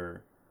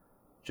longer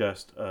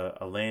just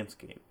a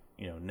landscape.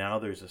 Now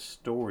there's a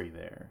story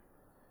there.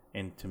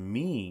 And to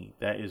me,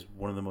 that is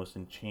one of the most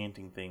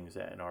enchanting things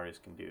that an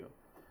artist can do.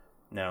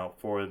 Now,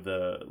 for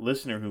the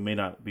listener who may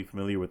not be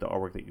familiar with the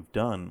artwork that you've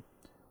done,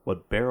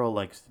 what Berol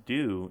likes to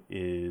do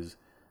is,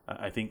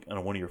 I think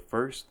on one of your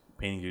first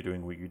paintings you're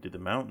doing where you did the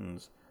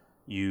mountains,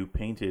 you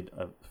painted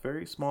a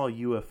very small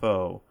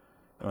UFO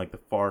in like the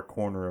far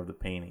corner of the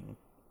painting.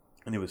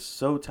 And it was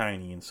so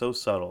tiny and so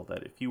subtle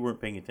that if you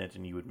weren't paying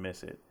attention, you would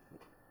miss it.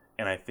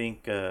 And I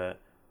think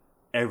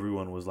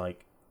everyone was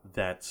like,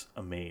 that's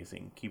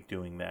amazing. Keep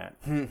doing that.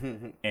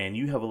 And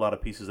you have a lot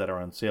of pieces that are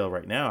on sale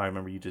right now. I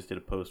remember you just did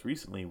a post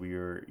recently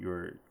where you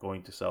were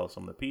going to sell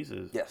some of the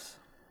pieces. Yes.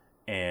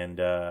 And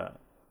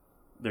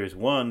there's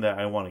one that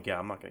I want to get.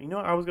 I'm not gonna,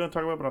 I was going to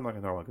talk about it, but I'm not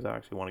going to talk about it because I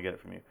actually want to get it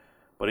from you.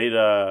 But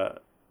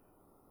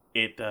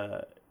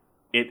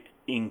it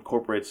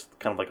incorporates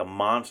kind of like a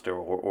monster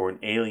or an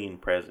alien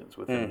presence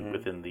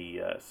within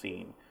the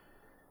scene.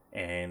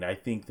 And I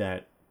think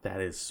that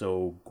is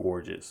so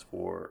gorgeous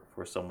for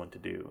someone to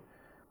do.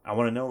 I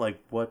want to know, like,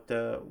 what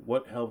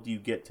helped you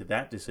get to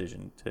that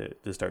decision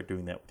to start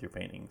doing that with your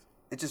paintings?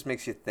 It just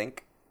makes you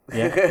think.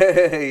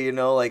 Yeah. You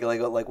know, like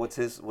what's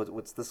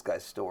this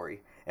guy's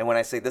story? And when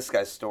I say this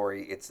guy's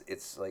story,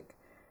 it's like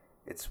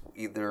it's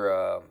either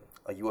a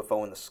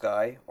UFO in the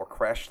sky or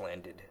crash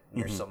landed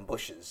near some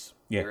bushes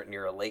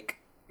near a lake.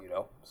 You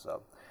know,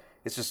 so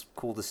it's just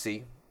cool to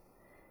see.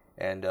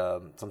 And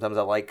sometimes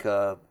I like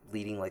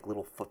leading like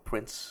little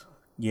footprints.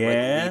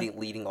 Yeah. Like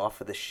leading off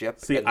of the ship.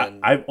 See, and then,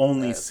 I've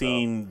only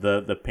seen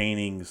the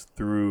paintings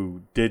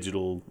through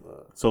digital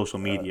social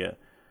media.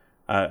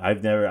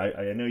 I've never.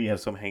 I know you have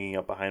some hanging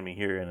up behind me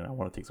here, and I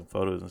want to take some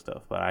photos and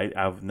stuff. But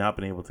I've not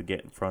been able to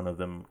get in front of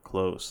them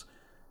close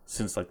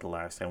since like the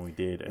last time we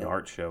did an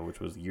art show, which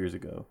was years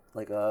ago.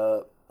 Like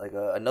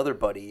another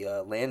buddy,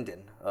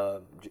 Landon,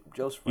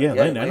 Joe's friend.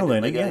 Yeah, Landon. I know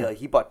Landon. Like,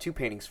 he bought 2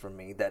 paintings from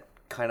me that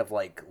kind of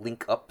like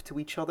link up to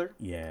each other.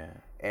 Yeah.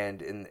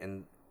 And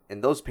in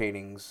those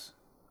paintings,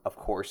 of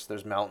course,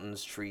 there's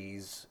mountains,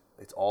 trees.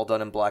 It's all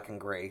done in black and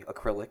gray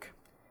acrylic,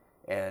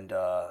 and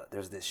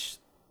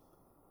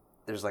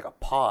there's like a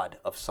pod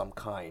of some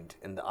kind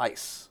in the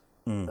ice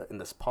in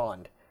this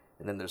pond,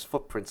 and then there's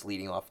footprints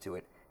leading off to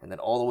it, and then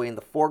all the way in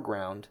the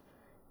foreground,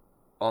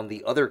 on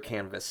the other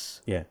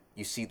canvas,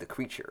 you see the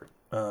creature.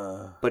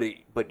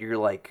 But you're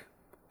like,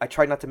 I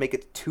tried not to make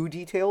it too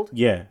detailed.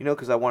 Yeah. You know,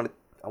 because I want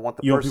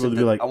the you person want people to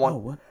be like,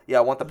 what? Yeah,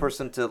 I want the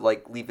person to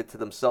like leave it to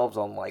themselves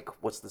on like,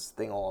 what's this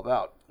thing all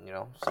about? You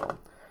know, so.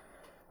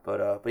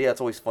 But yeah, it's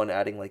always fun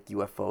adding like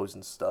UFOs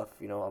and stuff.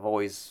 You know, I've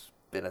always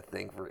been a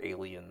thing for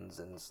aliens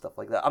and stuff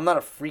like that. I'm not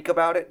a freak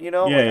about it, you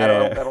know. I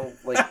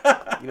don't like,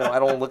 you know, I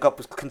don't look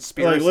up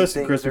conspiracy like,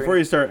 listen, things. Chris, before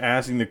you start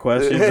asking the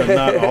questions, I'm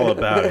not all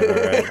about it. All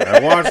right, I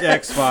watched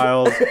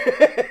X-Files.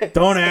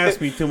 Don't ask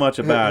me too much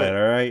about it.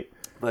 All right.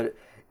 But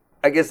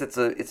I guess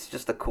it's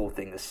just a cool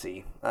thing to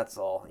see. That's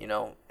all, you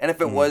know. And if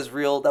it was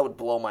real, that would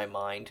blow my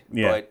mind.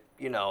 Yeah. But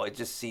you know, it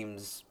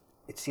seems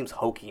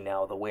hokey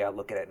now the way I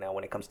look at it now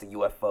when it comes to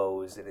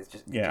UFOs, and it's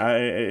just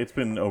it's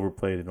been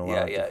overplayed in a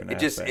lot of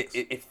different aspects.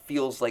 It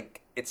feels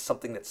like it's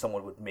something that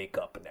someone would make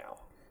up now.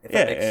 If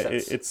that makes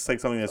sense. It's like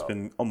something that's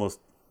been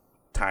almost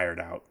tired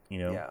out, you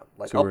know. Yeah,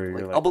 like,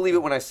 I'll I'll believe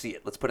it when I see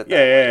it. Let's put it that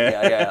way.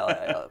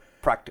 Yeah.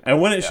 Practical.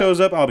 And when it shows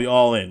up, I'll be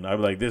all in. I'll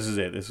be like, this is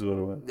it. This is what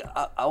it was.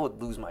 I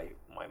would lose my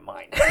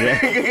mind.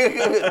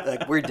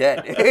 Like, we're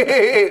dead.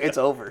 It's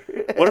over.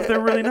 What if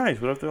they're really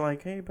nice? What if they're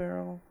like, hey,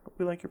 Berol,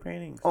 we like your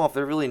paintings? Oh, if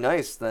they're really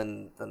nice,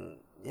 then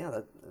yeah,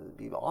 that'd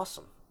be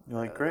awesome. You're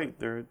like, great.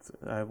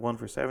 I have one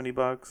for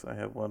 $70. I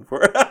have one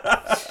for.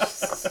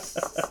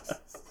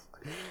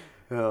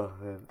 Oh,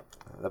 man.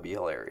 That'd be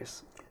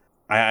hilarious.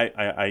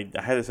 I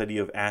had this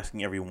idea of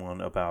asking everyone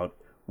about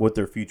what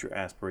their future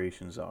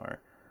aspirations are,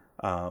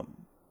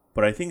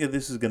 but I think that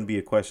this is going to be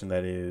a question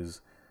that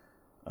is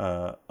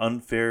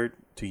unfair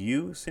to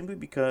you, simply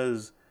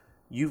because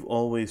you've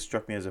always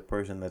struck me as a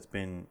person that's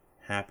been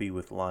happy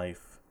with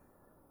life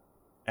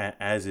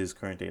as is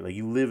current day. Like,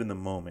 you live in the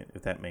moment,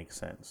 if that makes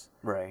sense.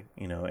 Right.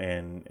 You know,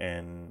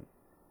 and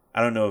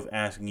I don't know if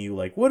asking you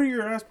like, what are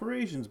your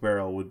aspirations,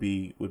 Berol, would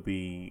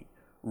be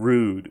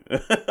rude.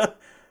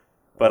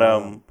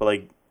 But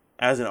like,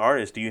 as an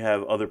artist, do you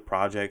have other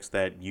projects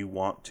that you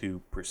want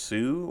to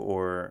pursue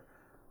or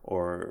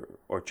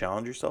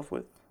challenge yourself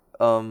with?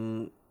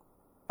 I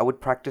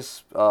would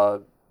practice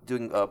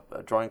doing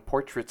drawing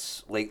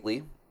portraits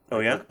lately. Oh,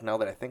 yeah? Like, now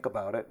that I think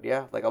about it,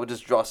 yeah. Like, I would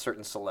just draw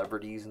certain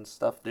celebrities and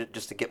stuff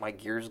just to get my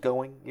gears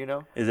going, you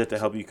know? Is that to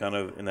help you kind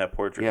of in that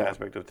portrait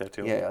aspect of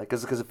tattooing? Yeah,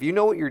 because if you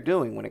know what you're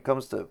doing when it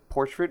comes to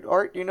portrait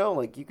art, you know,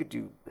 like, you could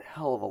do a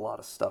hell of a lot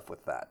of stuff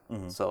with that.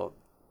 Mm-hmm. So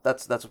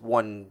that's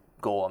one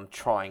goal I'm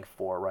trying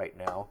for right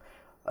now.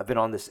 I've been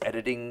on this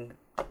editing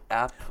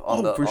app.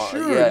 I've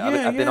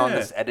been on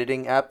this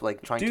editing app,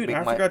 like, trying to make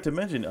I forgot to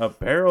mention,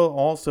 Berol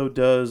also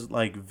does,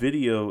 like,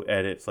 video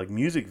edits, like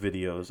music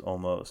videos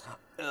almost.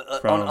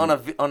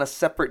 On a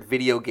separate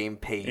video game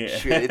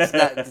page.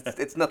 Yeah.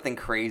 It's nothing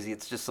crazy.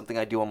 It's just something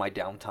I do on my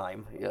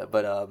downtime. Yeah,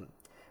 but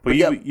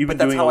you've been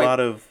doing a lot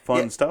of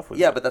fun stuff with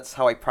it. Yeah, but that's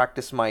how I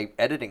practice my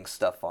editing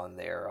stuff on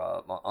there,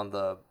 on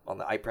the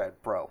iPad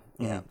Pro.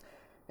 Mm-hmm. Yeah.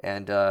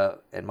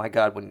 And my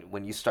God,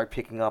 when you start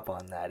picking up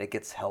on that, it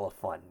gets hella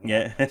fun.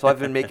 Yeah. So I've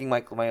been making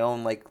my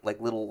own like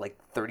little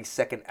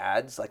 30-second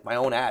ads, like my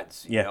own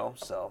ads. You know,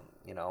 so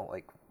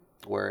like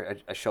where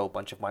I show a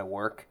bunch of my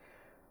work,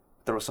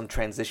 throw some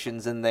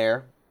transitions in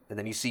there, and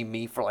then you see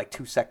me for like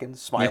 2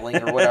 seconds smiling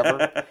or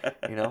whatever.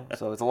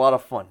 So it's a lot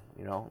of fun.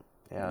 Yeah,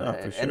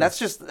 sure. And that's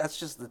just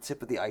the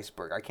tip of the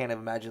iceberg. I can't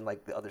imagine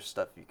like the other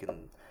stuff you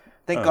can.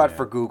 Thank God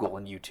for Google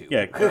and YouTube.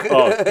 Yeah.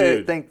 Oh,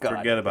 dude. Thank God.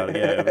 Forget about it.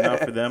 Yeah. If not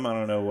for them, I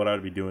don't know what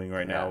I'd be doing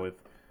right now with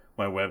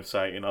my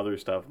website and other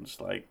stuff. I'm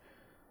just like,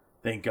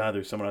 thank God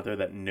there's someone out there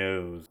that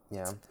knows.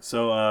 Yeah.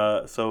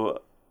 So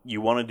you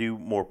want to do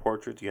more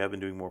portraits. You have been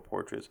doing more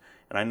portraits.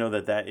 And I know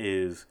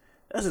that's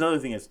another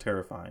thing that's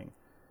terrifying,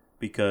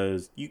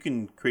 because you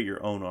can create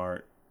your own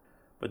art,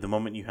 but the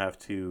moment you have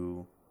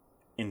to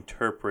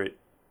interpret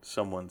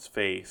someone's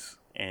face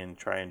and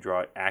try and draw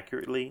it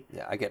accurately.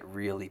 Yeah, I get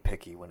really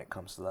picky when it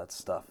comes to that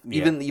stuff.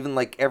 Yeah. Even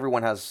like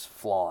everyone has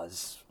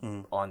flaws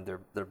on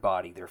their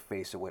body, their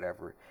face, or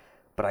whatever.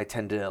 but I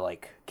tend to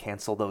like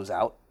cancel those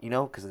out,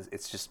 because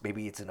it's just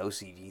maybe it's an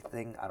OCD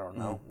thing. I don't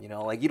know,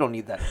 like you don't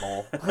need that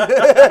mole.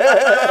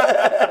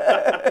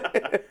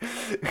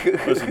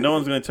 Listen, no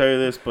one's gonna tell you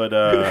this, but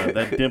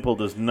that dimple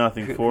does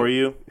nothing for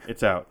you.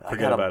 It's out.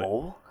 Forget about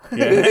mole?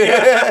 it.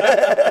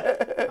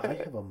 Yeah. I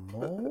have a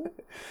mole.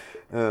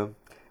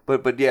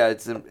 But yeah,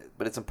 it's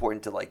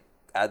important to like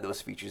add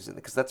those features in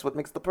because that's what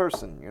makes the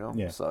person,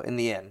 Yeah. So in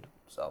the end,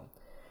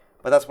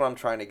 but that's what I'm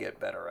trying to get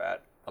better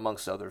at,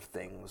 amongst other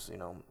things,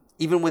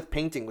 Even with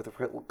painting with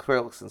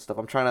acrylics and stuff,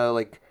 I'm trying to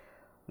like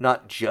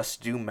not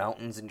just do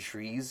mountains and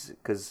trees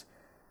because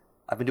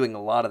I've been doing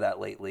a lot of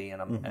that lately,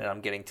 and I'm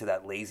getting to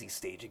that lazy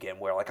stage again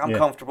where like I'm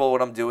comfortable with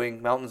what I'm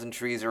doing. Mountains and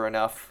trees are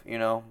enough,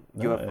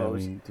 UFOs. I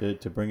mean,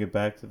 to bring it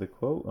back to the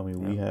quote, I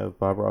mean, we have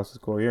Bob Ross's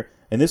quote here,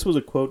 and this was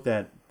a quote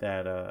that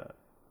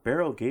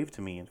Berol gave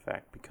to me, in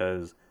fact,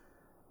 because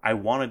I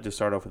wanted to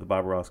start off with the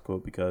Bob Ross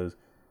quote because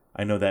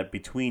I know that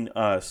between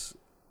us,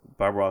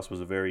 Bob Ross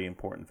was a very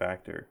important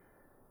factor,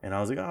 and I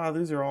was like,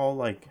 these are all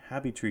like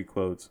happy tree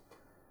quotes,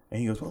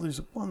 and he goes, well,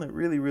 there's one that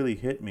really, really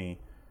hit me.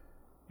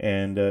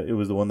 And it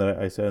was the one that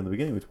I said in the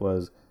beginning, which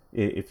was,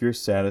 if you're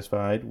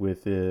satisfied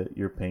with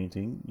your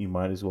painting, you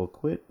might as well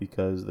quit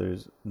because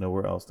there's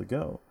nowhere else to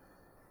go.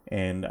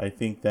 And I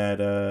think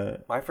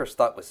that... my first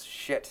thought was,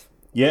 shit.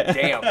 Yeah.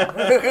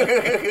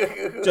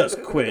 Damn.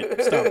 Just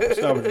quit. Stop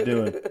what you're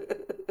doing.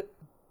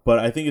 But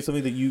I think it's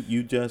something that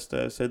you just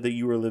said that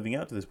you were living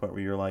out to this point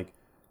where you're like,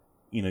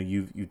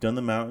 you've done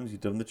the mountains,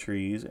 you've done the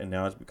trees, and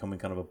now it's becoming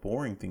kind of a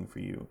boring thing for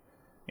you.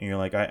 And you're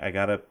like, I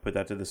got to put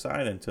that to the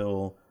side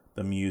until...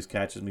 the muse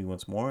catches me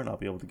once more, and I'll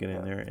be able to get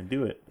in there and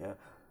do it. Yeah.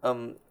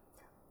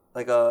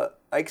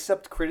 I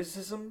accept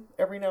criticism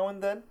every now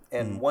and then,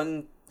 and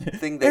one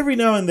thing that every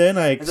now and then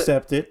I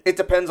accept it. It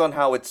depends on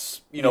how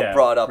it's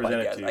brought up.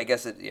 I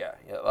guess it. Yeah.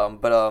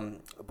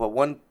 But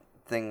one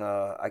thing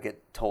I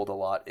get told a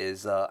lot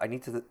is I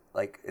need to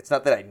like. It's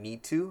not that I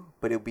need to,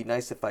 but it would be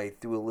nice if I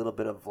threw a little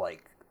bit of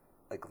like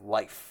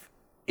life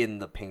in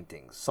the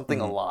paintings,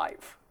 something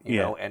alive, you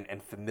know,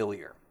 and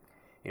familiar,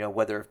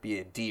 whether it be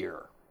a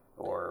deer.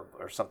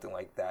 Or something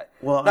like that.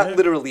 Well, not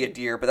literally a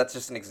deer, but that's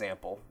just an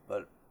example.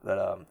 But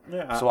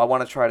so I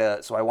want to try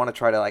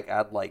to like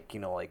add like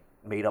like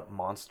made up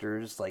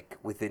monsters like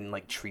within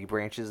like tree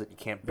branches that you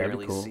can't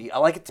barely see. I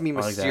like it to be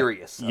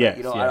mysterious.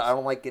 Yes, I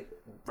don't like it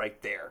right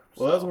there.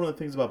 Well, that's one of the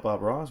things about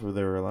Bob Ross, where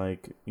they were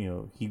like,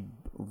 he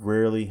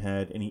rarely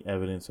had any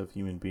evidence of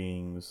human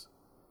beings.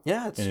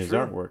 Yeah, it's in his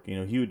artwork.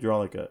 He would draw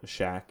like a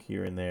shack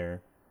here and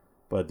there.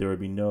 But there would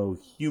be no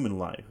human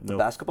life, no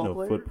basketball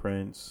player?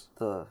 Footprints.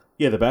 The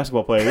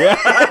basketball player. Yeah.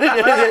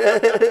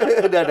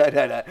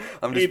 No.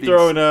 I'm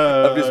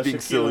just being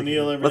silly.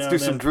 Let's do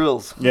some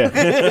drills. Yeah.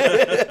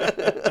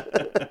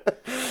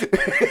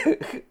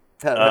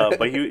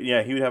 But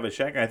he would have a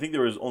shack. I think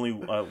there was only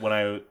when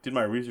I did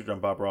my research on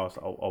Bob Ross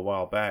a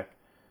while back.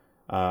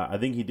 I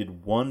think he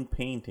did one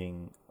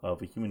painting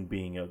of a human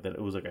being that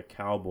it was like a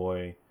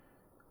cowboy.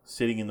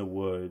 Sitting in the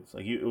woods,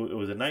 like it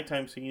was a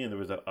nighttime scene, and there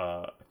was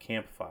a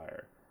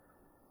campfire,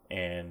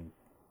 and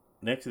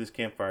next to this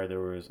campfire there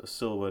was a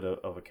silhouette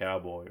of a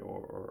cowboy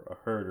or a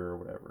herder or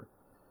whatever,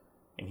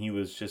 and he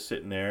was just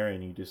sitting there,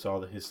 and you just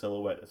saw his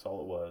silhouette. That's all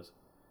it was.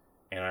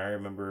 And I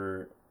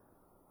remember,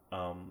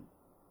 I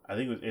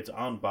think it's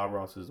on the Bob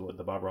Ross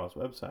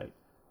website,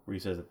 where he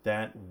says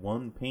that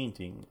one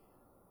painting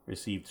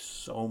received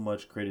so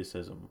much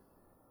criticism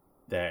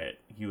that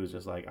he was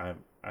just like, I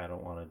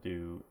don't want to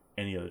do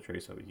any other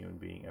trace of a human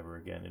being ever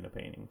again in a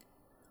painting.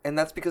 And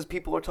that's because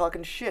people are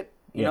talking shit.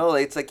 You know,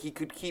 it's like he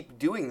could keep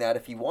doing that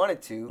if he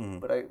wanted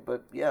to,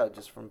 but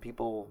just from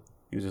people.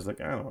 He was just like,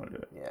 I don't want to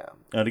do it. Yeah.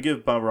 Now, to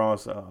give Bob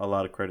Ross a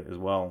lot of credit as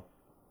well,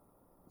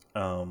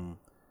 I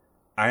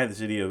had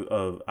this idea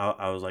of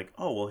I was like,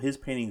 oh, well, his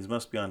paintings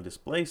must be on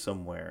display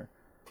somewhere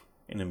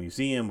in a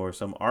museum or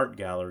some art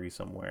gallery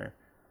somewhere.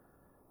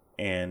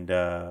 And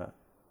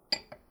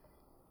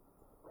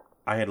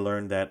I had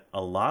learned that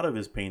a lot of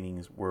his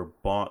paintings were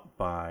bought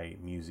by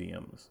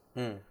museums,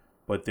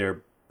 but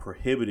they're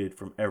prohibited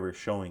from ever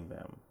showing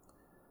them.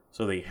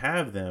 So they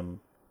have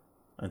them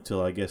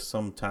until I guess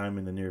sometime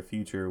in the near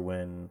future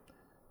when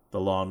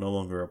the law no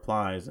longer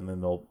applies, and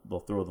then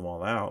they'll throw them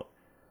all out.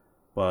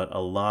 But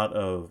a lot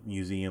of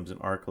museums and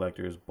art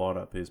collectors bought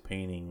up his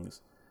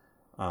paintings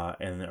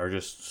and are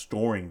just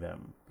storing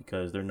them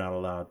because they're not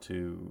allowed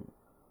to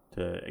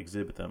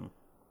exhibit them.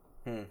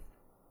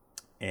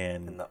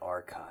 And in the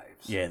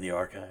archives. Yeah, in the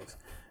archives.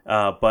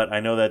 But I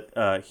know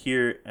that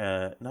here,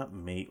 not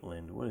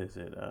Maitland, what is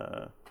it?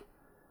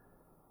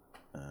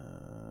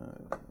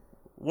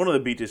 One of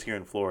the beaches here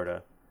in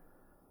Florida,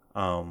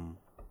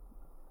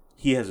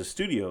 he has a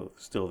studio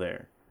still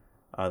there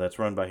that's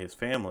run by his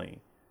family,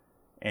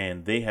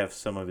 and they have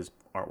some of his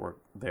artwork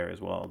there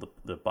as well,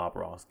 the Bob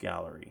Ross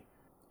Gallery.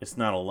 It's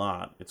not a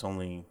lot. It's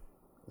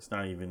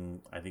not even,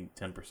 I think,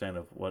 10%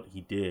 of what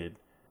he did.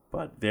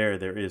 But there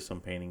is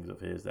some paintings of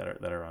his that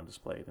are on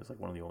display. That's like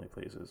one of the only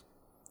places.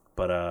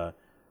 But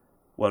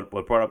what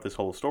brought up this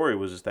whole story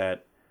was just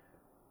that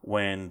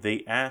when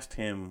they asked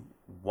him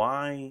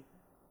why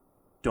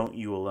don't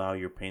you allow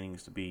your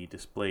paintings to be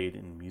displayed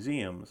in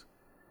museums?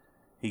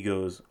 He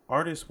goes,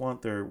 artists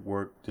want their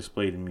work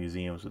displayed in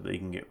museums so they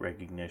can get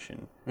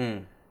recognition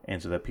and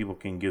so that people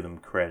can give them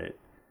credit.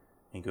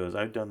 He goes,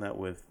 I've done that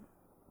with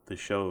the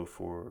show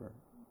for,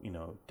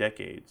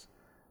 decades.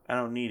 I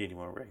don't need any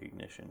more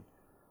recognition.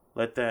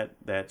 Let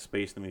that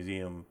space in the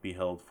museum be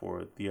held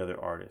for the other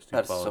artists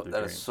who follow their dreams.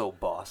 That is so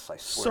boss, I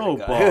swear so to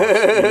God.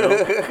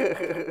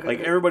 Boss. Like,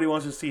 everybody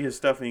wants to see his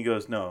stuff, and he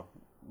goes, no,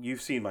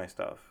 you've seen my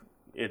stuff.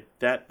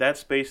 That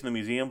space in the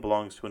museum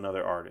belongs to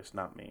another artist,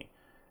 not me.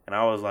 And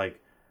I was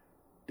like,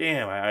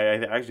 damn,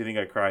 I actually think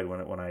I cried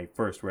when I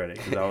first read it,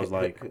 because I was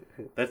like,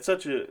 it's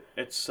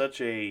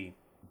such a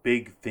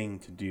big thing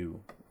to do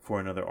for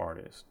another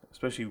artist,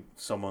 especially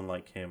someone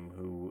like him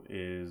who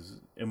is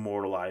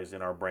immortalized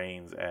in our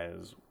brains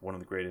as one of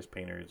the greatest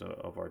painters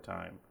of our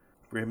time.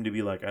 For him to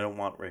be like, I don't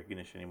want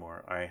recognition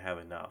anymore, I have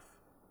enough.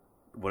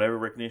 Whatever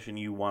recognition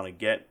you want to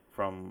get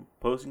from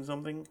posting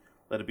something,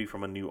 let it be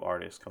from a new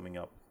artist coming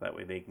up. That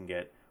way they can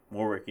get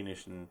more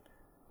recognition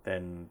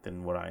than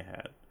what I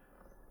had.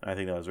 I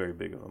think that was very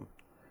big of him.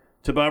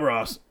 To Bob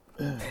Ross.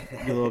 Get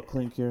a little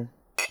clink here.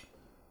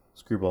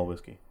 Screwball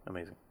whiskey.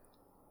 Amazing.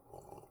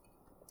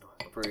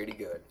 Pretty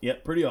good. Yeah,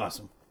 pretty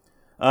awesome.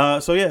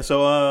 So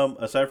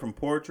aside from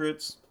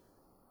portraits,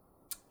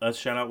 let's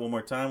shout out one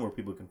more time where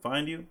people can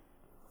find you.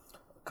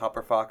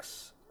 Copper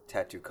Fox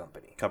Tattoo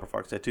Company. Copper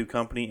Fox Tattoo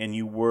Company, and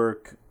you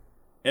work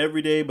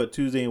every day but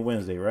Tuesday and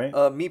Wednesday, right?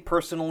 Me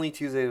personally,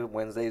 Tuesday and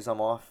Wednesdays I'm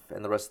off,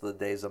 and the rest of the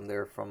days I'm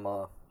there from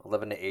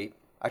 11 to 8.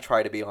 I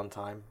try to be on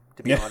time,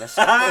 to be honest.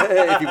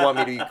 If you want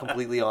me to be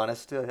completely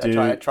honest, Dude,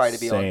 I try to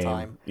be on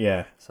time.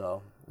 Yeah.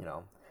 So,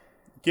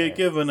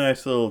 Give a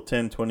nice little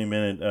 10-20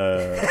 minute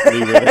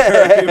leeway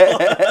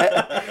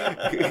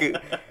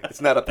there. It's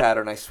not a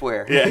pattern, I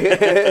swear. Yeah.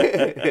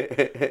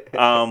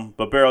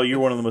 But Berol, you're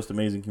one of the most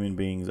amazing human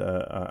beings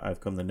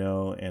I've come to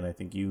know, and I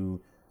think you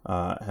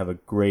have a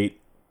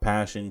great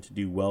passion to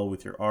do well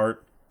with your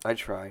art. I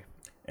try.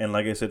 And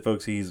like I said,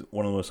 folks, he's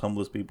one of the most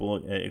humblest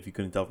people, if you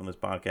couldn't tell from this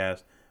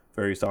podcast.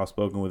 Very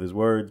soft-spoken with his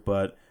words,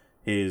 but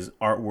his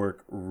artwork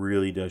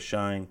really does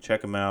shine.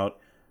 Check him out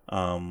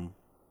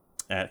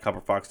at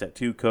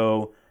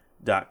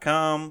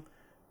copperfoxtattooco.com,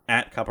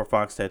 at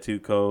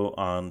copperfoxtattooco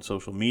on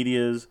social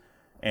medias,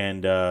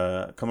 and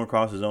come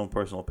across his own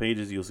personal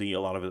pages. You'll see a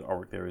lot of his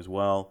artwork there as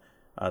well.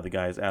 The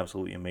guy is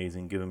absolutely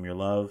amazing. Give him your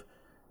love,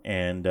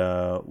 and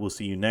we'll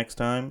see you next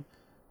time.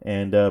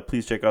 And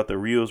please check out the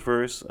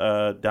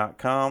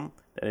riosverse.com.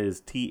 That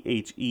is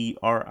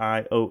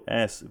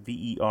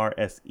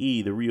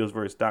THERIOSVERSE,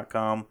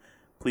 theriosverse.com.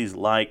 Please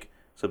like,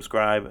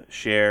 subscribe,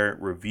 share,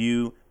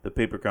 review the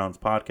Paper Crowns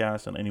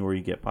podcast on anywhere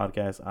you get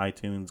podcasts,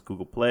 iTunes,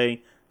 Google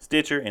Play,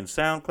 Stitcher, and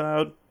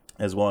SoundCloud,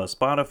 as well as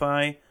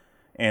Spotify.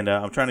 And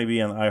I'm trying to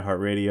be on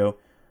iHeartRadio.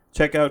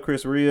 Check out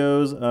Chris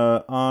Rios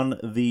on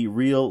the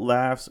Real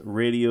Laughs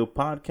Radio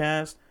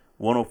podcast,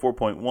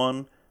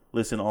 104.1.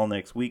 Listen all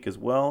next week as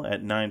well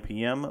at 9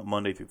 p.m.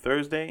 Monday through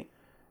Thursday.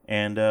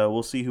 And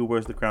we'll see who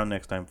wears the crown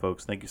next time,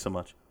 folks. Thank you so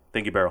much.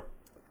 Thank you, Berol.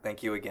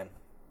 Thank you again.